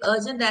take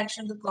urgent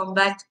action to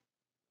combat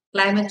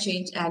climate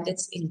change and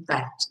its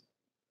impact.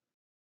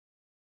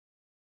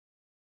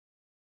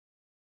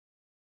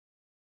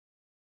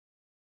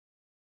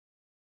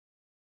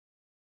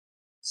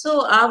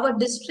 So our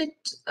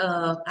district,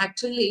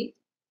 actually,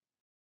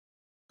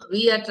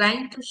 we are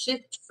trying to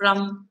shift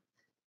from,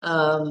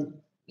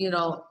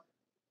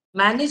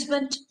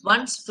 management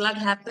once flood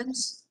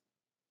happens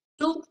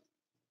to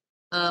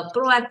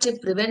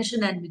proactive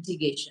prevention and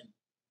mitigation.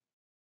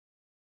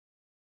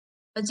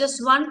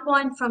 Just one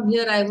point from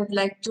here I would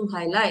like to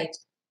highlight.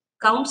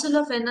 Council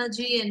of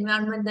Energy,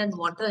 Environment and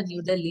Water,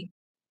 New Delhi,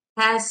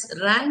 has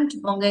ranked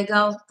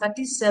Bongaigaon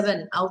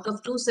 37 out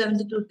of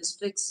 272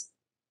 districts,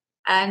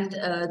 and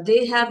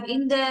they have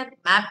in their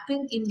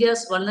Mapping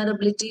India's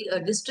Vulnerability, a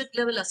district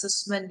level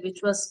assessment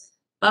which was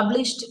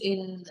published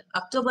in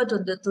October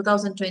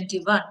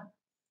 2021,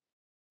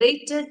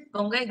 rated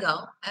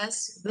Bongaigaon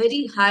as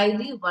very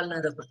highly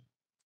vulnerable.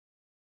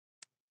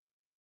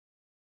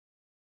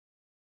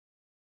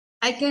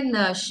 I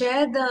can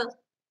share the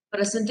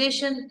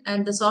presentation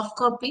and the soft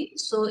copy.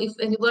 So if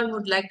anyone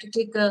would like to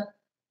take a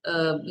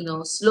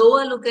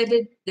slower look at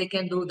it, they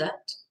can do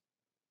that.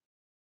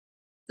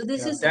 So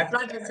this is that,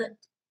 flood hazard.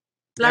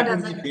 That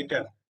would be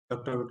better,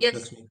 Dr. Yes,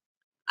 Lakshmi.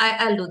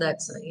 I'll do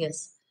that, sir.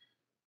 Yes.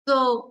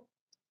 So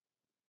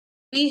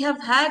we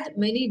have had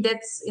many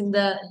deaths in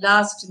the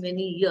last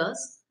many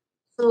years.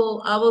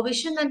 So our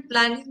vision and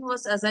planning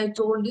was, as I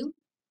told you,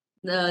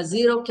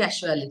 zero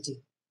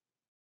casualty.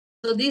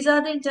 So these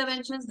are the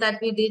interventions that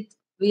we did.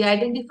 We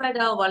identified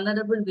our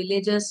vulnerable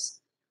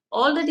villages.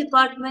 All the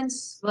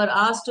departments were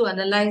asked to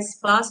analyze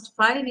past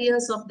 5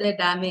 years of their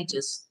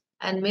damages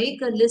and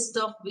make a list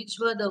of which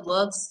were the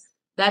works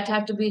that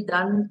had to be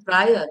done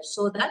prior,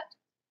 so that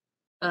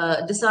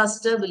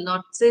disaster will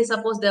not, say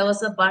suppose there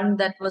was a bund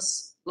that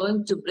was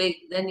going to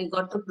break, then you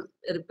got to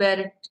repair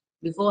it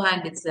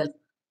beforehand itself.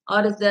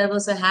 Or if there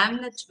was a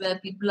hamlet where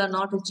people are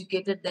not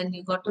educated, then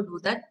you got to do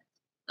that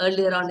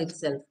earlier on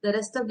itself. The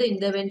rest of the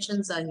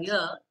interventions are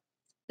here.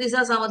 These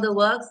are some of the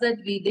works that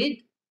we did.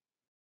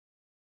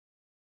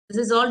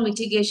 This is all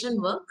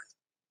mitigation work.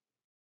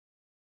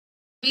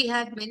 We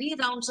had many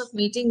rounds of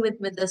meeting with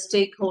the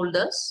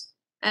stakeholders,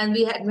 and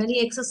we had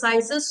many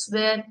exercises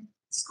where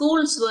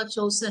schools were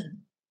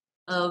chosen,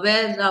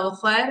 where our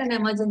fire and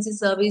emergency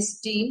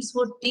service teams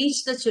would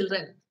teach the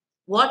children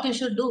what you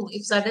should do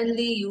if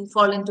suddenly you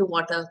fall into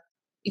water,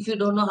 if you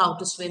don't know how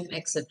to swim,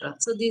 etc.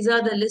 So these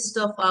are the list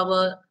of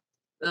our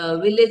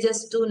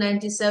villages,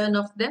 297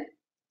 of them.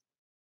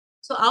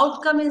 So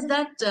outcome is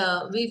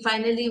that we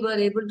finally were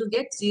able to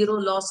get zero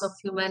loss of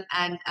human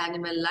and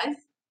animal life,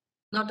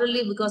 not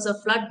only because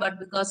of flood, but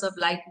because of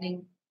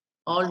lightning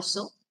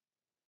also.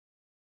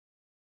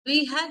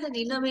 We had an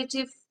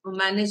innovative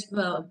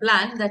management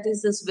plan, that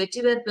is this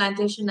vetiver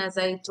plantation, as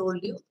I told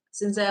you.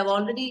 Since I have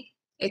already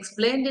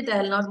explained it,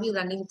 I will not be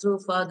running through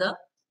further.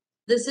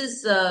 This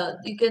is,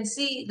 you can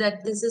see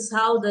that this is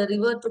how the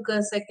river took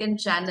a second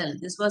channel.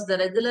 This was the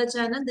regular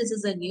channel. This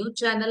is a new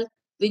channel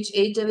which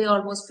ate away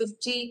almost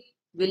 50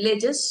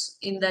 villages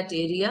in that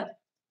area.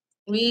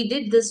 We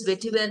did this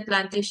vetiver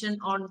plantation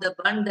on the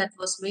bund that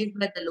was made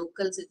by the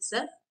locals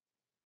itself.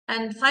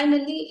 And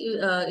finally,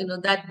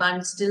 that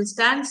bund still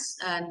stands,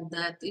 and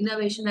that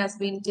innovation has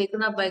been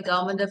taken up by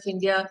Government of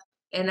India,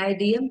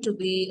 NIDM, to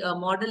be a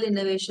model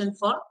innovation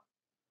for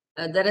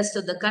the rest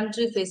of the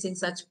country facing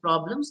such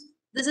problems.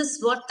 This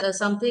is what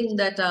something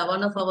that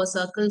one of our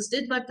circles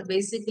did, but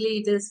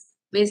basically it is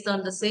based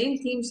on the same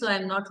theme, so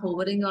I'm not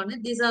hovering on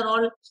it. These are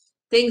all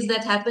things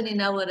that happen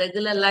in our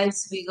regular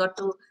lives. We got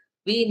to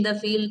be in the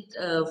field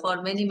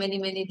for many, many,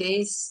 many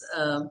days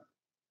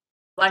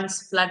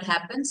once flood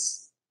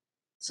happens.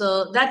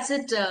 So that's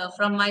it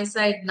from my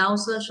side now,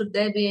 sir. Should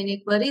there be any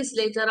queries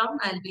later on,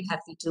 I'll be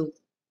happy to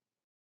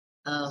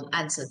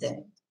answer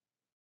them.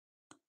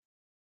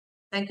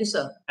 Thank you,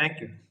 sir. Thank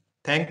you.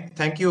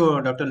 Thank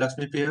you, Dr.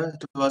 Lakshmi Priya.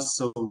 It was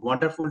so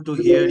wonderful to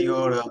hear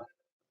your,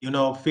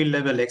 field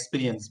level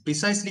experience.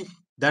 Precisely,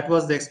 that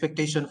was the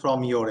expectation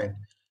from your end.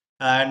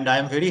 And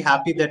I'm very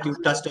happy that you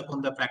touched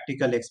upon the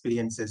practical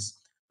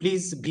experiences.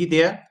 Please be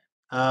there.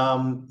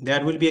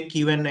 There will be a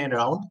Q&A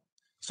round.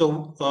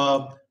 So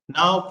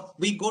now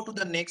we go to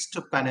the next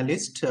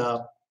panelist,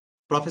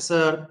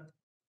 Professor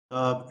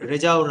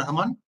Rezaur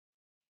Rahman.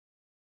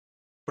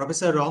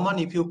 Professor Rahman,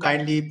 if you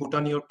kindly put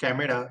on your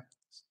camera.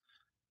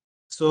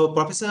 So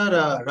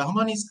Professor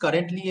Rahman is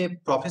currently a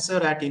professor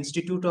at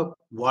Institute of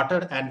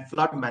Water and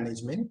Flood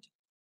Management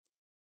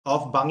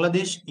of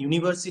Bangladesh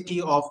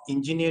University of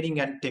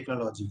Engineering and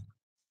Technology,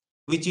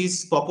 which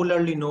is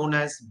popularly known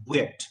as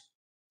BUET.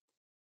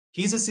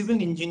 He is a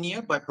civil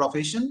engineer by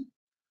profession.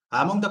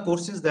 Among the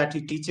courses that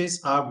he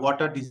teaches are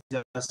water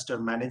disaster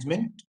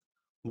management,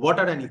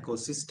 water and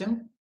ecosystem,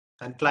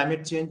 and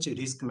climate change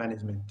risk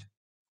management.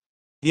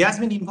 He has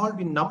been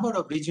involved in a number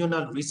of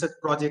regional research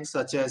projects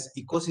such as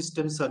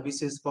Ecosystem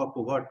Services for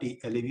Poverty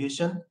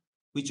Alleviation,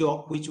 which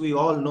we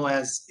all know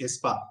as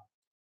ESPA,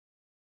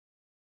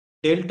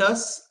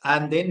 Deltas,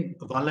 and then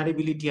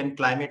Vulnerability and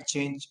Climate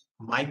Change,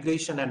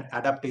 Migration and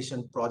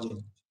Adaptation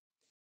Project.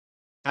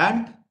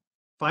 And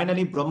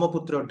finally,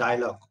 Brahmaputra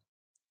Dialogue.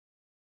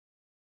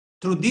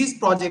 Through these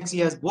projects, he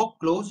has worked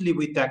closely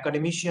with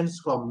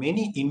academicians from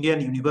many Indian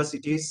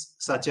universities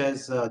such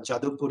as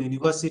Jadavpur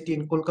University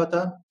in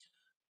Kolkata,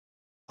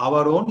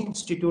 our own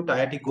institute,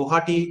 IIT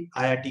Guwahati,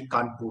 IIT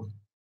Kanpur,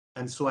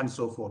 and so on and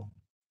so forth.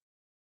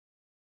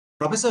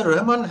 Professor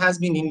Rahman has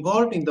been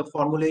involved in the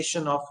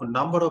formulation of a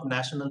number of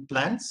national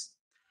plans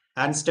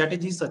and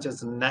strategies such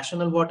as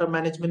National Water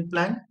Management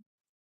Plan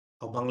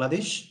of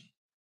Bangladesh,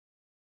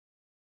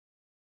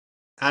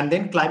 and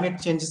then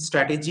Climate Change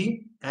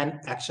Strategy and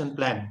Action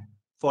Plan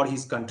for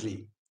his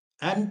country,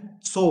 and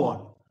so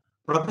on.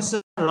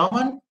 Professor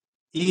Rahman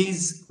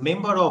is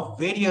member of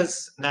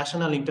various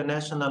national,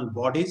 international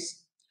bodies,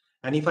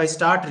 and if I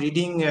start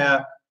reading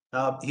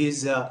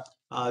his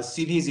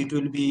series, it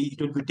will be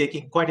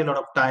taking quite a lot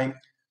of time.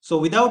 So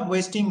without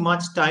wasting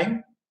much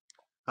time,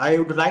 I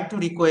would like to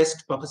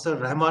request Professor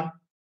Rahman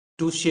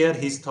to share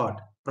his thought.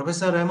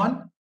 Professor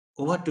Rahman,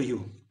 over to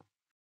you.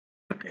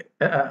 Okay.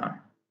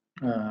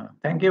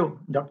 Thank you,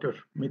 Dr.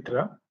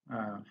 Mitra,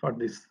 for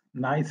this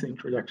nice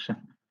introduction.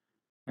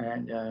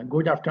 And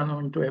good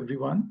afternoon to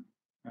everyone.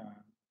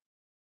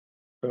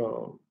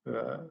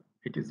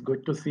 It is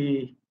good to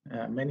see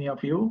many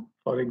of you.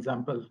 For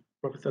example,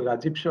 Professor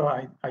Rajib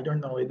Shah, I don't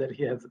know whether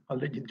he has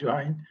already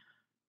joined,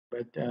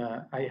 but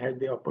I had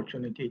the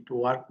opportunity to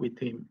work with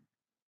him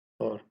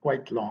for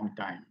quite a long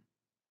time.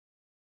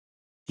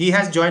 He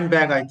has joined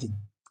back, I think.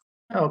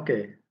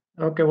 Okay.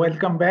 Okay,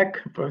 welcome back,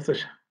 Professor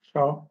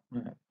Shaw.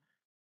 And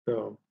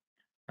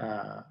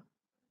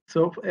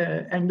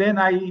then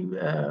I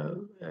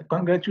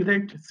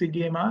congratulate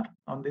CDMR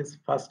on this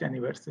first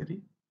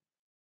anniversary,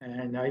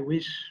 and I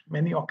wish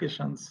many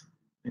occasions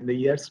in the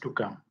years to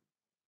come.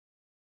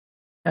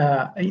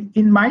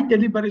 In my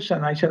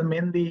deliberation, I shall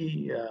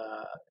mainly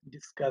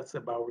discuss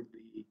about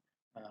the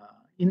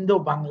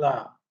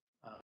Indo-Bangla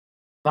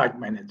flood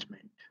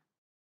management,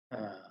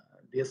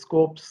 the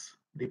scopes,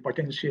 the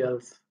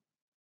potentials,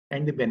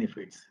 and the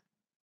benefits.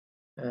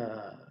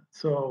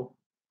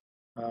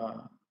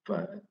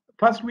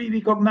 First, we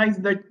recognize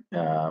that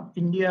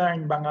India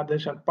and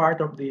Bangladesh are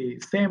part of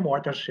the same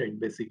watershed,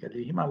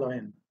 basically,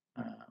 Himalayan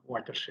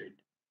watershed.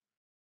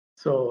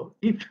 So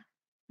if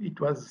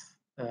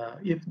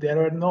there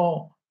were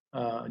no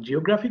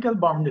geographical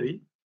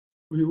boundary,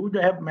 we would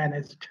have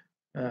managed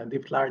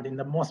the flood in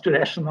the most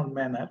rational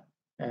manner,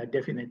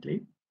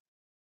 definitely.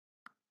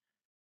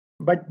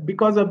 But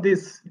because of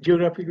this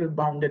geographical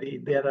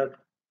boundary, there are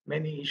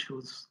many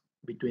issues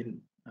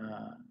between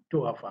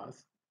two of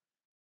us.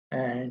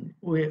 And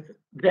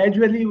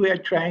gradually we are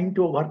trying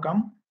to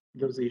overcome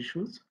those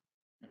issues.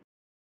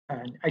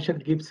 And I shall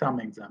give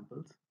some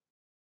examples.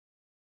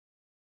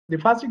 The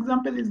first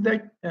example is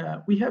that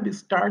we have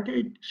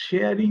started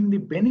sharing the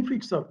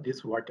benefits of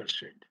this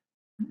watershed.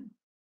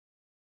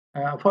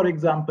 For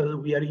example,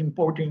 we are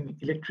importing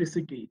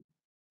electricity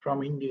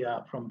from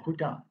India, from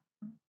Bhutan.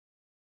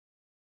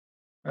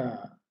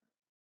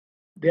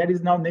 There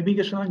is now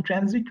navigation and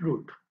transit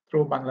route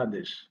through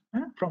Bangladesh,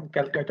 from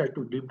Calcutta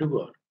to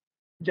Dibrugarh.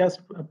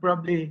 Just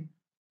probably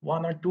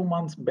 1 or 2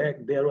 months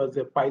back, there was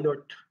a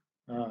pilot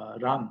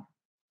run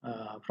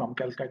from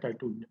Calcutta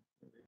to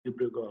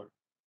Dibrugarh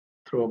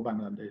through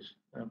Bangladesh.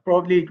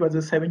 Probably it was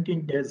a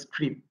 17 days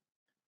trip,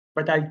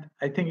 but I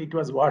think it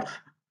was worth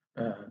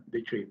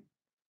the trip.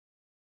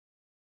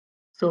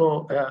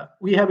 So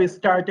we have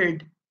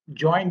started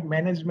joint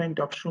management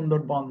of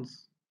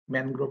Sundarbans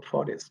mangrove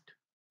forest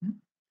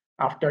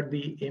after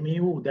the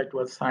MOU that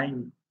was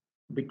signed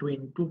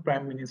between two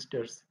prime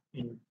ministers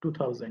in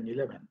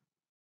 2011.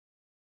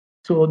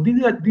 So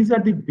these are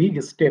the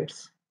big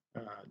steps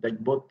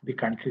that both the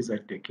countries are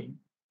taking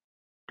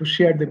to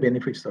share the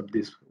benefits of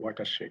this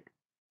watershed.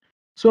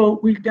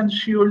 So we can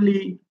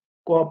surely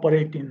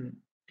cooperate in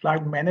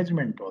flood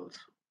management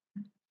also.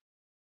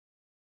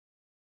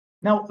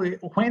 Now,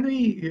 when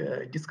we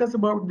discuss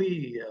about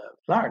the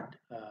flood,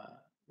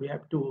 we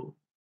have to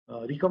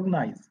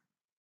recognize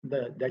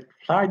that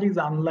flood is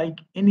unlike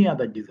any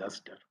other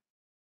disaster.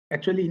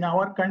 Actually, in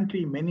our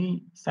country,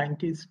 many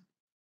scientists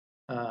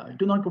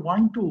do not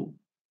want to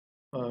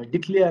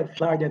declare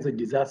flood as a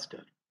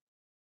disaster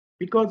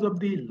because of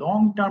the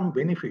long-term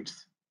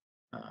benefits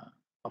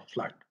of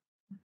flood.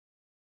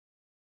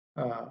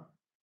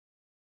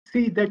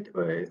 See that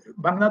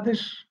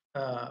Bangladesh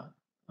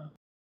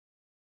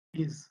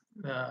is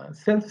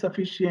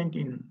self-sufficient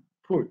in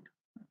food,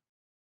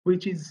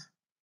 which is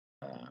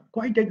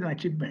quite an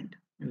achievement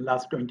in the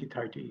last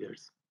 20-30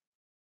 years.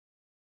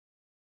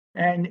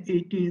 And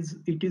it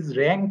is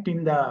ranked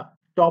in the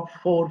top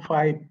 4 or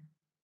 5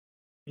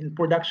 in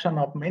production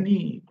of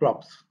many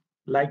crops,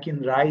 like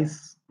in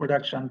rice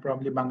production,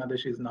 probably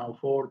Bangladesh is now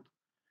 4th.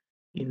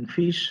 In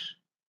fish,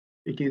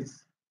 it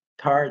is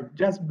 3rd,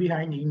 just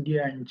behind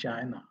India and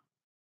China.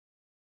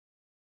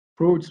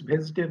 Fruits,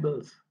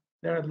 vegetables,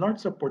 there are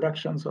lots of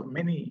productions of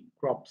many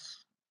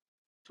crops.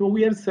 So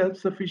we are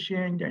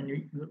self-sufficient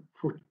and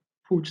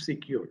food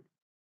secure.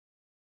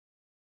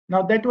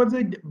 Now that was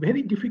a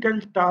very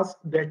difficult task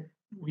that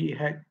we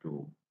had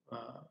to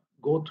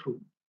go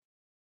through.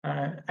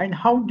 And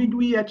how did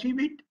we achieve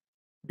it?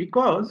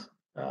 Because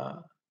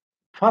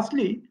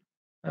firstly,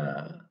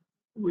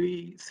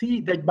 we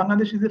see that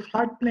Bangladesh is a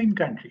floodplain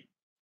country.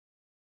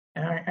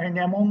 And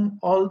among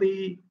all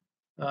the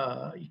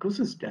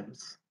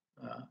ecosystems,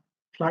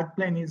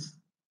 floodplain is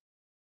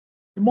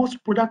the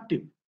most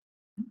productive.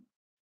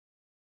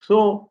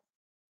 So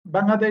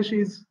Bangladesh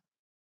is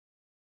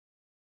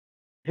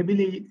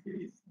heavily,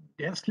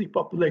 densely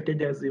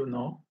populated, as you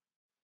know,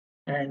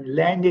 and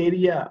land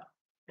area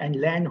and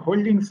land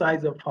holding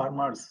size of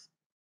farmers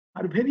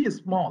are very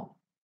small.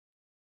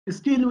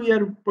 Still, we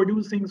are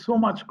producing so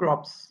much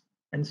crops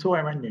and so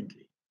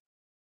abundantly.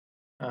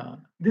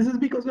 This is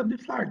because of the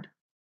flood.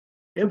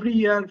 Every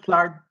year,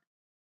 flood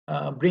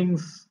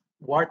brings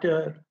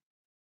water,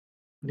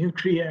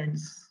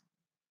 nutrients,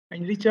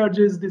 and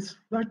recharges this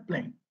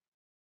floodplain.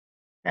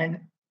 And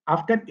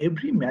after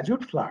every major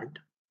flood,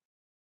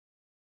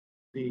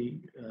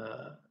 the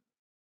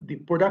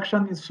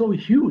production is so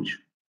huge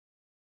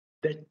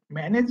that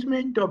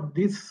management of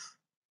this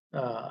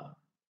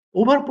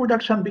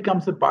overproduction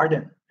becomes a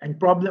burden and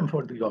problem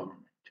for the government.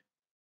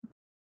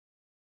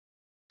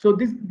 So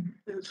this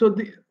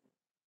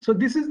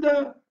is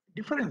the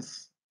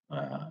difference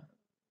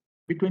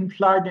between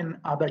flood and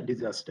other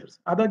disasters.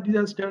 Other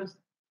disasters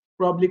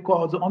probably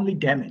cause only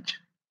damage.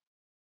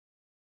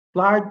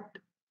 Flood,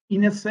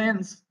 in a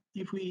sense,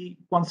 if we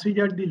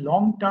consider the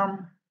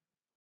long-term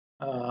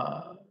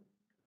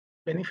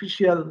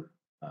beneficial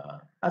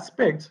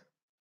aspects,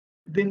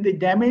 then the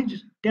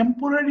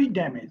temporary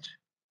damage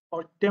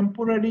or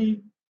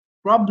temporary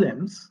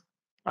problems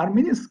are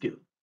minuscule.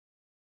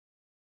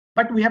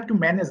 But we have to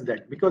manage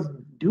that, because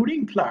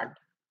during flood,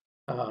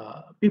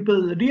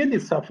 people really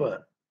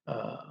suffer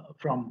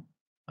from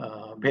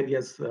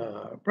various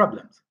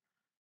problems.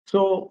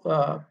 So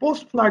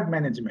post-flood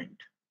management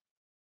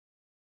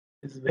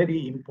is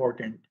very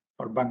important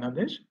for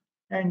Bangladesh.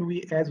 And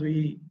as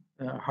we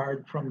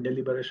heard from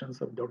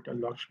deliberations of Dr.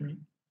 Lakshmi,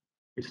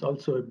 it's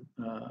also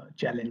a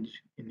challenge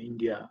in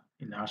India,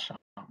 in Assam,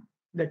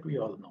 that we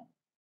all know.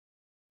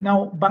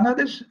 Now,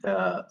 Bangladesh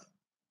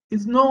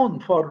is known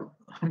for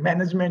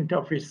management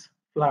of its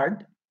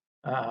flood.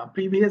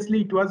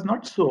 Previously, it was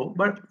not so,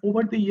 but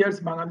over the years,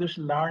 Bangladesh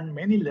learned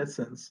many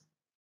lessons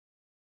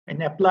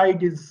and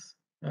applied its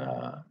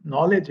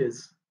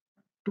knowledges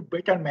to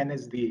better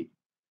manage the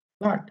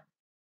flood.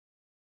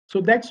 So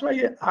that's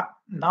why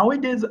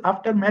nowadays,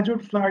 after major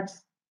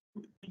floods,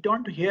 we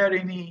don't hear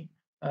any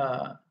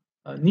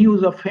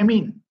news of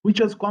famine,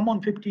 which was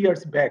common 50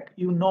 years back.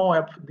 You know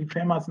of the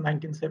famous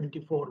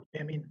 1974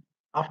 famine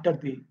after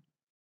the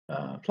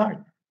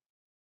flood.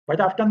 But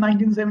after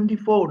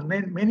 1974,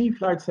 many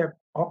floods have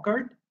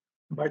occurred,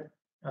 but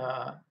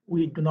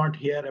we do not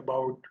hear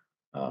about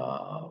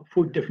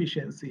food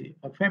deficiency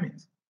or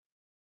famines.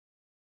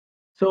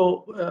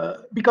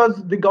 So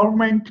because the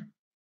government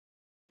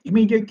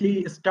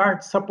immediately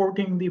starts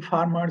supporting the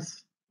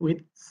farmers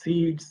with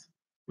seeds,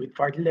 with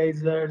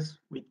fertilizers,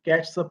 with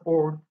cash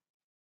support,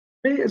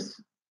 various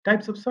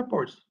types of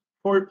supports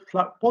for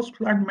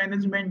post-flood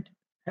management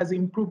has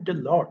improved a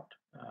lot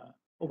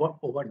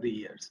over the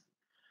years.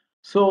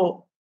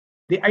 So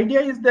the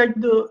idea is that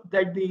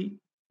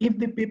if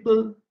the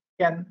people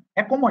can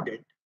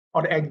accommodate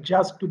or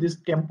adjust to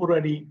this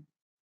temporary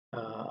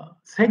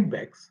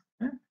setbacks,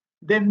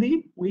 then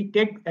we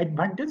take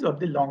advantage of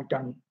the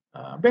long-term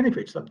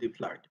benefits of the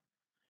flood.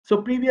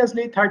 So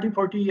previously, 30,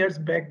 40 years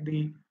back,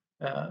 the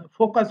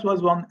focus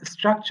was on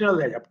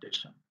structural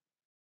adaptation.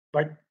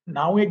 But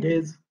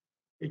nowadays,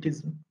 it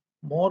is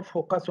more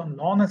focused on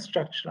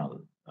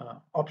non-structural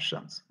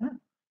options,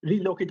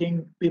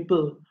 relocating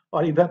people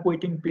or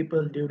evacuating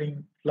people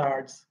during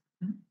floods,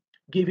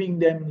 giving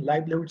them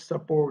livelihood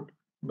support,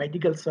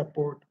 medical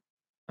support,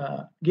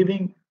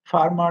 giving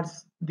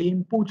farmers the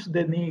inputs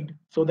they need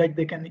so that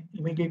they can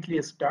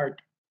immediately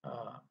start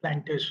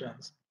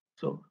plantations.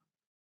 So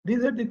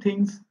these are the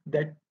things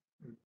that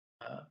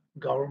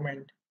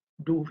government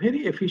do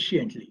very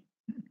efficiently.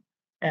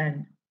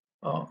 And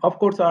of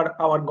course,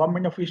 our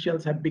government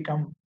officials have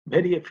become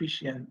very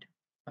efficient,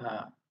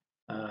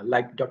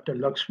 like Dr.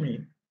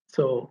 Lakshmi.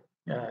 So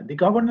the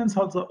governance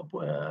also,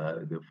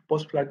 the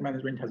post-flood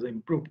management has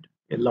improved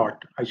a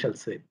lot, I shall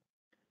say.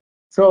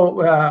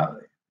 So,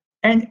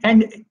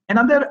 and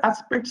another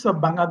aspects of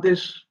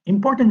Bangladesh,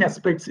 important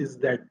aspects, is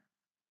that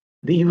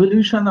the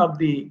evolution of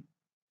the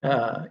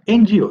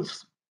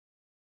NGOs.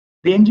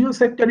 The NGO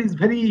sector is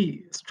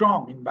very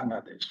strong in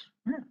Bangladesh.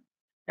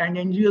 And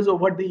NGOs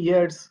over the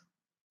years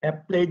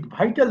have played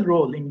vital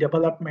role in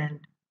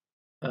development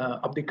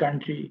of the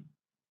country,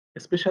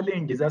 especially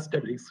in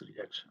disaster risk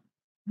reduction.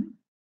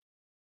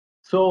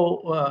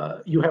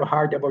 So you have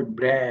heard about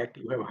BRAC,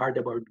 you have heard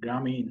about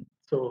Grameen.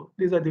 So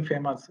these are the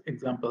famous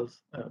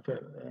examples of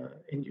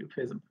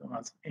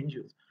famous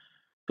NGOs.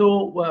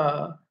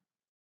 So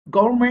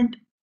government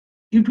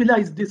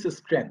utilize this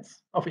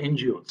strengths of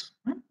NGOs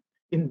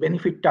in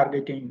benefit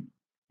targeting,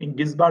 in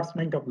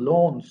disbursement of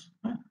loans,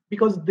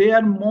 because they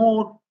are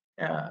more,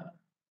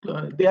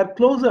 they are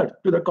closer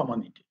to the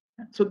community.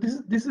 So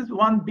this is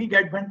one big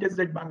advantage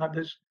that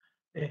Bangladesh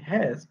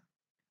has,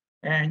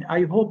 and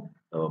I hope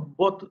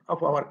both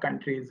of our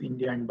countries,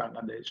 India and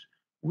Bangladesh,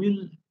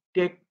 will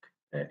take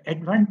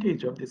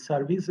advantage of the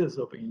services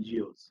of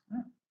NGOs.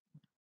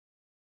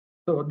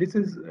 So this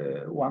is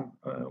one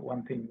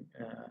thing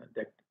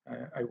that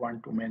I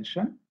want to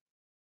mention.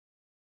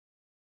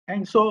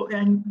 And so,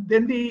 and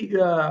then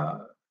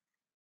the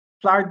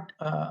flood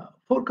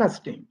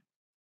forecasting.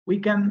 We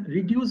can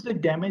reduce the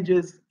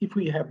damages if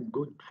we have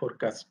good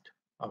forecast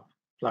of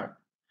flood.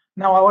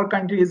 Now our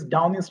country is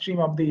downstream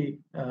of the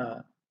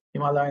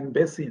Himalayan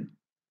basin,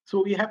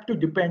 so we have to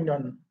depend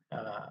on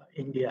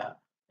India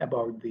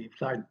about the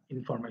flood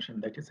information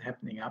that is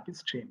happening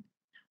upstream.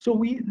 So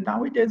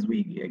nowadays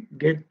we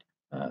get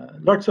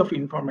lots of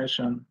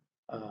information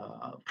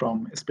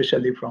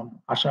especially from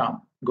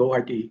Assam,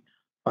 Guwahati,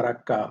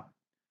 Farakka,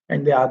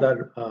 and the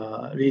other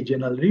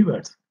regional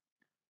rivers.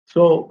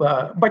 So,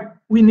 but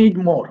we need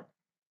more.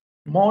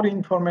 More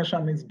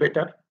information is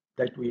better,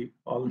 that we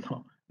all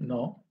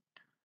know.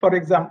 For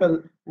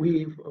example,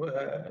 we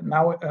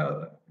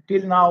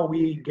till now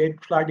we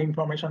get flood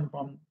information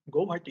from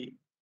Guwahati,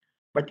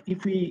 but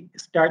if we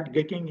start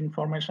getting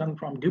information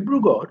from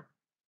Dibrugarh,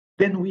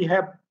 then we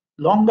have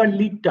longer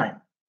lead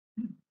time.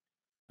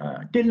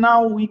 Till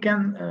now we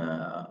can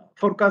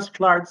forecast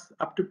floods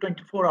up to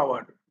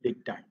 24-hour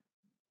lead time.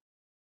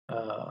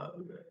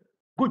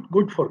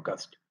 Good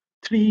forecast.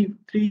 3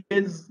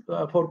 days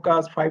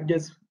forecast, 5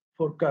 days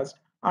forecast.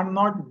 are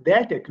not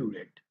that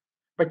accurate.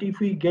 But if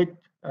we get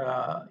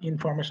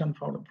information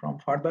from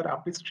further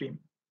upstream,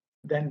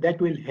 then that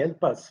will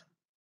help us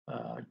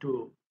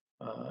to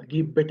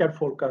give better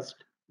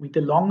forecast with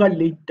a longer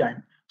lead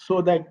time,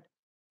 so that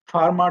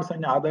farmers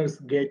and others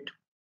get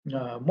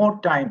more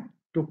time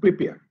to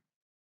prepare.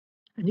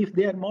 And if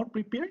they are more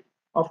prepared,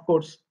 of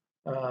course,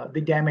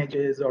 the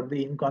damages or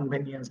the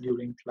inconvenience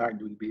during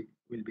flood will be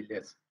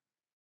less.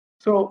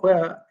 So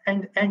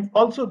and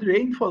also the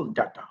rainfall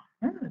data.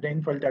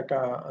 Rainfall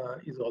data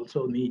is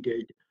also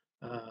needed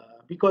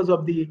because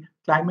of the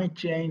climate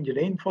change.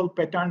 Rainfall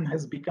pattern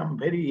has become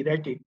very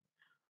erratic.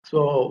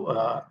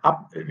 So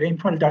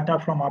rainfall data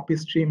from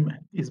upstream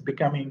is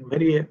becoming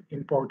very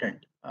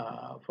important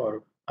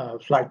for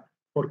flood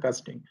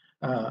forecasting.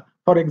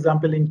 For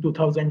example, in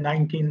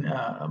 2019,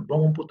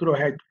 Brahmaputra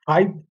had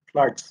 5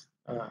 floods,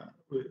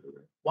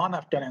 one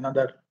after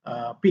another,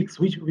 peaks,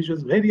 which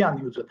was very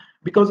unusual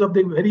because of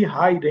the very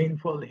high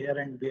rainfall here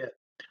and there.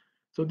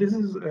 So this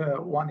is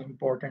one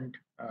important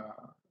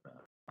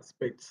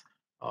aspects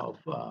of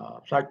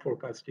flood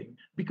forecasting.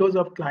 Because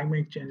of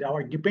climate change,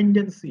 our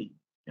dependency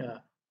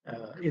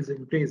is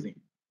increasing.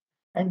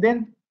 And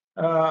then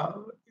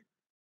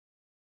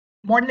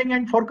modeling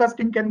and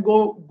forecasting can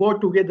go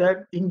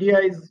together. India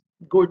is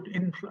good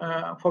in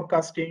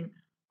forecasting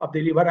of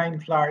the riverine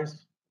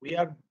floods. We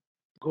are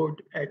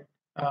good at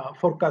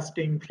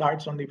forecasting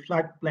floods on the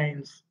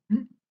floodplains.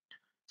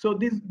 So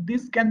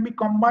this can be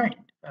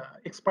combined.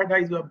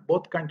 Expertise of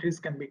both countries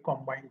can be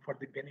combined for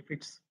the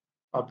benefits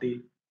of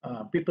the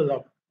people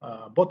of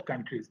both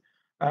countries.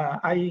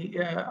 I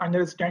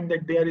understand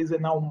that there is a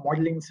now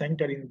modeling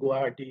center in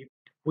Guwahati,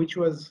 which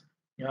was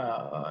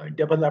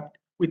developed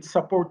with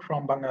support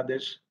from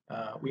Bangladesh.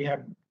 We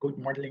have good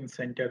modeling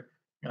center,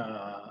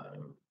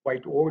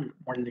 quite old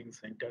modeling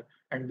center,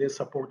 and they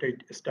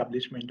supported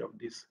establishment of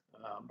this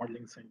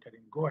modeling center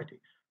in Guwahati,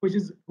 which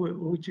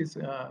is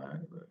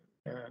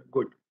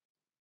good.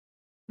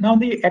 Now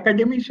the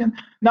academician,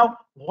 now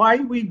why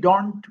we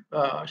don't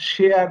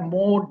share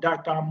more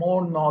data,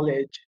 more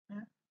knowledge?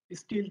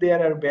 Still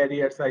there are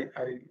barriers, I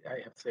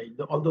have said,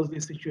 although the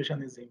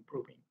situation is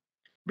improving.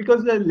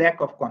 Because the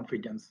lack of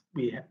confidence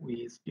we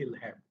still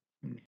have.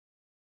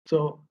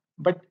 So,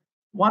 but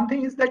one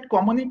thing is that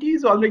community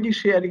is already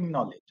sharing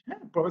knowledge.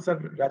 Professor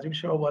Rajib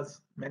Shah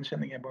was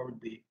mentioning about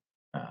the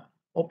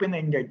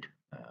open-ended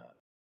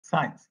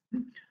science.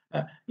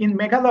 In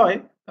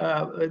Meghalaya,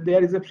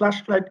 there is a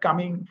flash flood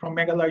coming from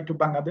Meghalaya to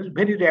Bangladesh,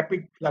 very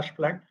rapid flash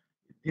flood.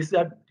 These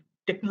are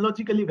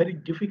technologically very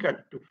difficult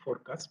to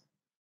forecast,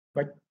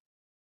 but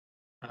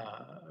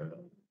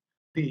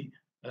the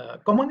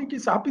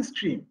communities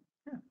upstream,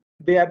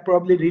 they are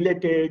probably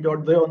related or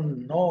they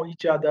don't know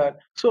each other.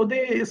 So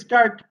they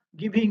start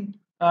giving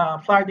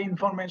flood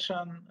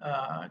information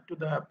to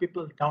the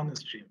people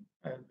downstream,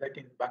 that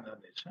in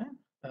Bangladesh,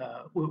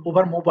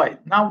 over mobile.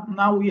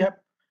 Now we have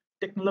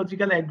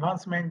technological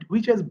advancement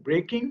which is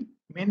breaking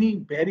many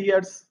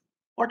barriers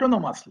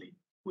autonomously.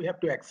 We have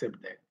to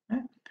accept that.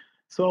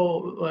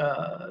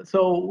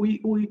 So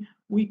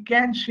we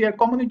can share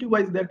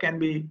community-wise. There can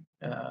be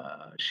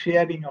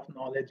sharing of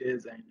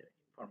knowledges and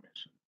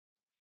information.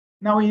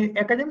 Now,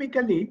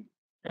 academically,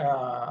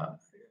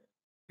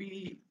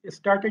 we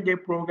started a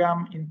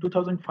program in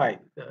 2005,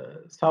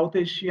 the South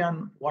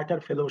Asian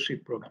Water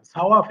Fellowship Program,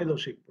 SAWA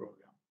Fellowship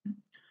Program.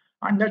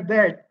 Under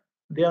that,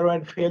 there were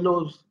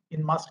fellows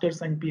in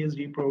master's and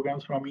PhD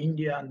programs from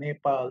India,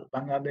 Nepal,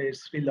 Bangladesh,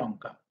 Sri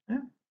Lanka.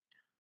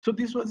 So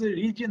this was a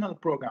regional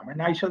program,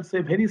 and I shall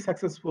say very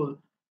successful.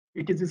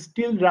 It is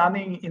still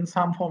running in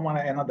some form or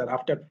another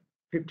after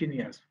 15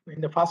 years. In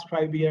the first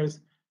 5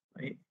 years,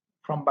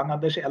 from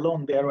Bangladesh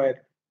alone, there were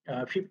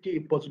 50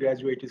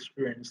 postgraduate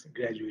students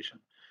graduation.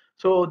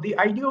 So the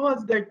idea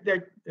was that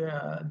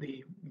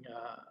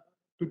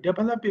to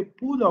develop a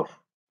pool of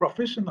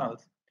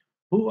professionals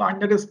who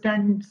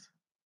understands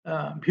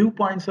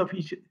viewpoints of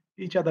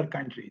each other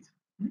countries.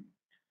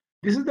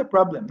 This is the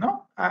problem,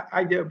 no?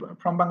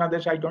 From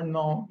Bangladesh, I don't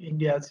know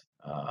India's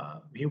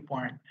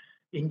viewpoint.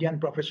 Indian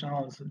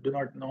professionals do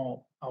not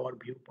know our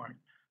viewpoint.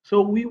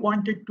 So we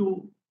wanted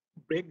to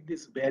break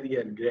this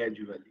barrier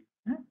gradually.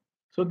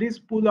 So this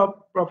pool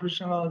of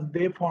professionals,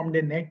 they formed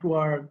a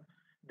network.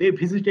 They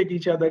visited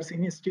each other's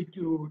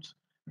institutes.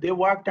 They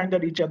worked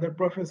under each other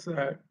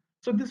professor.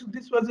 So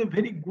this was a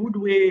very good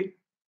way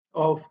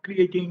of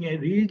creating a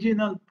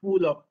regional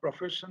pool of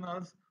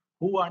professionals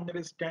who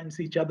understands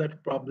each other's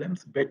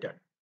problems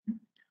better.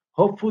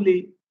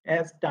 Hopefully,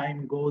 as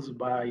time goes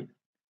by,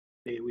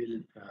 they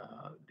will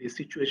the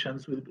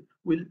situations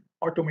will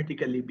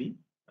automatically be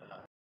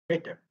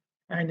better.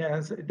 And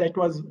as that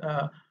was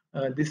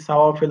this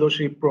SAWA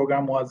Fellowship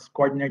Program was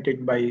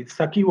coordinated by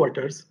Saki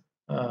Waters,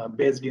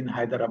 based in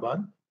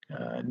Hyderabad.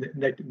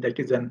 That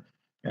is an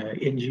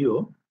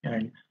NGO,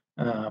 and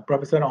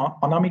Professor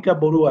Anamika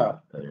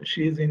Borua,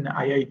 she is in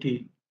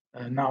IIT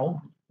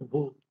now,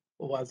 who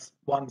was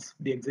once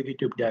the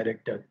executive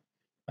director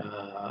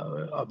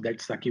of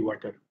that Saki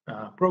Water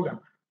program.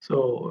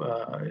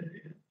 So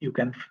you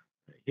can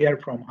hear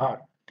from her.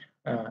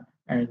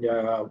 and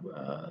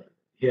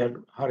hear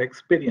her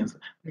experience.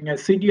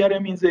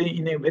 CDRM is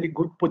in a very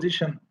good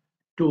position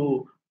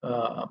to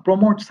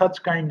promote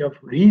such kind of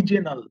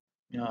regional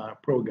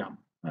program.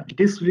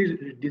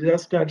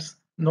 Disasters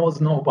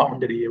knows no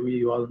boundary.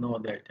 We all know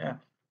that.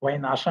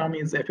 When Assam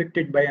is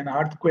affected by an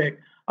earthquake,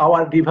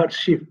 our river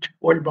shift,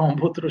 old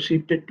Brahmaputra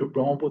shifted to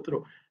Brahmaputra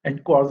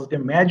and caused a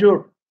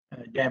major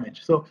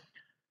damage. So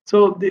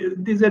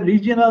these are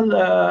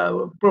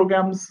regional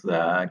programs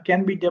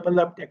can be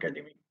developed,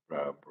 academic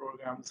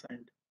programs,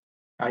 and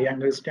I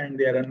understand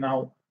there are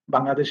now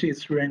Bangladeshi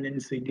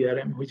students in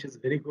CDRM, which is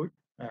very good.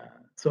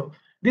 So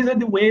these are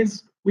the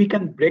ways we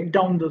can break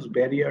down those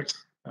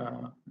barriers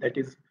that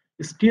is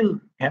still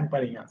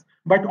hampering us.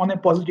 But on a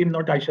positive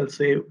note, I shall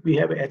say we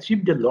have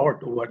achieved a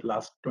lot over the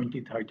last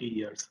 20, 30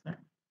 years.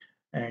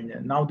 And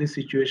now the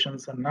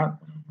situations are not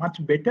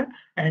much better,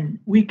 and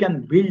we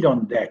can build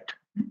on that.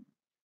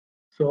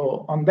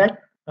 So on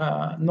that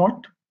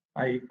note,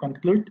 I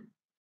conclude,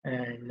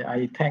 and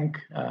I thank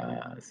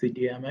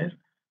CDMR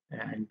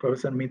and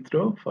Professor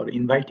Mitra for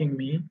inviting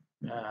me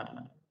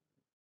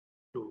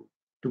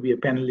to be a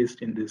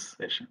panelist in this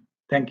session.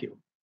 Thank you.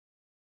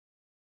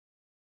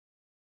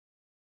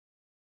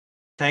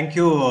 Thank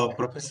you,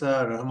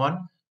 Professor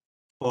Rahman,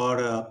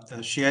 for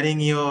sharing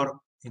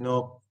your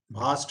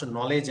vast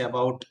knowledge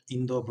about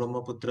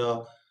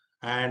Indo-Brahmaputra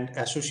and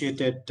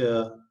associated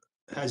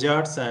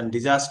hazards and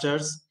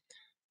disasters.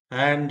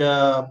 And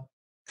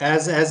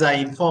as I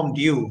informed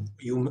you,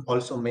 you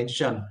also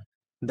mentioned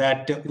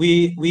that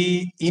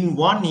we in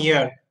 1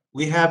 year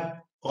we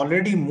have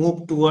already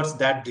moved towards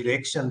that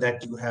direction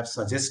that you have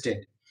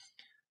suggested.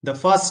 The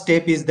first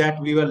step is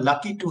that we were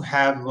lucky to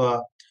have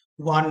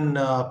one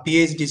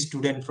PhD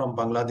student from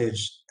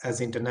Bangladesh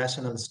as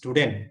international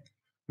student,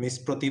 Miss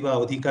Pratibha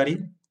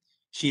Adhikari.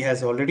 She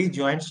has already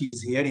joined. She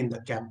is here in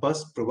the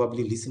campus,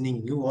 probably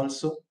listening you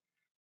also.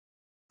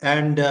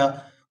 And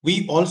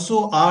we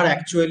also are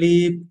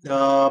actually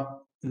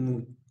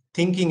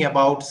thinking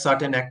about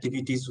certain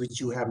activities which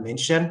you have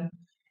mentioned.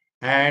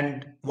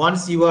 And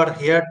once you are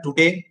here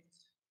today,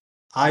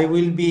 I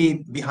will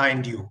be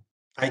behind you.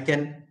 I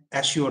can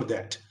assure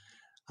that.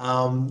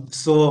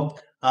 Also,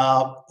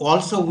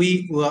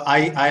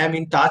 I am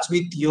in touch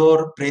with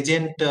your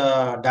present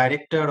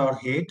director or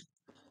head,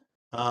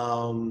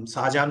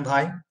 Shahjahan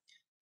Bhai.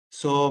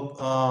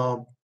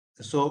 So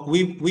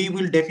we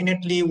will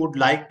definitely would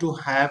like to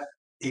have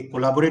a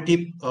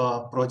collaborative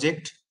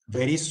project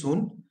very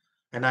soon,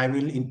 and I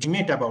will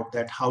intimate about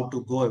that, how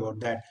to go about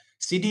that.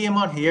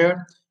 CDMR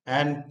here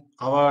and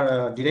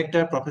our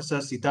director, Professor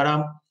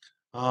Sitharam,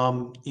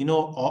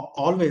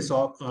 always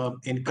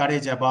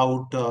encourage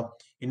about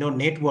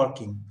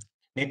networking,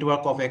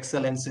 network of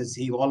excellences.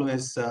 He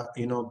always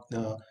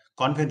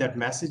convey that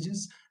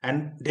messages,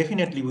 and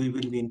definitely we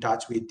will be in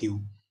touch with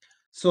you.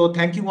 So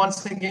thank you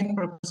once again,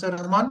 Professor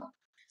Rahman.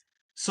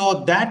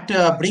 So that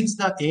brings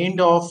the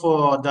end of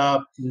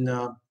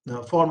the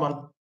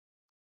formal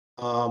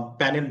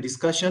panel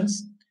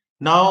discussions.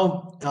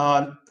 Now,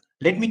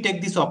 let me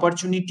take this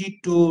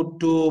opportunity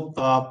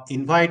to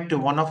invite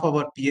one of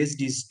our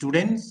PhD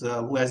students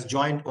who has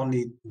joined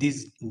only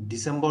this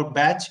December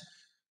batch,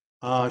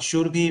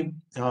 Shurvi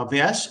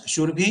Vyash.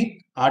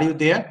 Shurvi, are you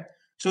there?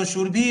 So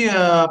Shurvi,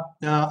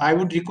 I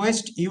would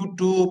request you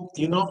to,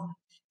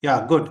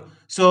 yeah, good.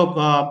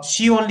 So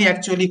she only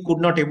actually could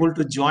not able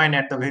to join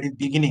at the very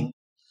beginning.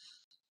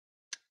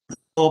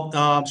 So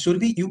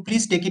Shurvi, you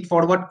please take it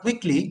forward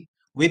quickly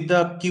with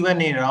the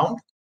Q&A round.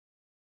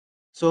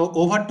 So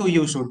over to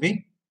you,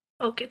 Shurvi.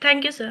 Okay,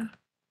 thank you, sir.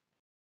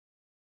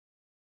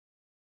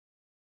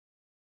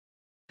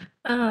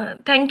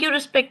 Thank you,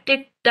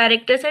 respected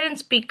directors and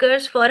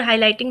speakers, for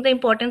highlighting the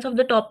importance of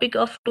the topic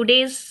of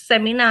today's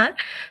seminar.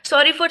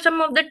 Sorry for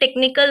some of the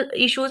technical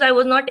issues. I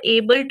was not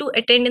able to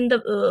attend in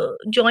the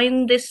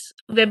join this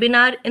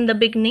webinar in the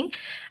beginning,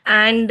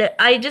 and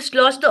I just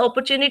lost the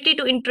opportunity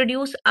to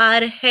introduce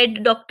our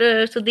head,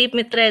 Dr. Sudip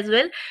Mitra, as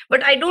well.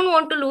 But I don't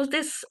want to lose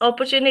this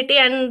opportunity,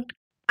 and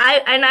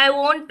I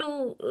want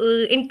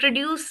to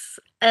introduce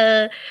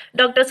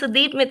Dr.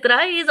 Sudip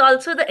Mitra. He is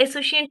also the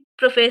associate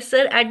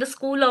professor at the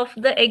School of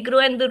the Agro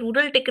and the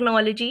Rural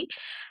Technology,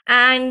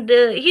 and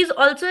he is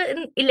also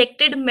an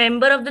elected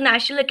member of the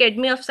National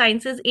Academy of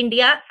Sciences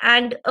India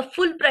and a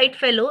Fulbright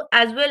fellow,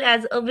 as well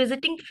as a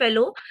visiting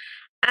fellow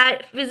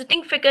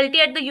visiting faculty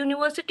at the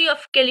University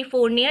of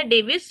California,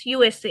 Davis,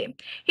 USA.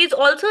 He is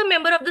also a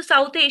member of the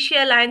South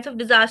Asia Alliance of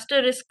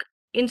Disaster Risk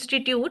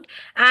Institute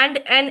and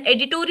an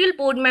editorial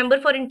board member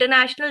for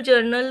international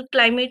journal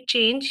Climate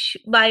Change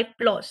by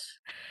PLOS.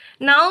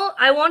 Now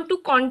I want to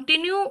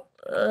continue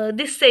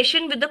this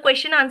session with the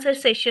question answer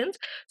sessions.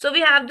 So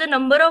we have the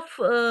number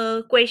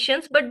of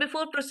questions, but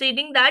before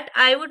proceeding that,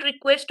 I would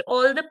request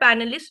all the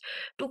panelists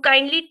to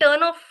kindly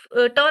turn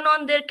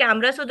on their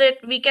camera so that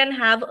we can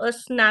have a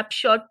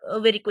snapshot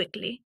very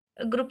quickly,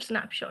 a group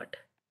snapshot.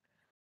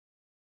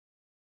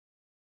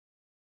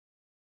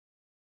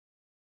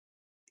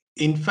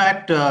 In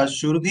fact,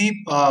 Shurvi,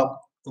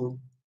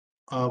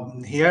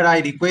 here I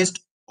request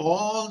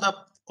all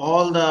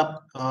all the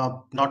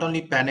not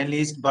only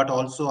panelists but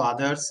also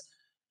others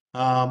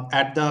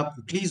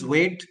please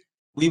wait.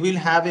 We will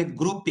have a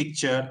group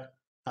picture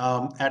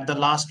at the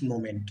last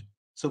moment.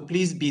 So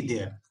please be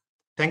there.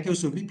 Thank you,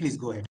 Subi. Please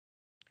go ahead.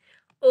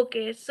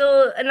 Okay,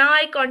 so now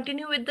I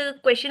continue with the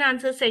question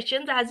answer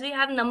sessions as we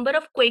have number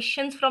of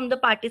questions from the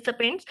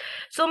participants.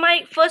 So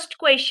my first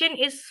question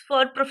is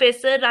for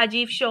Professor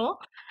Rajiv Shaw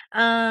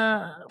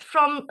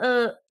from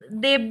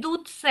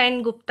Devdut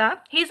Sen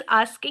Gupta. He's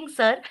asking,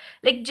 sir,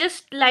 like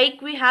just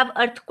like we have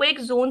earthquake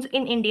zones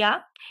in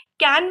India,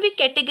 can we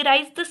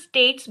categorize the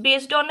states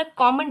based on a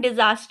common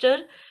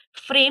disaster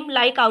frame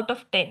like out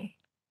of 10?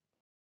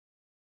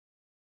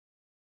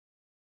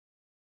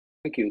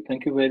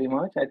 Thank you very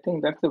much. I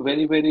think that's a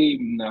very, very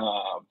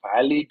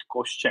valid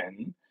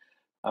question.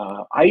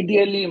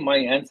 Ideally, my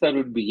answer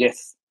would be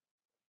yes.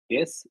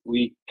 Yes,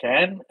 we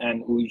can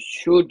and we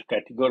should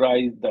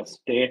categorize the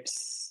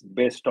states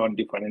based on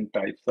different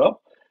types of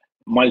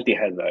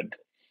multi-hazard.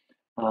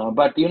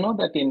 But you know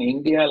that in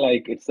India,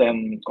 like it's a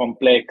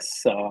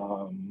complex,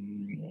 I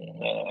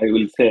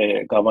will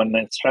say,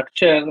 governance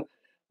structure.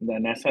 The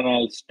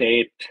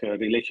national-state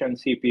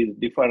relationship is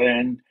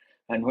different.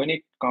 And when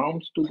it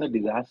comes to the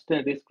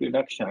disaster risk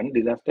reduction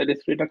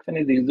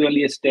is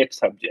usually a state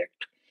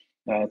subject.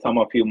 Some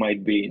of you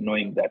might be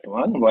knowing that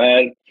one,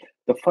 where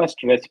the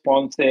first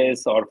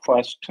responses or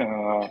first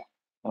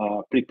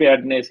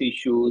preparedness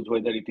issues,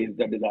 whether it is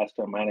the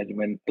disaster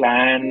management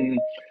plan,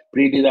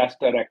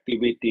 pre-disaster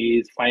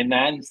activities,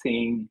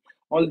 financing,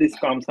 all this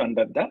comes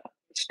under the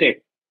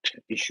state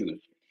issues.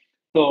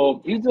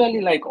 So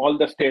usually, like all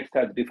the states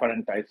have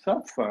different types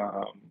of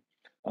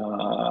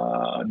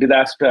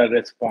disaster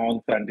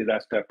response and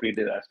disaster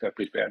pre-disaster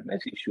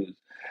preparedness issues.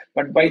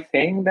 But by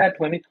saying that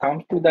when it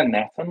comes to the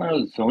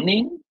national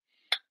zoning,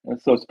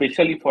 so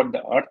especially for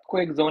the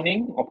earthquake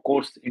zoning, of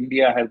course,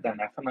 India has the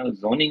national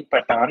zoning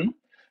pattern.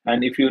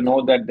 And if you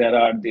know that there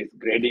are this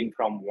grading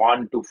from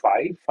 1 to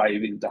 5,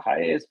 5 is the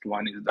highest,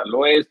 1 is the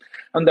lowest,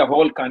 and the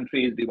whole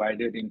country is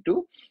divided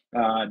into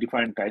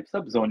different types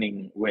of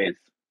zoning ways.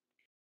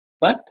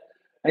 But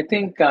I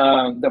think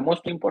the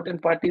most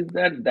important part is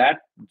that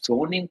that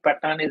zoning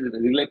pattern is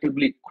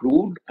relatively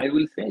crude. I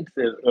will say it's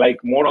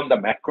like more on the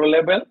macro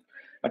level.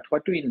 But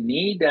what we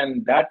need,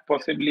 and that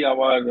possibly the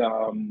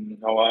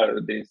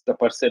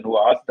person who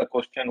asked the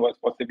question was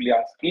possibly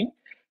asking,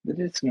 this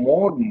is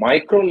more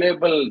micro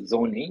level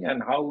zoning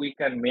and how we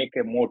can make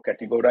a more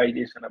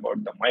categorization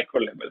about the micro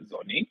level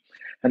zoning.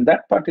 And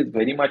that part is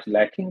very much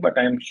lacking, but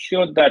I'm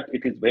sure that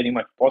it is very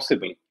much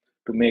possible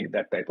to make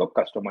that type of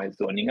customized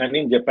zoning. And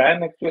in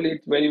Japan, actually,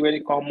 it's very,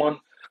 very common.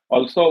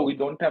 Also, we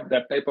don't have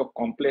that type of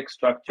complex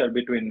structure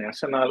between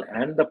national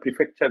and the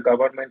prefecture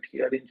government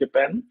here in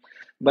Japan.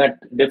 But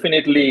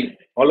definitely,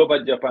 all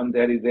over Japan,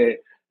 there is a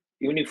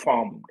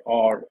uniform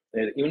or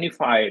a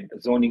unified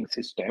zoning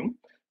system,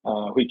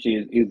 which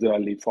is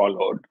usually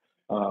followed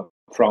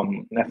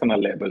from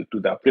national level to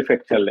the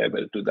prefecture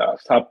level to the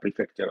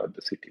sub-prefecture or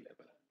the city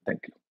level.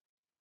 Thank you.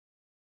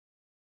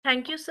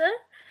 Thank you, sir.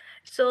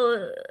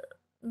 So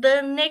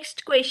the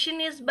next question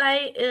is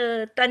by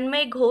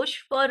Tanmay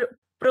Ghosh for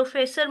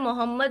Professor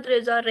Mohammad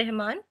Rezaur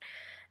Rahman.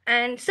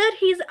 And sir,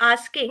 he's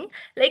asking,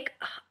 like,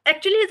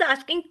 actually he's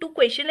asking two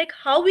questions, like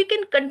how we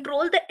can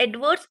control the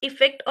adverse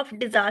effect of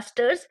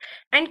disasters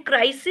and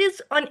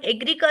crises on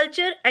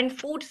agriculture and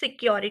food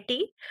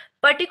security,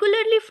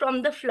 particularly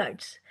from the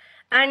floods.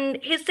 And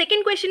his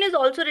second question is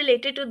also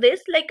related to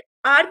this, like,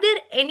 are there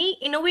any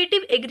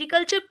innovative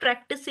agriculture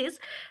practices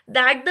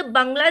that the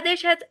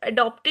Bangladesh has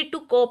adopted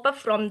to cope up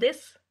from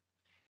this?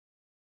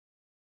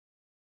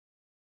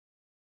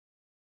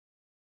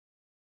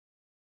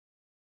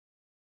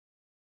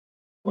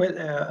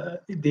 Well,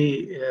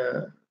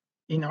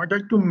 in order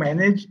to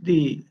manage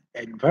the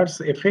adverse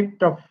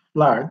effect of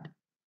flood,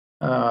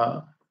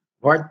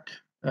 what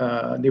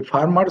the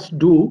farmers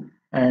do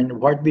and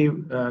what the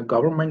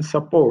government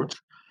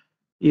supports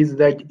is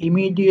that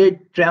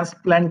immediate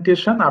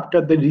transplantation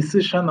after the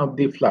recession of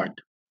the flood.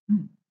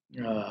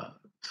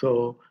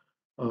 So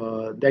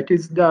that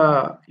is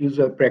the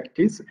usual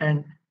practice.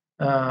 And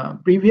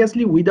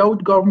previously,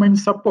 without government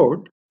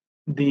support,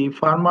 the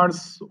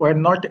farmers were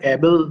not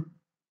able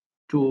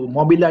to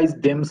mobilize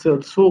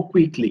themselves so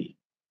quickly.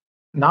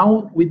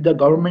 Now, with the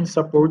government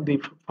support,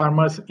 the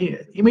farmers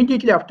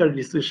immediately after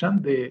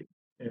recession, they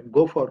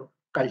go for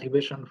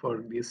cultivation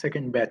for the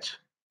second batch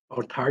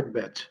or third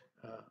batch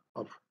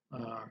of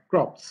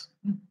crops.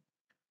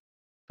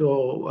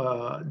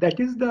 So that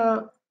is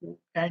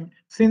and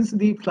since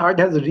the flood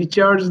has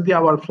recharged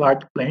our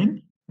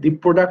floodplain, the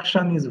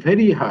production is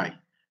very high,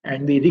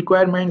 and the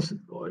requirements,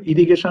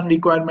 irrigation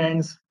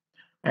requirements,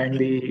 and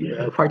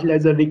the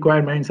fertilizer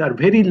requirements are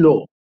very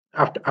low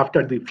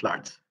after the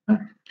floods.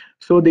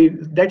 So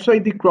that's why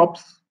the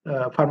crops,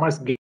 farmers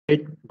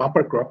get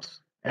bumper crops,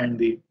 and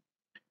the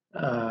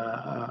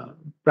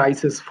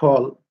prices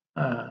fall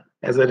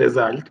as a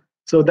result.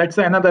 So that's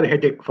another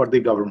headache for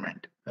the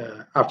government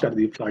after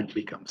the flood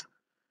becomes.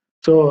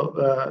 So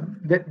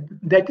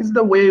that is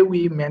the way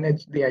we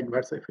manage the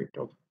adverse effect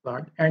of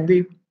flood. And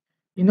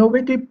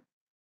innovative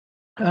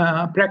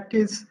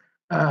practice,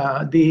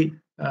 the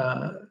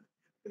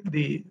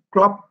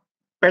crop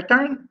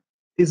pattern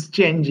is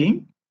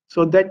changing,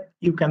 so that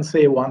you can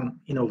say one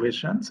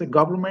innovation. So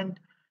government,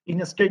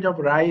 in a state of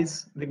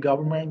rise, the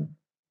government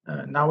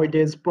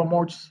nowadays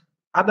promotes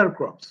other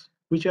crops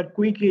which are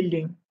quick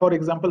yielding. For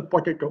example,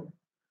 potato.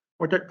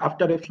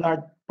 After a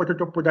flood,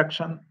 potato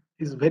production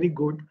is very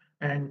good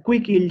and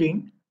quick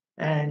yielding,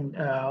 and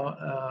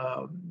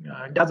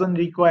doesn't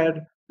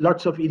require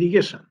lots of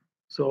irrigation.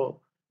 So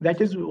that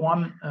is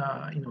one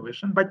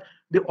innovation. But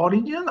the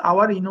original,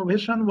 our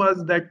innovation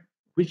was that,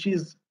 which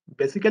is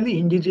basically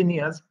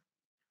indigenous,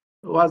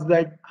 was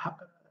that,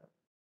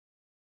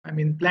 I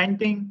mean,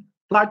 planting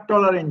flood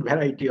tolerant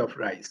variety of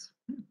rice,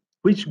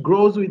 which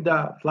grows with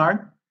the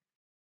flood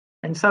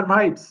and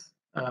survives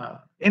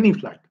any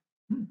flood.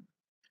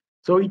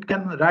 So it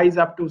can rise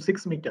up to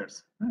 6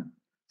 meters.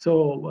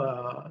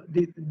 So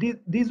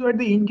these were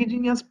the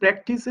indigenous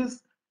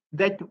practices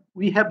that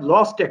we have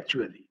lost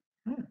actually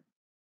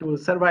to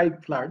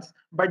survive floods.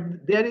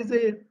 But there is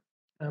a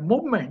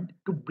movement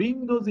to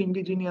bring those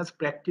indigenous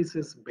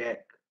practices back,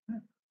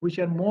 which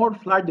are more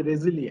flood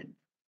resilient.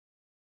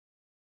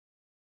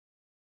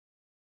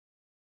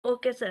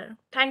 Okay, sir.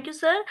 Thank you,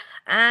 sir.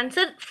 And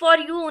sir, for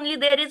you only,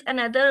 there is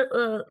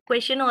another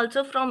question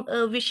also from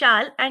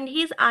Vishal, and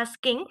he's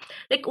asking,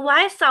 like,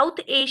 why South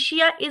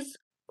Asia is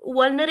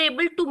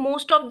vulnerable to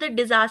most of the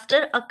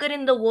disaster occur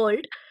in the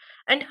world,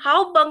 and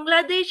how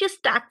Bangladesh is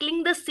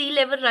tackling the sea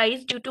level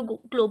rise due to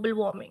global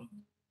warming.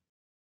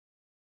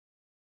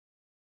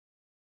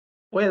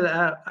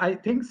 Well, I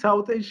think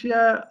South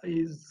Asia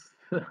is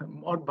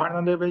more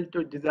vulnerable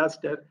to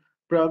disaster.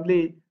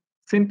 Probably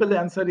simple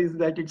answer is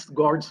that it's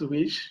God's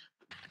wish.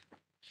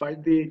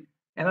 But the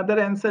another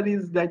answer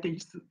is that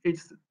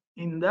it's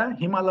in the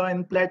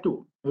Himalayan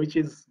plateau, which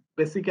is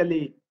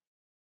basically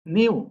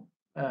new,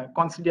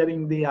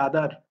 considering the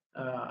other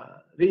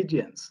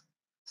regions.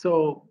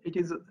 So it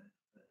is,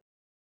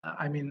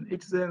 I mean,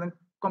 it's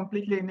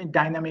completely in a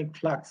dynamic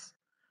flux.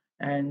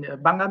 And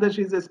Bangladesh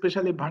is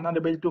especially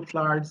vulnerable to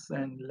floods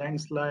and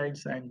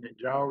landslides and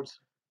droughts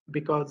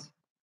because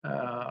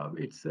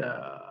it's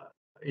a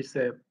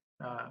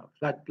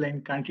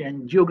floodplain country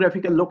and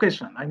geographical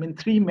location. I mean,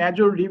 3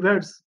 major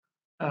rivers,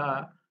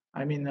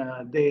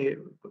 they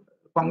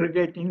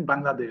congregate in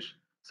Bangladesh.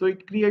 So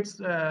it creates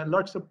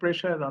lots of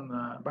pressure on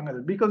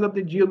Bangladesh because of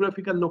the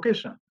geographical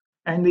location.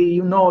 And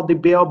the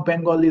Bay of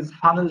Bengal is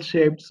funnel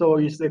shaped, so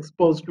it's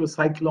exposed to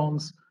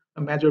cyclones,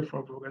 a major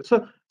progress.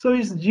 So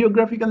its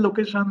geographical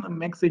location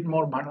makes it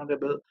more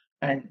vulnerable,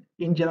 and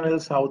in general,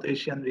 South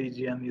Asian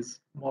region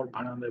is more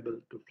vulnerable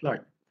to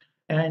flood.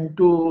 And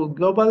to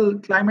global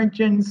climate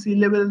change, sea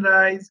level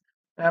rise,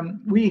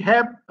 we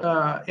have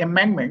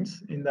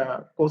amendments in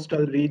the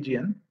coastal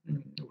region,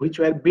 which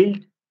were built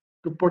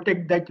to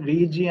protect that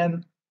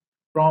region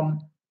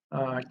from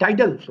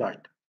tidal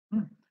flood.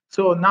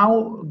 So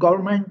now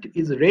government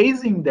is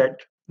raising that,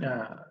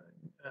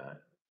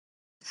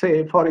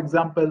 say, for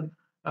example,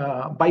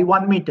 by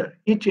 1 meter.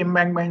 Each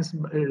embankment is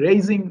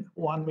raising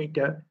 1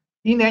 meter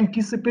in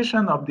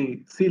anticipation of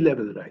the sea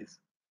level rise.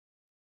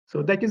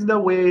 So that is the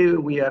way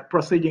we are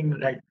proceeding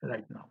right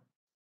now.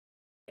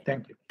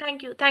 Thank you.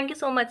 Thank you. Thank you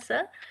so much,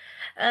 sir.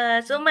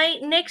 So my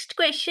next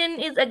question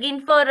is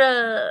again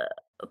for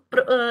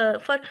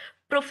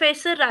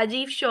Professor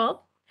Rajiv Shaw.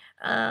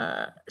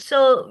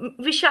 So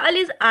Vishal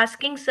is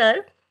asking,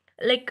 sir,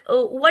 like,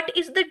 what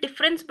is the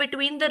difference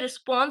between the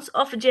response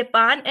of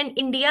Japan and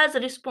India's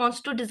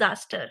response to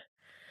disaster?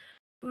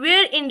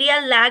 Where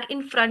India lag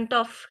in front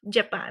of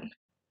Japan?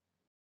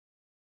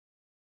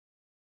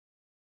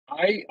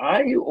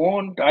 I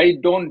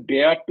don't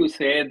dare to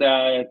say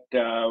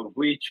that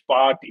which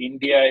part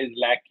India is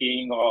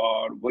lacking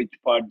or which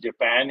part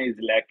Japan is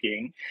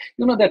lacking.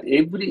 You know that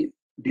every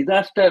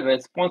disaster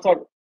response,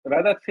 or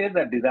rather say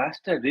the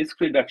disaster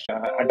risk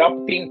reduction,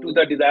 adapting to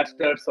the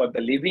disasters or the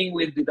living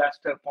with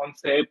disaster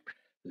concept,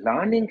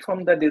 learning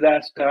from the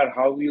disaster,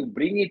 how you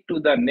bring it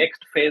to the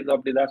next phase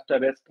of disaster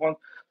response.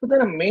 So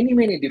there are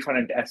many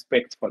different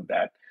aspects for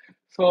that.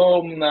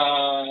 So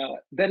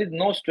there is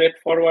no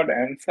straightforward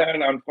answer,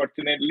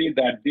 unfortunately,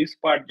 that this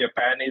part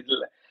Japan is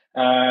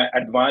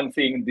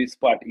advancing, this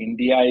part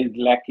India is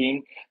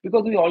lacking,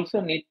 because we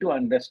also need to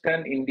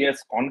understand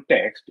India's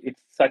context.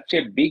 It's such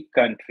a big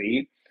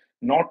country.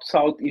 North,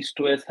 south, east,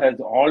 west has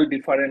all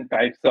different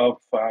types of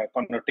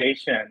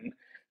connotation.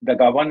 The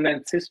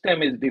governance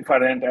system is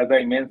different. As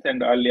I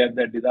mentioned earlier,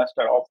 the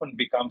disaster often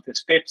becomes a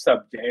state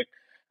subject,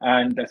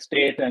 and the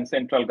state and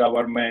central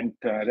government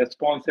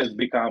responses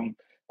become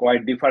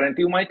quite different.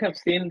 You might have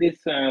seen this,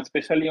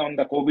 especially on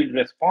the COVID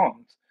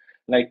response.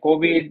 Like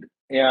COVID,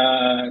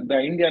 the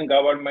Indian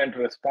government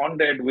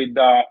responded with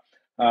the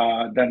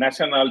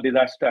National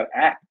Disaster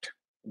Act,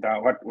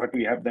 what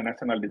we have, the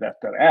National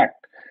Disaster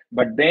Act.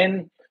 But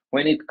then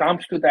when it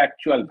comes to the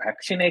actual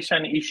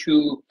vaccination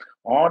issue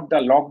or the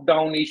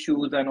lockdown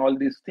issues and all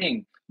these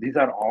things, these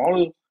are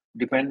all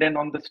dependent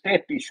on the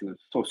state issues.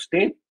 So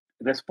state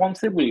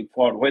responsible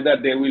for whether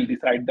they will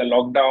decide the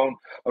lockdown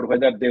or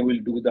whether they will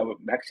do the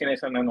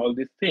vaccination and all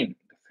these things.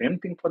 The same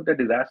thing for the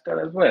disaster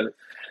as well.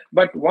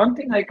 But one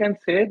thing I can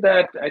say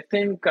that I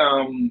think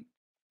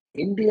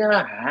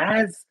India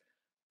has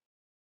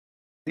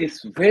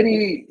this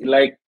very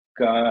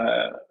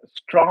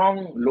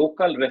strong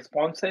local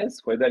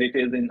responses, whether it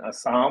is in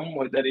Assam,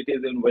 whether it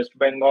is in West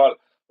Bengal,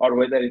 or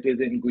whether it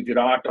is in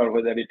Gujarat, or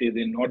whether it is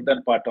in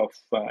northern part of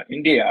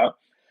India.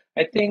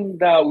 I think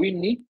that we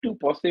need to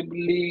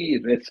possibly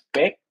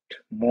respect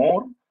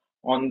more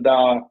on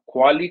the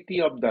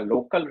quality of the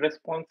local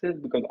responses,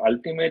 because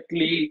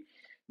ultimately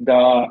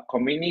the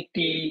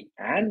community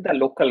and the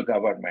local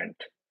government,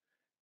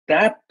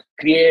 that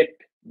create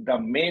the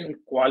main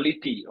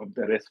quality of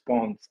the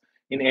response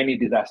in any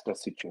disaster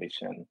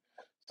situation.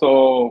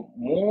 So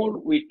more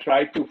we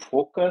try to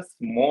focus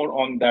more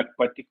on that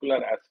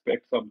particular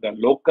aspects of the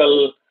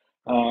local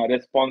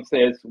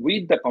responses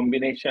with the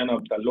combination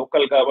of the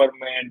local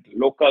government,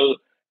 local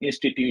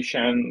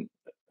institution,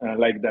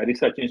 like the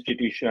research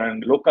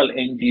institution, local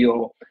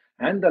NGO,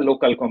 and the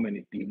local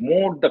community.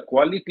 More the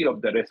quality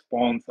of the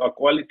response or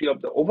quality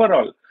of the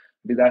overall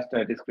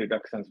disaster risk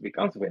reductions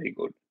becomes very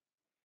good.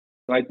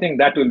 So I think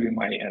that will be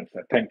my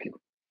answer. Thank you.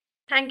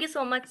 Thank you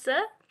so much,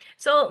 sir.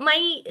 So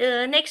my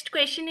next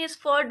question is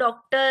for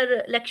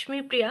Dr.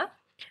 Lakshmi Priya.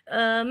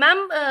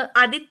 Ma'am,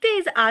 Aditya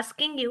is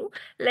asking you,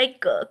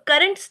 like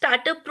current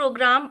startup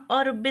program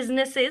or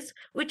businesses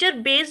which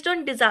are based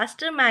on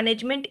disaster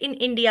management in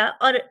India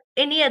or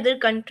any other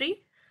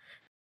country.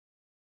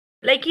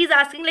 Like he's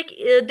asking, like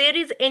there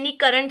is any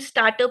current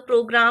startup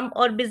program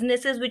or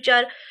businesses which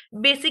are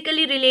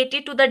basically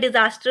related to the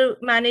disaster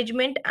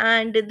management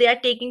and they are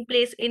taking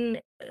place in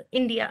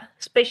India,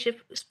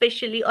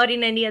 especially or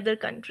in any other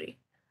country.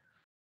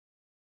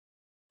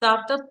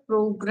 Startup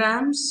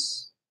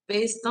programs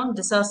based on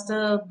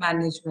disaster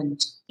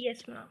management.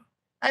 Yes, ma'am.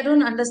 I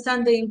don't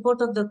understand the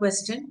import of the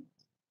question.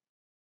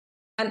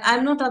 And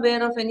I'm not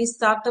aware of any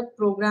startup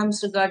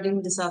programs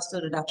regarding disaster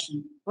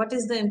reduction. What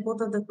is the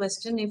import of the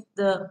question?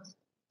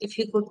 If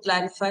you could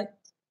clarify.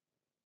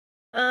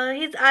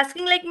 He's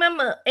asking, like,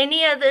 ma'am,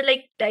 any other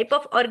like type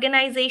of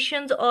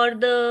organizations or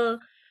the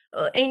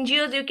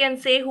NGOs you can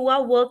say who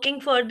are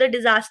working for the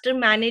disaster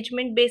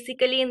management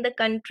basically in the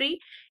country,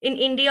 in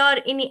India or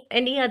in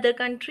any other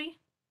country?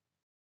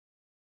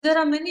 There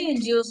are many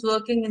NGOs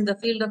working in the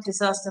field of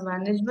disaster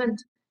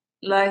management,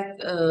 like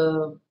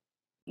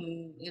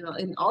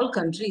in all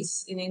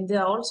countries. In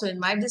India also, in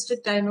my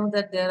district, I know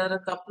that there are a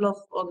couple of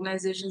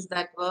organizations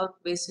that work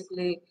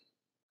basically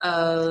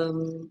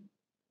during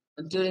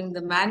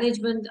the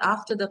management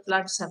after the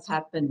floods have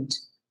happened.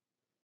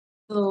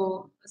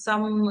 So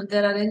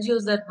there are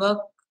NGOs that work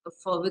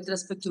with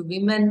respect to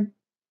women.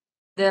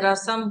 There are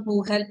some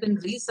who help in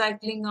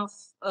recycling of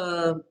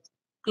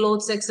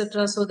clothes,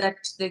 etc., so that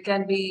they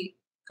can be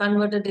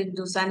converted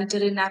into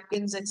sanitary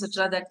napkins,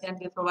 etc., that can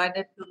be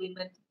provided to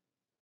women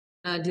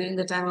during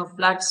the time of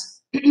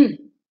floods.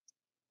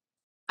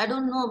 I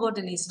don't know about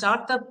any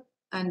startup,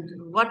 and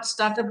what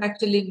startup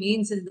actually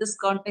means in this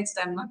context,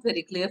 I'm not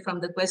very clear from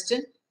the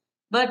question.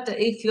 But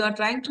if you are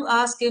trying to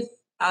ask if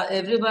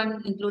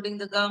everyone, including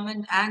the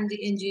government and the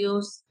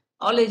NGOs,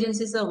 all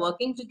agencies are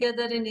working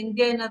together in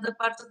India and other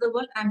parts of the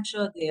world, I'm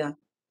sure they are.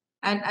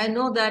 And I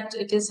know that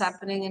it is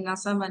happening in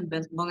Assam and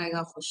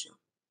Bongaigaon for sure.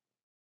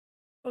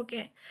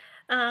 Okay.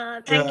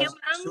 Thank you,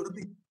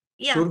 ma'am.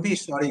 Yeah. Should be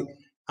sorry.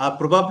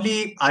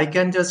 Probably I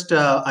can just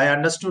I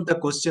understood the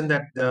question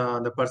that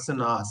the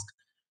person asked.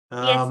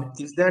 Yes.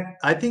 Is that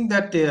I think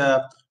that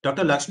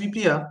Dr. Lakshmi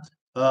Priya,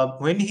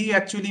 when he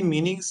actually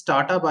meaning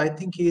startup, I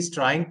think he is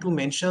trying to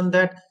mention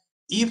that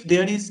if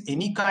there is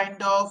any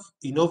kind of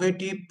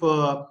innovative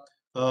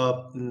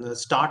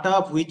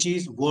startup which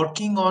is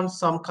working on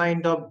some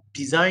kind of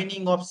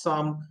designing of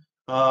some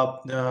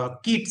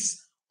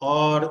kits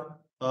or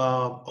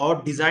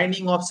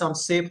designing of some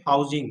safe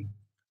housing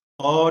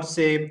or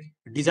say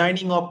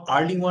designing of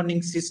early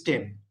warning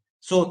system,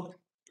 so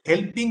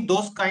helping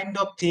those kind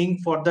of thing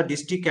for the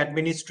district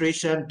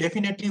administration.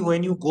 Definitely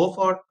when you go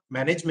for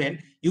management,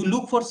 you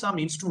look for some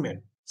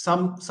instrument,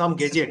 some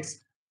gadgets.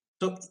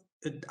 So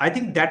I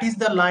think that is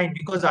the line,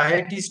 because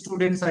IIT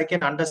students, I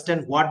can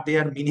understand what they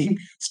are meaning.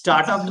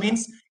 Startup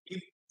means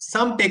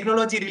some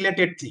technology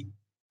related thing.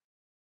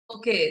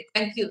 Okay,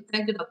 thank you,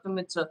 Dr.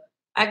 Mitra.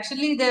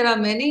 Actually, there are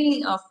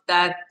many of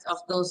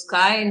those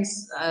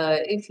kinds.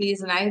 If he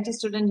is an IIT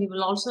student, he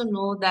will also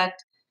know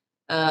that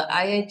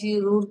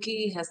IIT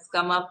Roorkee has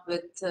come up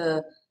with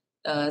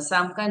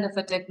some kind of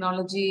a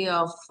technology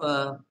of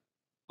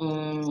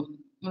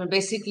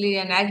basically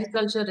an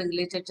agriculture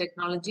related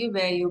technology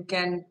where you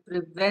can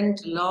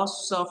prevent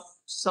loss of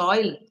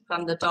soil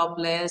from the top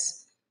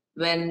layers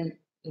when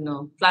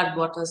flood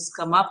waters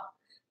come up.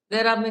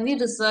 There are many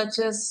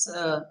researchers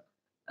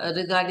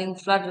regarding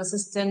flood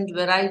resistant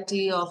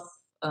variety of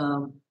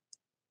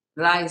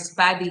rice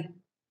paddy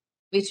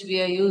which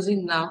we are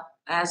using now,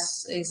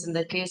 as is in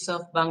the case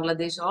of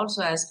Bangladesh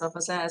also, as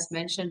Professor has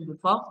mentioned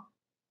before.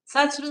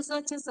 Such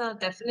researches are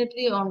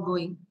definitely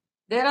ongoing.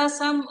 There are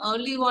some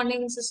early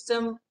warning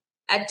system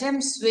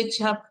attempts which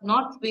have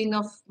not been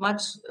of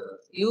much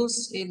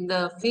use in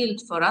the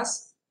field for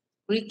us.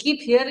 We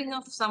keep hearing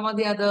of some of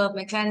the other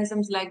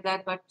mechanisms like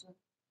that, but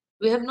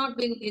they have not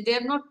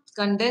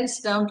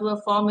condensed down to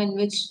a form in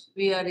which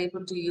we are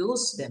able to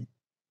use them.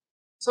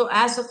 So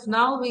as of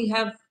now, we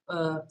have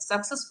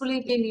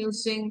successfully been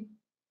using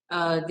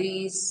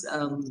these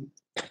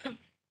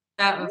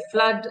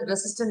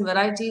flood-resistant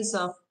varieties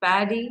of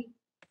paddy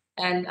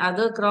and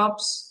other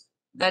crops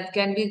that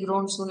can be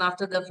grown soon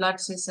after the flood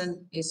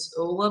season is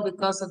over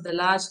because of the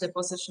large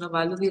deposition of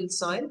alluvial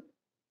soil.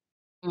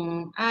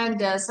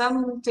 And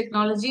some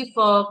technology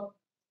for,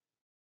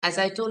 as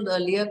I told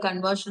earlier,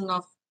 conversion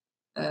of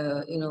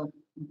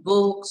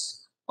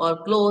books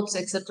or clothes,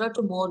 etc.,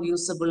 to more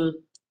usable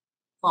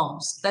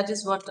forms. That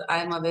is what I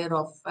am aware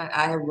of.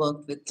 I have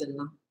worked with till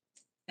now.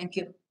 Thank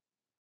you.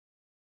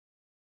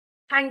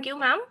 Thank you,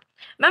 ma'am.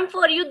 Ma'am,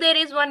 for you, there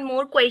is one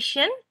more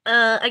question.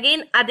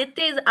 Again,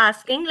 Aditya is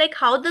asking, like,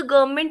 how the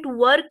government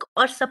work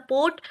or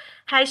support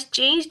has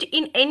changed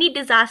in any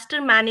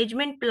disaster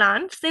management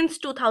plan since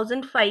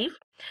 2005,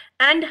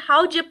 and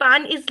how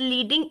Japan is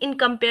leading in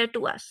compared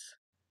to us.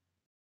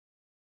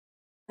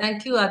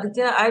 Thank you,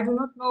 Aditya. I do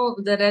not know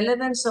the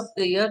relevance of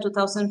the year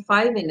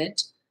 2005 in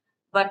it,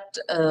 but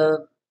a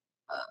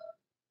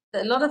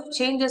lot of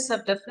changes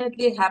have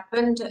definitely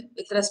happened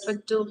with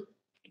respect to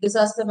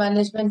disaster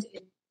management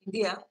in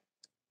India.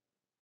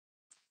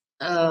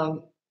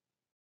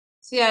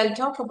 See, I'll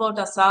talk about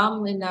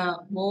Assam in a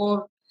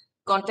more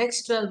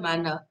contextual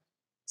manner.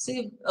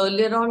 See,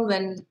 earlier on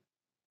when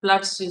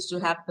floods used to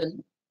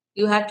happen,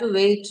 you had to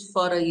wait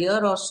for a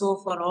year or so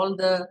for all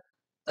the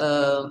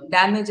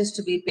damages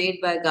to be paid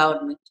by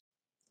government.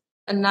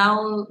 And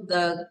now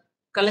the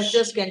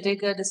collectors can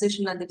take a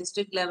decision at the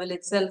district level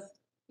itself.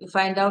 You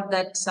find out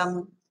that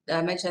some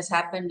damage has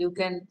happened, you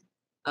can,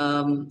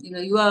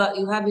 you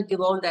have it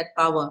devolved that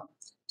power.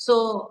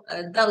 So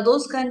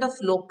those kind of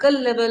local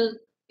level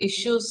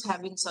issues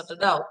have been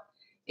sorted out.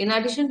 In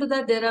addition to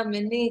that, there are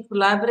many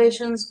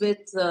collaborations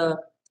with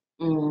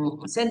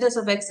centers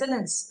of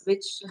excellence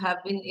which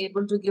have been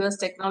able to give us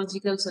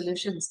technological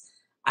solutions.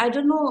 I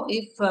don't know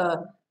if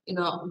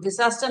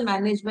disaster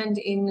management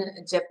in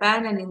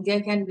Japan and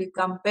India can be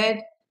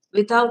compared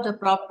without a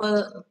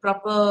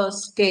proper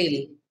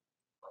scale.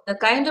 The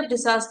kind of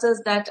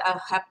disasters that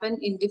happen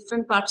in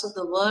different parts of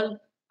the world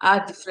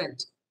are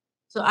different.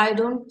 So I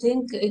don't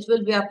think it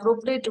will be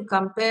appropriate to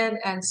compare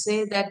and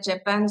say that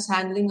Japan's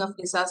handling of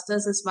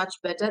disasters is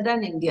much better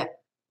than India.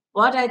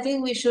 What I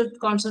think we should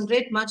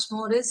concentrate much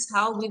more is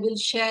how we will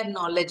share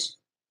knowledge.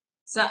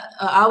 So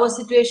our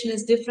situation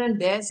is different,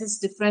 theirs is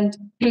different.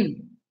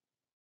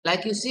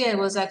 Like you see, I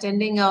was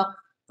attending a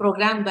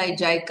program by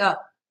JICA,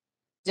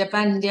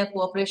 Japan-India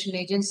Cooperation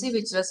Agency,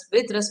 which was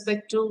with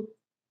respect to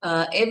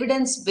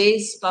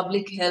evidence-based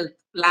public health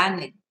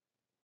planning.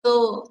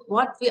 So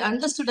what we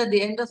understood at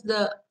the end of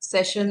the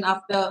session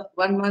after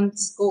 1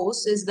 month's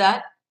course is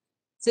that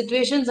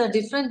situations are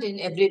different in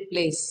every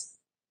place.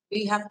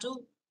 We have to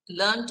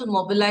learn to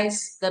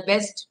mobilize the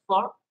best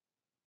for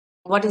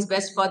what is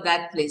best for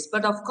that place.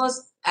 But of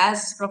course,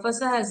 as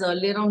Professor has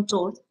earlier on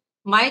told,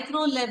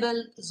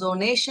 micro-level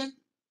zonation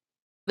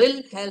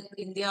will help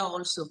India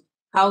also.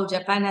 How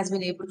Japan has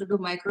been able to do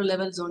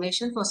micro-level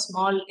zonation for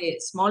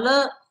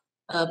smaller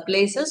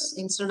places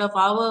instead of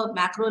our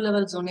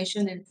macro-level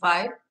zonation in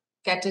 5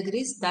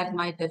 categories, that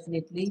might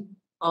definitely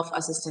of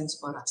assistance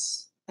for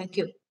us. Thank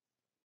you.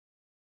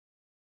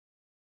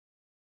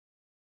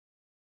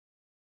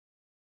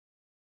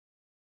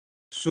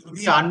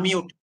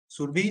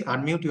 Surbi,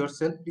 unmute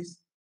yourself, please.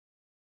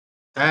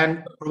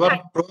 And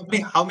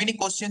probably how many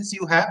questions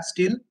you have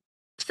still?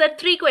 Sir,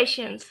 3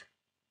 questions.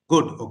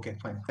 Good. Okay,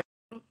 fine.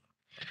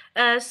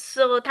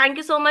 So thank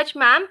you so much,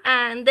 ma'am.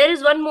 And there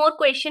is one more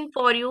question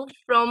for you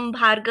from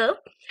Bhargav.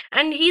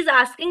 And he's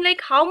asking,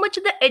 like, how much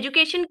the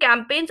education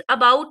campaigns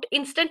about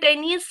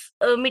instantaneous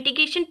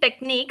mitigation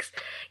techniques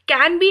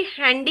can be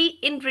handy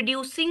in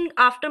reducing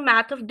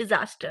aftermath of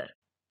disaster?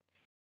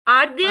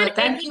 Are there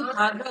thank you,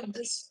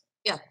 Bhargav.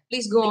 Yeah,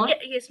 please go on.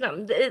 Yes,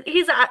 ma'am.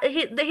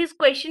 His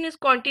question is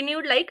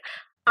continued, like,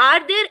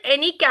 are there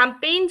any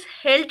campaigns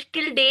held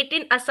till date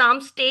in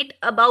Assam state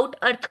about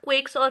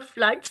earthquakes or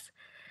floods?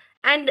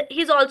 And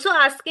he's also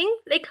asking,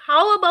 like,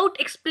 how about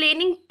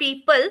explaining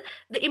people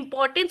the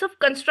importance of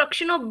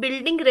construction of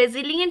building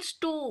resilient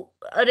to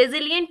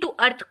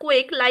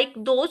earthquake like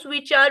those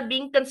which are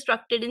being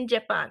constructed in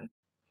Japan?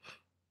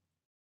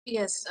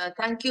 Yes,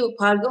 thank you,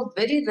 Bhargav.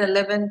 Very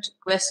relevant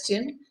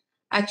question.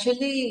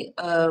 Actually,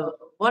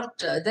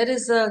 there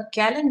is a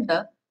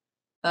calendar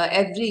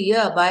every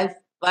year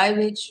by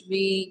which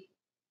we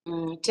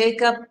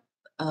take up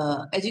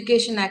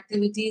education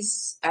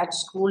activities at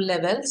school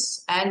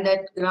levels and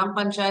at Gram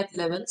Panchayat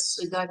levels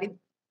regarding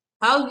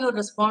how your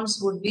response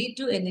would be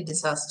to any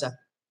disaster.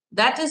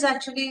 That has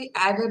actually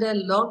added a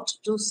lot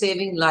to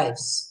saving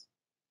lives.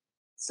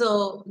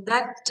 So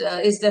that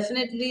is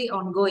definitely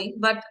ongoing,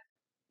 but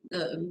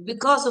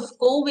because of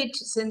COVID,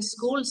 since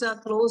schools are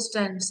closed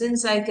and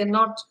since I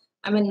cannot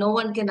I mean, no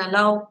one can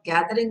allow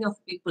gathering of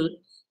people.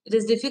 It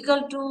is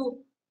difficult to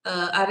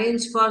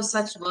arrange for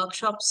such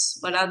workshops,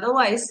 but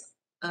otherwise,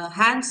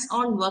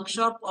 hands-on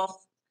workshop of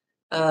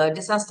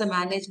disaster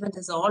management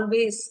is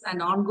always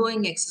an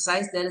ongoing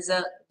exercise. There is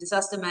a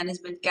disaster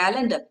management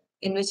calendar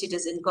in which it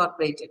is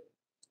incorporated.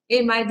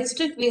 In my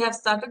district, we have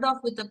started off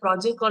with a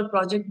project called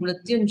Project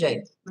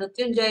Mrityunjay.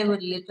 Mrityunjay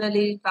would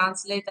literally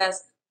translate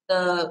as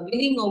the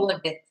winning over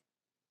death.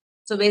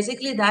 So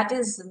basically, that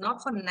is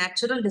not for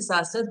natural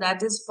disaster,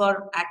 that is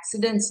for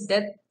accidents,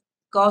 death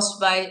caused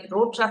by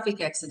road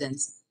traffic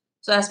accidents.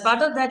 So as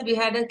part of that, we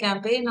had a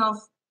campaign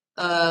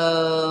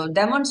of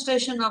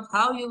demonstration of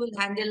how you will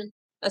handle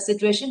a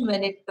situation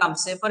when it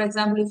comes. Say, for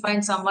example, you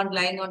find someone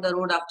lying on the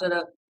road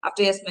after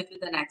he has met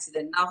with an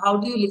accident. Now, how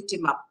do you lift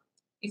him up?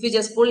 If you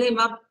just pull him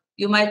up,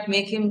 you might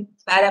make him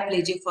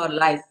paraplegic for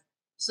life.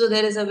 So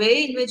there is a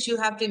way in which you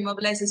have to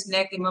immobilize his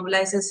neck,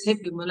 immobilize his hip,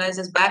 immobilize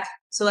his back,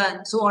 so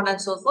on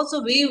and so forth.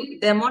 So we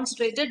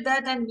demonstrated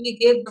that, and we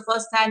gave the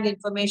first-hand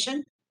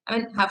information, I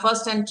mean,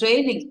 first-hand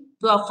training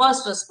to our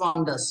first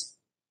responders.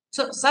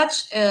 So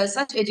such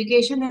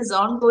education is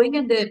ongoing,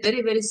 and they're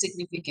very, very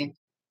significant.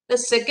 The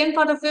second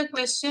part of your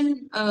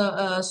question,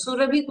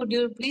 Surabhi, could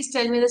you please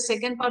tell me the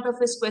second part of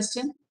his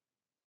question?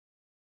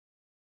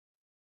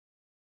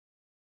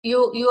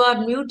 You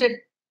are muted.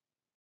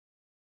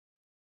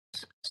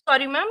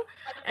 Sorry, ma'am.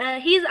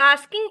 He's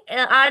asking,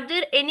 are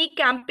there any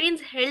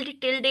campaigns held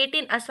till date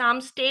in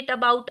Assam state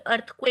about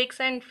earthquakes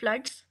and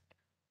floods?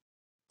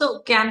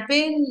 So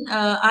campaign,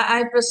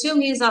 I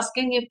presume he's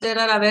asking if there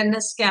are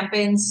awareness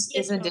campaigns,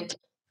 Yes, isn't ma'am. it?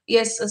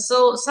 Yes,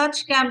 so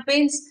such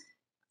campaigns,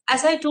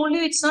 as I told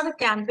you, it's not a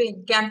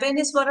campaign. Campaign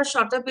is for a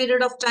shorter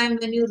period of time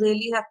when you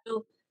really have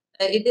to,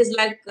 it is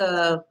like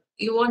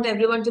you want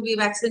everyone to be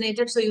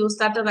vaccinated, so you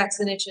start a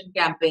vaccination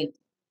campaign.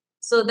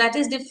 So that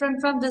is different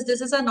from this.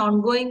 This is an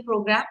ongoing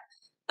program.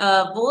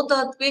 Both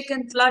earthquake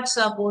and floods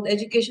are both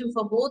education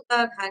for both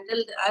are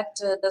handled at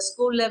the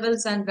school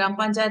levels and Gram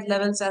Panchayat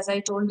levels, as I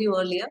told you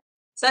earlier.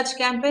 Such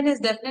campaign is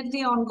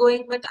definitely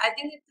ongoing, but I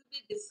think it will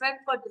be different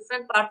for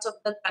different parts of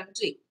the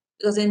country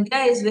because India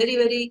is very,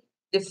 very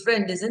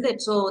different, isn't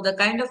it? So the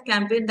kind of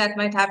campaign that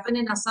might happen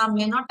in Assam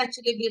may not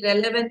actually be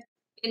relevant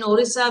in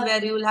Orissa,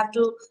 where you will have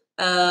to,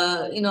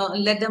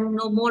 let them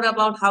know more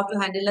about how to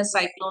handle a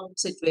cyclone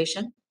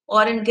situation,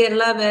 or in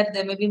Kerala, where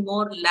there may be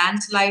more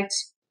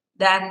landslides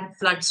than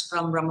floods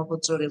from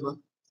Brahmaputra River.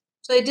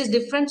 So it is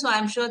different. So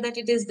I'm sure that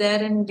it is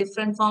there in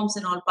different forms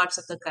in all parts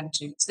of the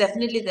country. It's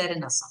definitely there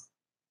in Assam.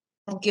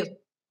 Thank you.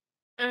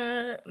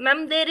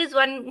 Ma'am, there is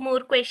one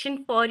more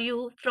question for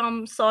you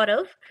from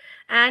Saurav,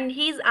 and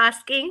he's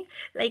asking,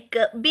 like,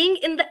 being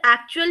in the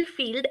actual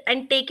field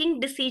and taking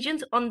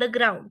decisions on the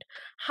ground,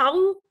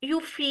 how you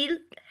feel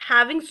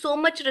having so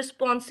much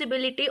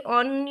responsibility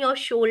on your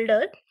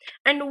shoulder,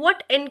 and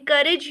what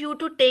encourage you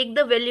to take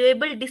the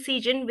valuable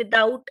decision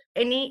without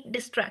any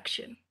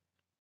distraction?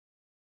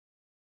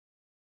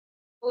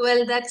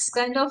 Well, that's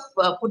kind of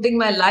putting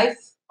my life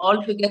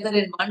all together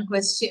in one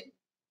question.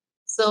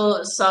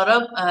 So,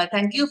 Saurabh,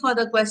 thank you for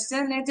the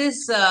question. It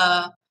is,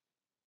 I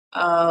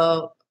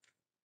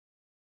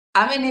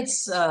mean,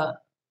 it's a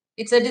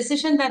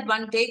decision that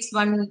one takes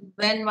when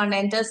one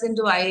enters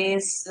into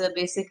IAS.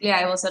 Basically,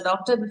 I was a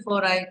doctor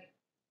before I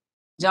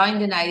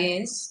joined in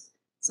IAS.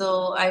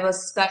 So I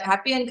was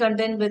happy and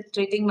content with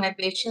treating my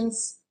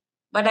patients,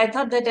 but I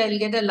thought that I'll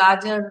get a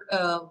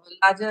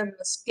larger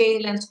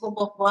scale and scope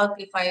of work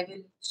if I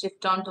will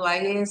shift on to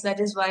IAS. That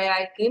is why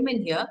I came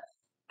in here.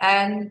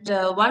 And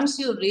once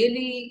you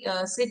really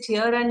sit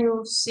here and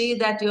you see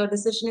that your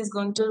decision is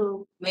going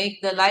to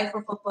make the life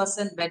of a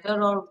person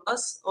better or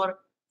worse, or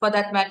for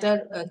that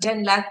matter,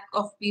 10 lakh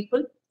of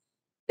people,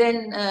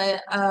 then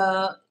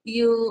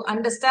you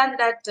understand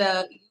that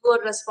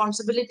your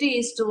responsibility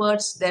is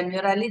towards them,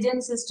 your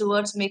allegiance is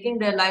towards making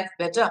their life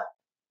better.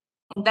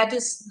 That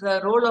is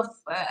the role of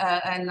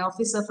an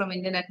officer from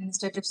Indian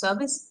Administrative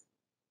Service.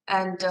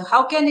 And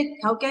how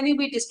can you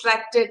be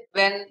distracted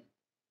when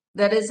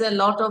there is a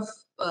lot of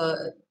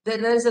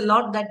there is a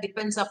lot that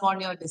depends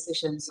upon your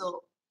decision?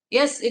 So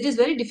yes, it is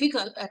very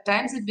difficult. At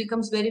times it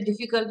becomes very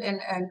difficult,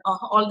 and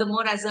all the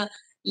more as a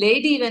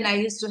lady, when I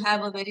used to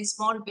have a very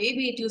small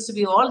baby, it used to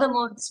be all the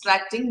more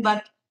distracting.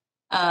 But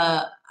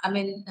I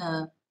mean,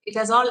 it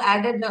has all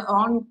added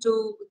on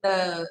to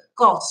the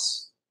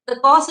cause. The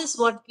cause is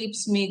what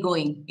keeps me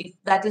going. If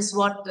that is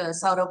what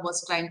Saurabh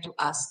was trying to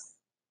ask.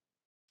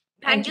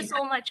 Thank you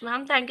so much,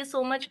 ma'am. Thank you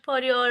so much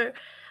for your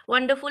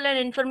wonderful and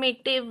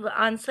informative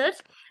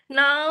answers.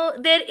 Now,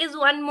 there is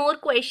one more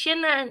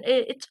question, and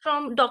it's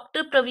from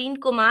Dr. Praveen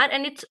Kumar,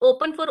 and it's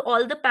open for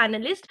all the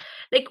panelists.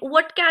 Like,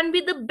 what can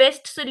be the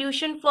best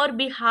solution for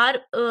Bihar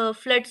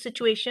flood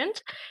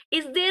situations?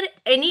 Is there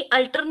any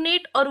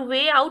alternate or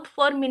way out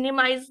for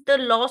minimize the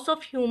loss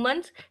of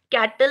humans,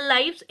 cattle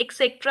lives,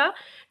 etc.,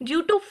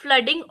 due to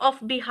flooding of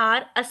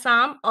Bihar,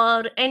 Assam,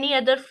 or any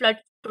other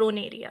flood-prone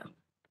area?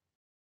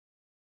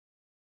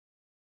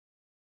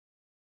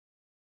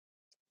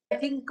 I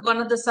think one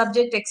of the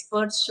subject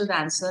experts should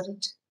answer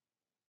it.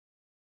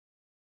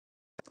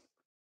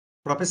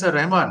 Professor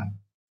Rahman,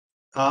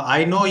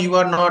 I know you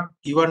are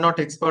not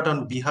expert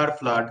on Bihar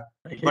flood,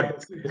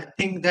 but Yes. I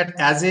think that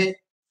as a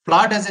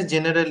flood as a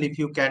general, if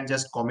you can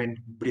just comment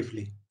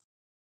briefly.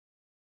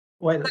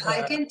 Well,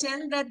 I can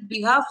tell that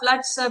Bihar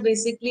floods are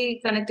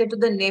basically connected to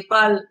the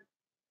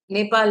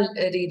Nepal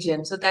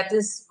region. So that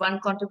is one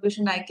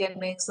contribution I can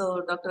make.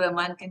 So Dr.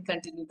 Rahman can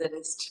continue the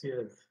rest.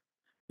 yes.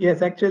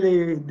 Yes,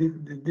 actually,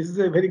 this is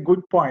a very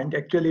good point.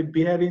 Actually,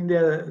 we are in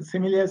the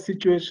similar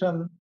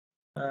situation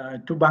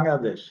to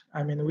Bangladesh.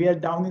 I mean, we are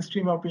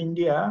downstream of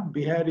India.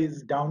 Bihar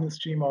is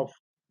downstream of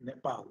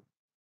Nepal.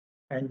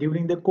 And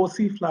during the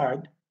Kosi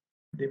flood,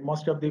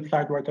 most of the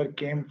flood water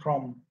came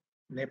from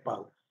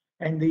Nepal.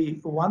 And the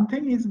one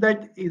thing is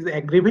that is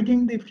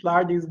aggravating the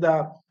flood is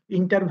the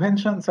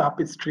interventions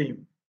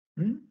upstream.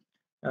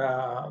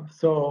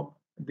 So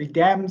the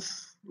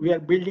dams, we are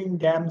building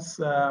dams,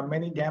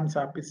 many dams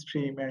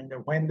upstream, and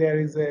when there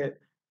is a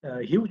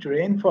huge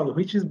rainfall,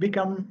 which is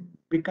become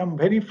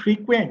very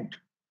frequent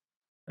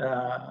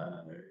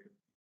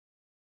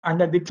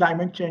under the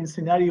climate change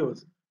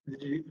scenarios,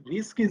 the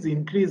risk is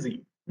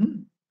increasing.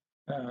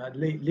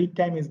 Lead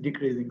time is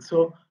decreasing.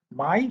 So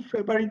my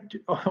favorite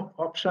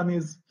option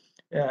is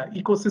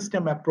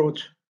ecosystem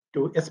approach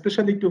to,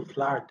 especially to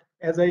flood.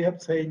 As I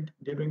have said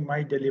during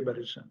my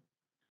deliberation,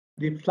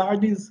 the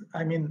flood is,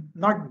 I mean,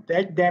 not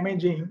that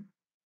damaging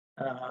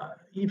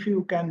if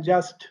you can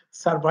just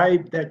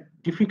survive that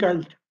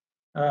difficult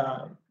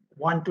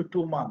 1 to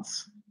 2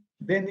 months.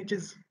 Then it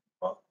is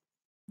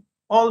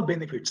all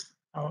benefits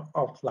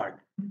of flood.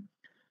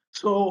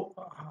 So,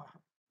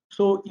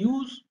 so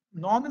use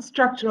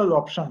non-structural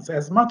options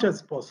as much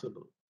as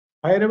possible,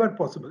 wherever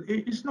possible.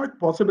 It's not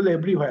possible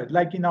everywhere.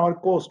 Like in our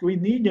coast, we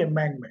need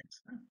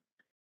embankments.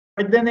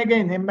 But then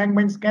again,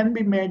 embankments can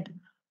be made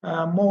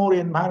more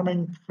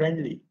environment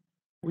friendly.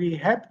 We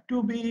have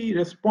to be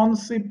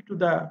responsive to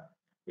the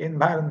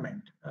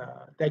environment.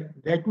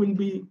 That will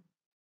be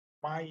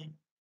my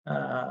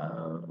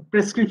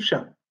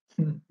prescription.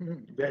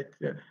 That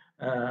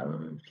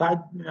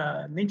flood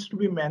needs to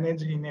be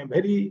managed in a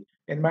very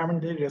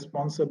environmentally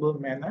responsible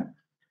manner,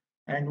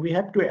 and we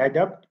have to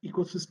adopt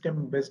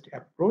ecosystem-based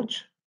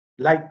approach,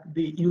 like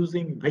the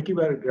using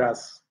vetiver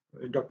grass.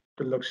 Dr.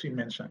 Lakshmi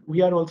mentioned.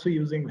 We are also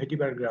using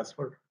vetiver grass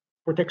for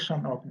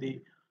protection of the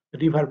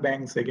river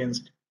banks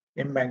against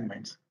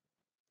embankments.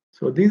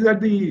 So these are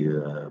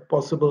the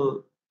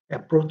possible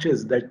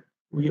approaches that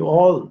we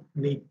all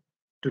need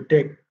to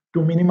take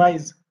to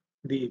minimize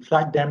the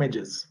flood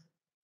damages.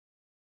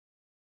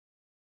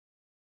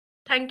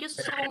 Thank you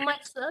so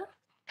much, sir.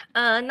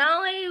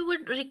 Now I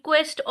would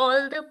request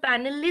all the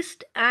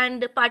panelists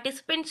and the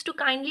participants to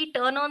kindly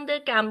turn on their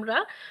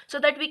camera so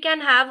that we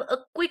can have a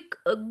quick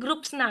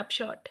group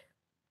snapshot.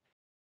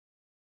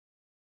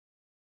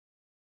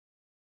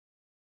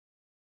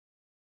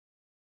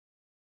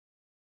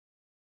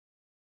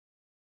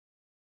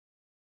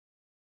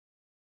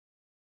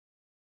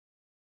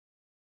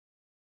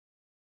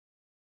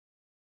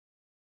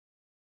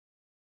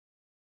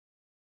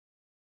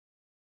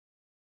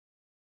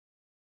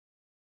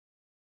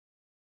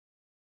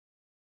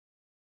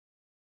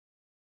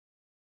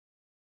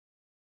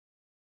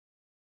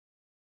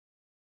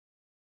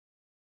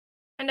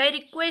 And I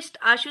request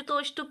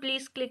Ashutosh to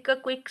please click a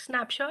quick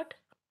snapshot.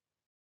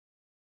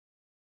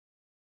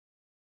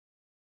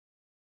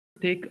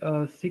 Take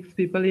 6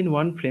 people in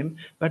one frame,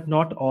 but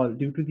not all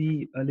due to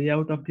the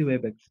layout of the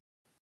WebEx.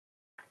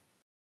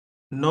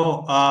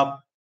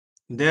 No,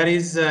 there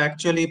is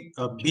actually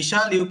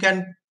Vishal.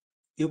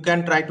 You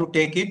can try to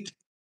take it.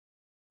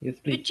 Yes,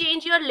 You please.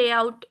 change your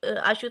layout,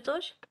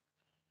 Ashutosh.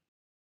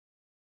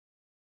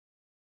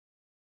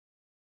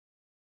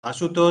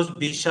 Ashutosh,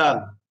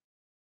 Vishal,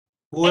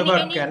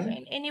 whoever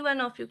can. Any one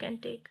of you can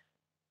take.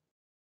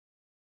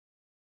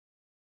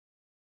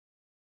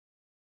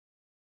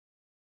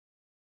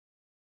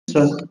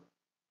 Sir.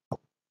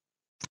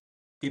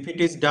 If it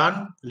is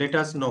done, let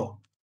us know.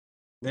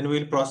 Then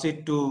we'll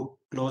proceed to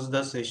close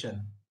the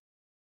session.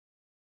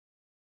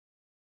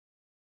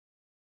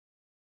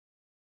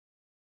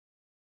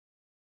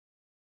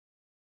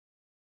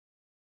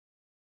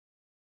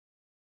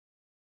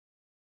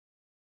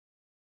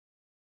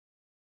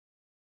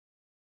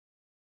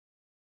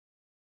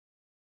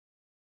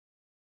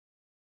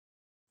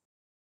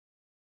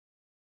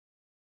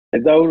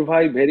 Rezaur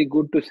bhai, very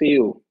good to see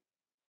you.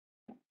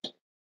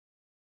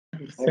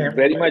 I'm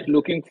very Same much way.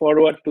 looking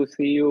forward to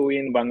see you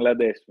in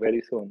Bangladesh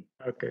very soon.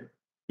 Okay.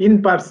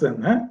 In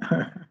person,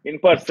 huh? In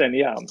person,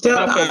 yeah.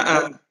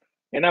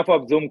 Enough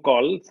of Zoom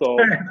call. So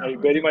I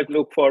very much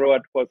look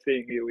forward for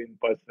seeing you in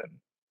person.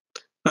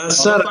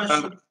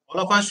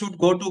 All of us should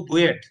go to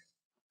BUET.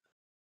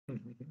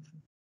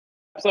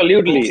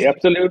 Absolutely,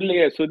 absolutely.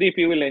 Sudip,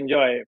 you will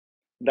enjoy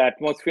the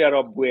atmosphere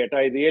of BUET.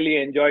 I really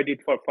enjoyed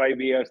it for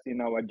 5 years in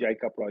our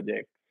JICA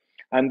project,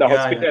 and the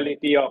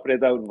hospitality of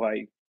Rezaur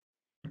bhai,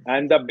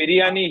 and the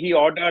biryani he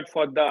ordered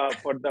for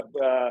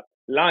the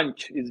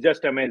lunch is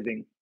just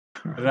amazing.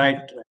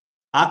 Right.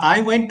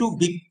 I went to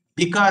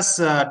Bikas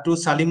to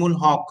Salimul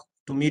Haq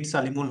to meet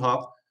Salimul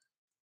Haq.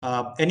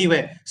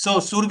 Anyway, so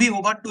Surbi,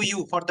 over to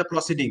you for the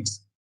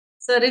proceedings.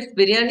 Sir, if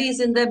biryani is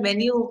in the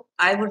menu,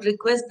 I would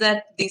request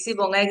that DC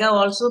Bongaigaon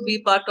also be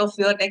part of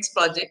your next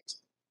project.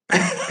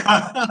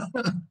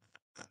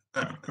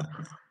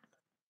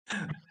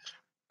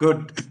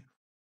 Good.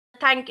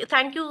 Thank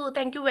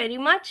you very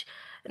much.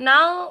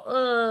 Now,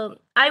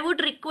 I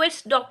would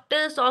request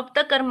Dr.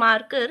 Sougata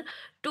Karmakar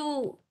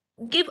to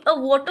give a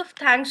vote of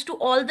thanks to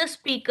all the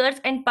speakers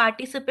and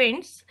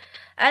participants.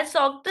 As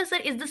Sougata sir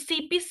is the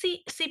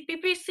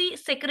CPPC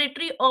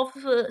Secretary of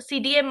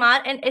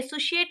CDMR and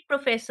Associate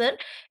Professor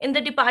in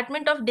the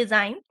Department of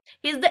Design.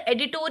 He is the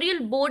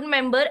editorial board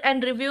member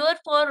and reviewer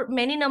for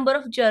many number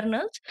of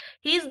journals.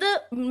 He is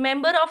the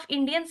member of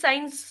Indian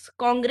Science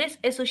Congress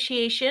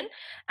Association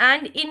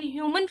and in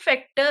Human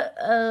Factor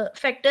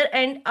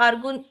and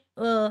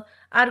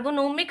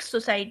Ergonomics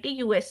Society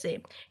USA.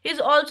 He is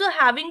also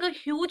having a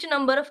huge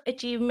number of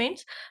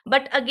achievements,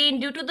 but again,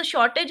 due to the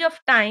shortage of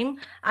time,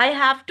 I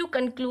have to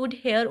conclude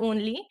here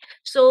only.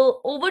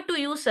 So over to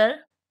you, sir.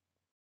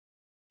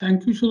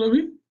 Thank you,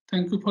 Shuravi.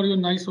 Thank you for your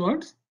nice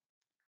words.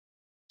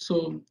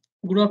 So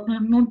good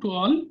afternoon to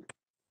all.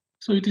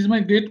 So it is my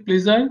great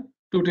pleasure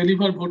to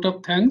deliver vote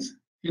of thanks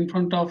in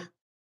front of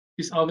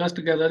this August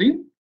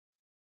gathering.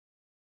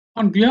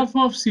 On behalf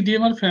of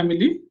CDMR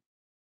family,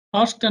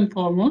 first and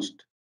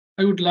foremost,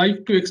 I would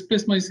like to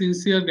express my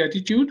sincere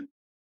gratitude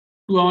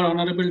to our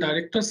Honorable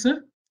Director,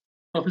 Sir,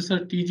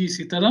 Professor T.G.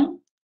 Sitharam,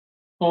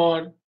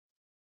 for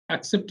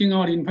accepting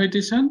our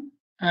invitation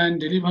and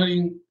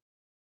delivering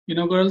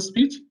inaugural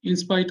speech in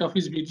spite of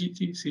his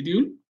busy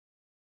schedule.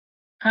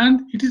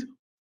 And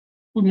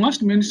we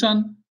must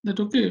mention that,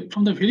 okay,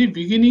 from the very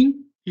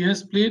beginning, he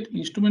has played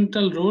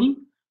instrumental role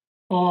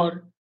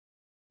for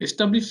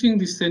establishing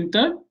this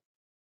center.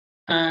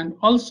 And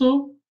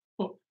also,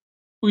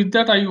 with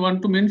that, I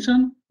want to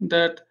mention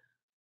that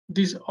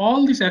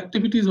all these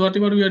activities,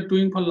 whatever we are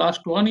doing for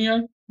last 1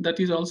 year, that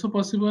is also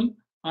possible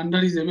under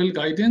his able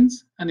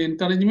guidance and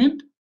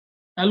encouragement,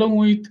 along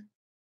with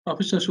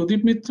Professor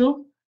Sudip Mitra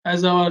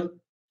as our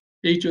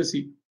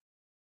HOC.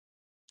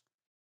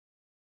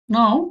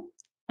 Now,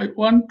 I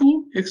want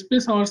to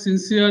express our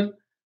sincere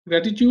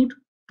gratitude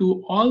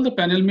to all the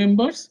panel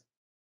members,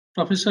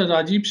 Professor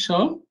Rajib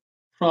Shah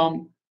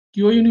from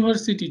Keio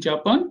University,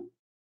 Japan,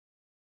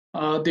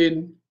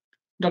 then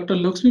Dr.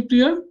 Lakshmi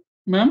Priya,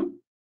 ma'am,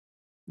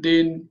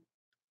 then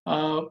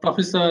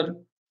Professor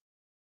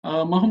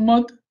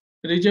Mohammad,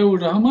 Rezaur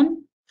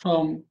Rahman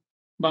from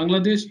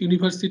Bangladesh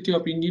University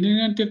of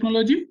Engineering and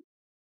Technology.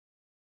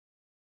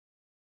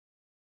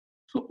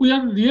 So we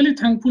are really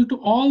thankful to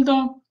all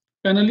the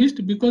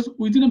panelists because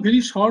within a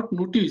very short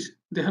notice,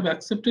 they have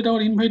accepted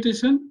our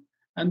invitation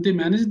and they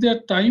managed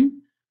their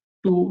time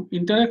to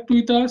interact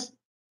with us,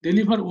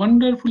 deliver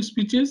wonderful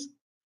speeches,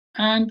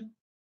 and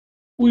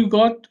we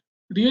got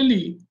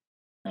really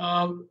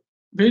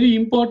very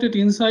important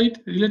insight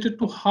related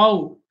to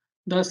how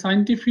the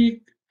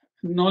scientific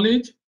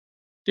knowledge,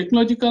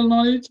 technological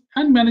knowledge,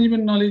 and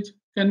management knowledge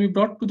can be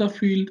brought to the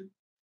field,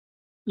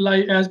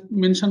 like as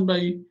mentioned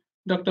by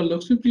Dr.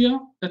 Lakshmi Priya,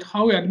 that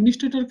how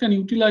administrator can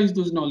utilize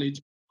those knowledge.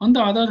 On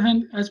the other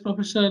hand, as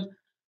Professor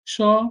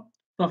Shaw,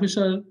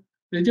 Professor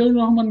Rezaur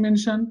Rahman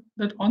mentioned,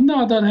 that on the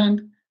other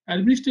hand,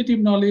 administrative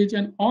knowledge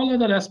and all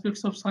other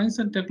aspects of science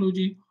and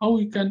technology, how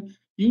we can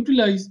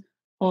utilize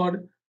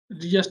for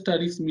disaster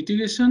risk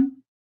mitigation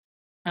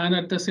and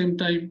at the same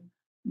time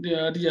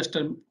the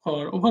disaster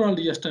for overall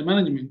disaster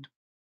management.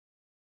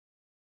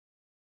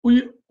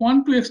 We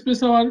want to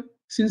express our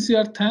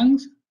sincere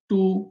thanks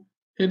to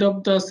head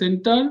of the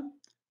center,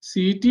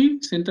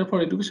 CET, Center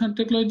for Education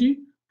Technology,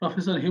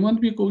 Professor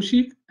Hemant B.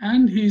 Kaushik,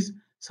 and his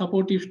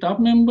supportive staff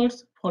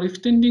members for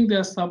extending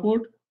their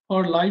support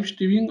for live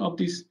streaming of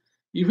this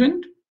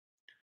event.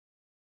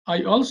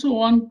 I also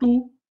want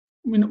to,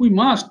 we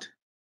must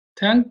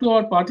thank to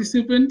our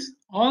participants,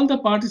 all the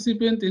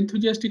participants,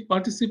 enthusiastic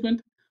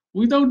participants.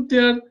 Without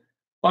their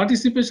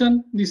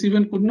participation, this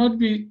event could not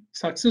be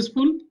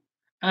successful.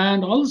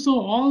 And also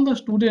all the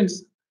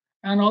students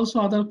and also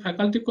other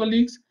faculty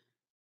colleagues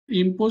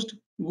imposed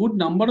good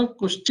number of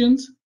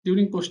questions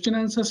during question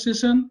answer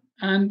session,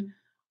 and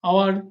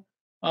our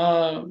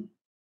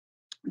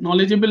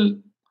knowledgeable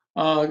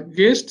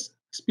guests,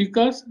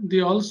 speakers, they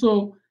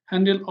also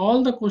handle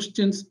all the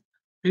questions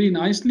very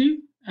nicely,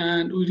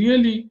 and we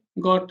really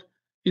got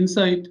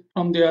insight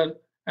from their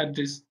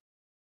address.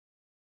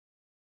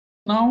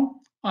 Now,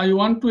 I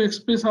want to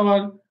express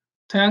our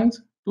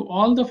thanks to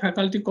all the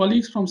faculty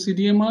colleagues from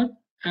CDMR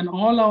and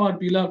all our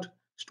beloved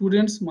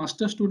students,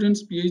 master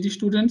students, PhD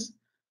students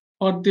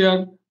for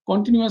their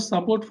continuous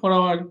support for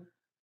our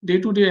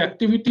day-to-day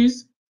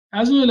activities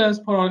as well as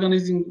for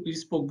organizing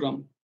this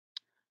program.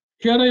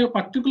 Here I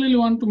particularly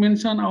want to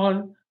mention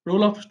our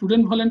role of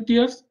student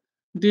volunteers.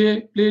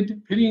 They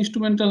played very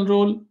instrumental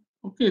role.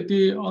 Okay,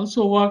 they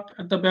also worked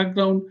at the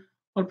background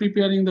for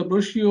preparing the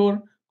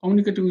brochure,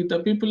 communicating with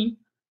the people.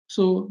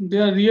 So they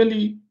are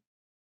really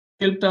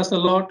helped us a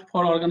lot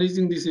for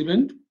organizing this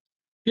event.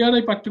 Here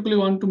I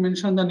particularly want to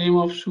mention the name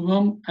of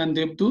Shubham and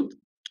Devdut.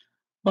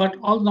 but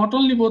not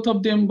only both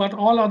of them, but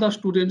all other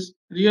students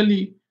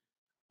really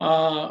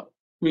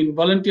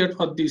volunteered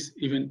for this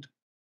event.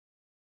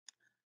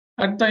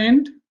 At the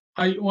end,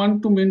 I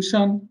want to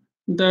mention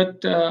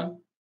that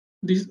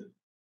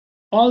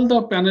all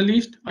the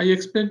panelists, I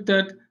expect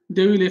that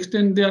they will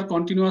extend their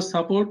continuous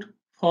support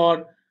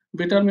for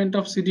betterment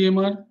of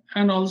CDMR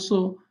and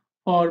also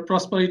for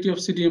prosperity of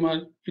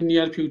CDMR in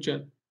near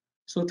future.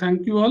 So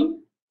thank you all.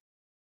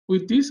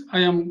 With this, I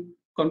am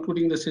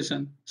concluding the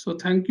session. So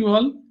thank you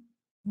all.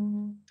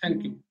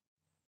 Thank you.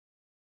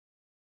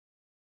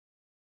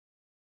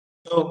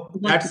 So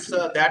that's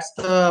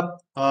the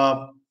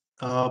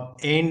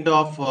end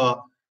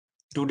of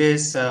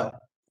today's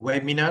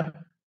webinar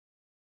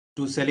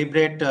to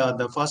celebrate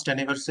the first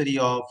anniversary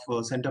of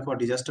Center for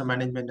Disaster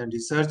Management and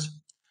Research.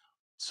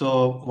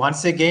 So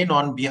once again,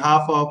 on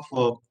behalf of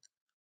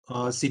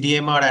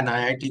CDMR and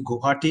IIT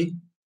Guwahati,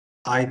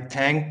 I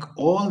thank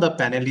all the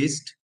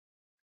panelists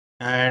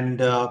and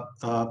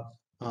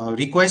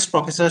request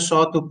Professor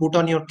Shaw to put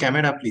on your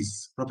camera,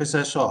 please,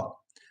 Professor Shaw.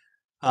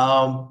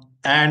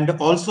 And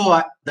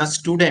also the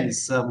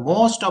students,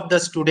 most of the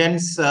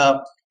students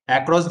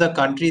across the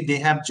country, they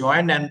have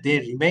joined and they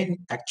remain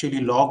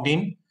actually logged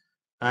in.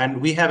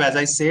 And we have, as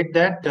I said,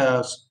 that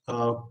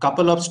a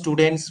couple of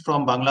students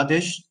from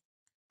Bangladesh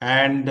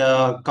and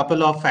a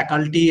couple of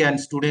faculty and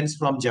students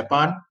from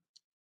Japan.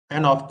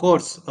 And of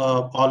course,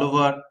 all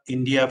over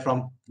India,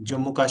 from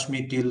Jammu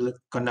Kashmir till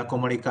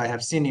Kanyakumari, I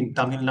have seen in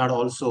Tamil Nadu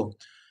also.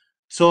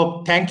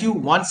 So thank you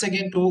once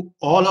again to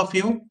all of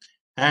you.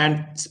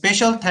 And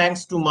special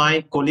thanks to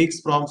my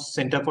colleagues from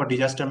Center for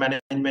Disaster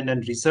Management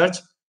and Research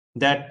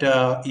that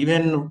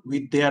even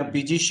with their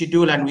busy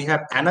schedule, and we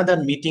have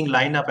another meeting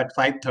lined up at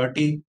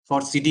 5:30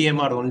 for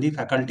CDMR only,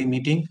 faculty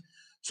meeting.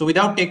 So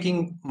without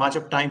taking much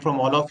of time from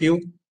all of you,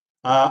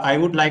 I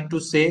would like to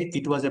say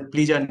it was a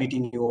pleasure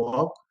meeting you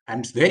all.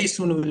 And very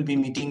soon we will be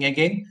meeting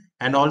again.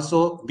 And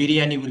also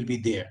biryani will be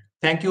there.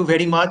 Thank you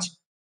very much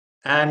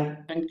and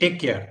take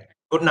care.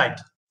 Good night.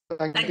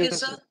 Thank you,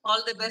 sir.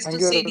 All the best to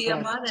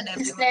CDMR and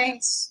everyone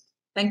else.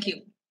 Thank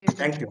you.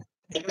 Thank you.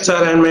 Thank you,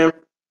 sir and ma'am.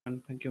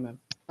 Thank you, ma'am.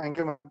 Thank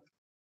you, ma'am.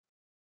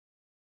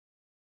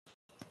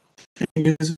 Thank you, sir.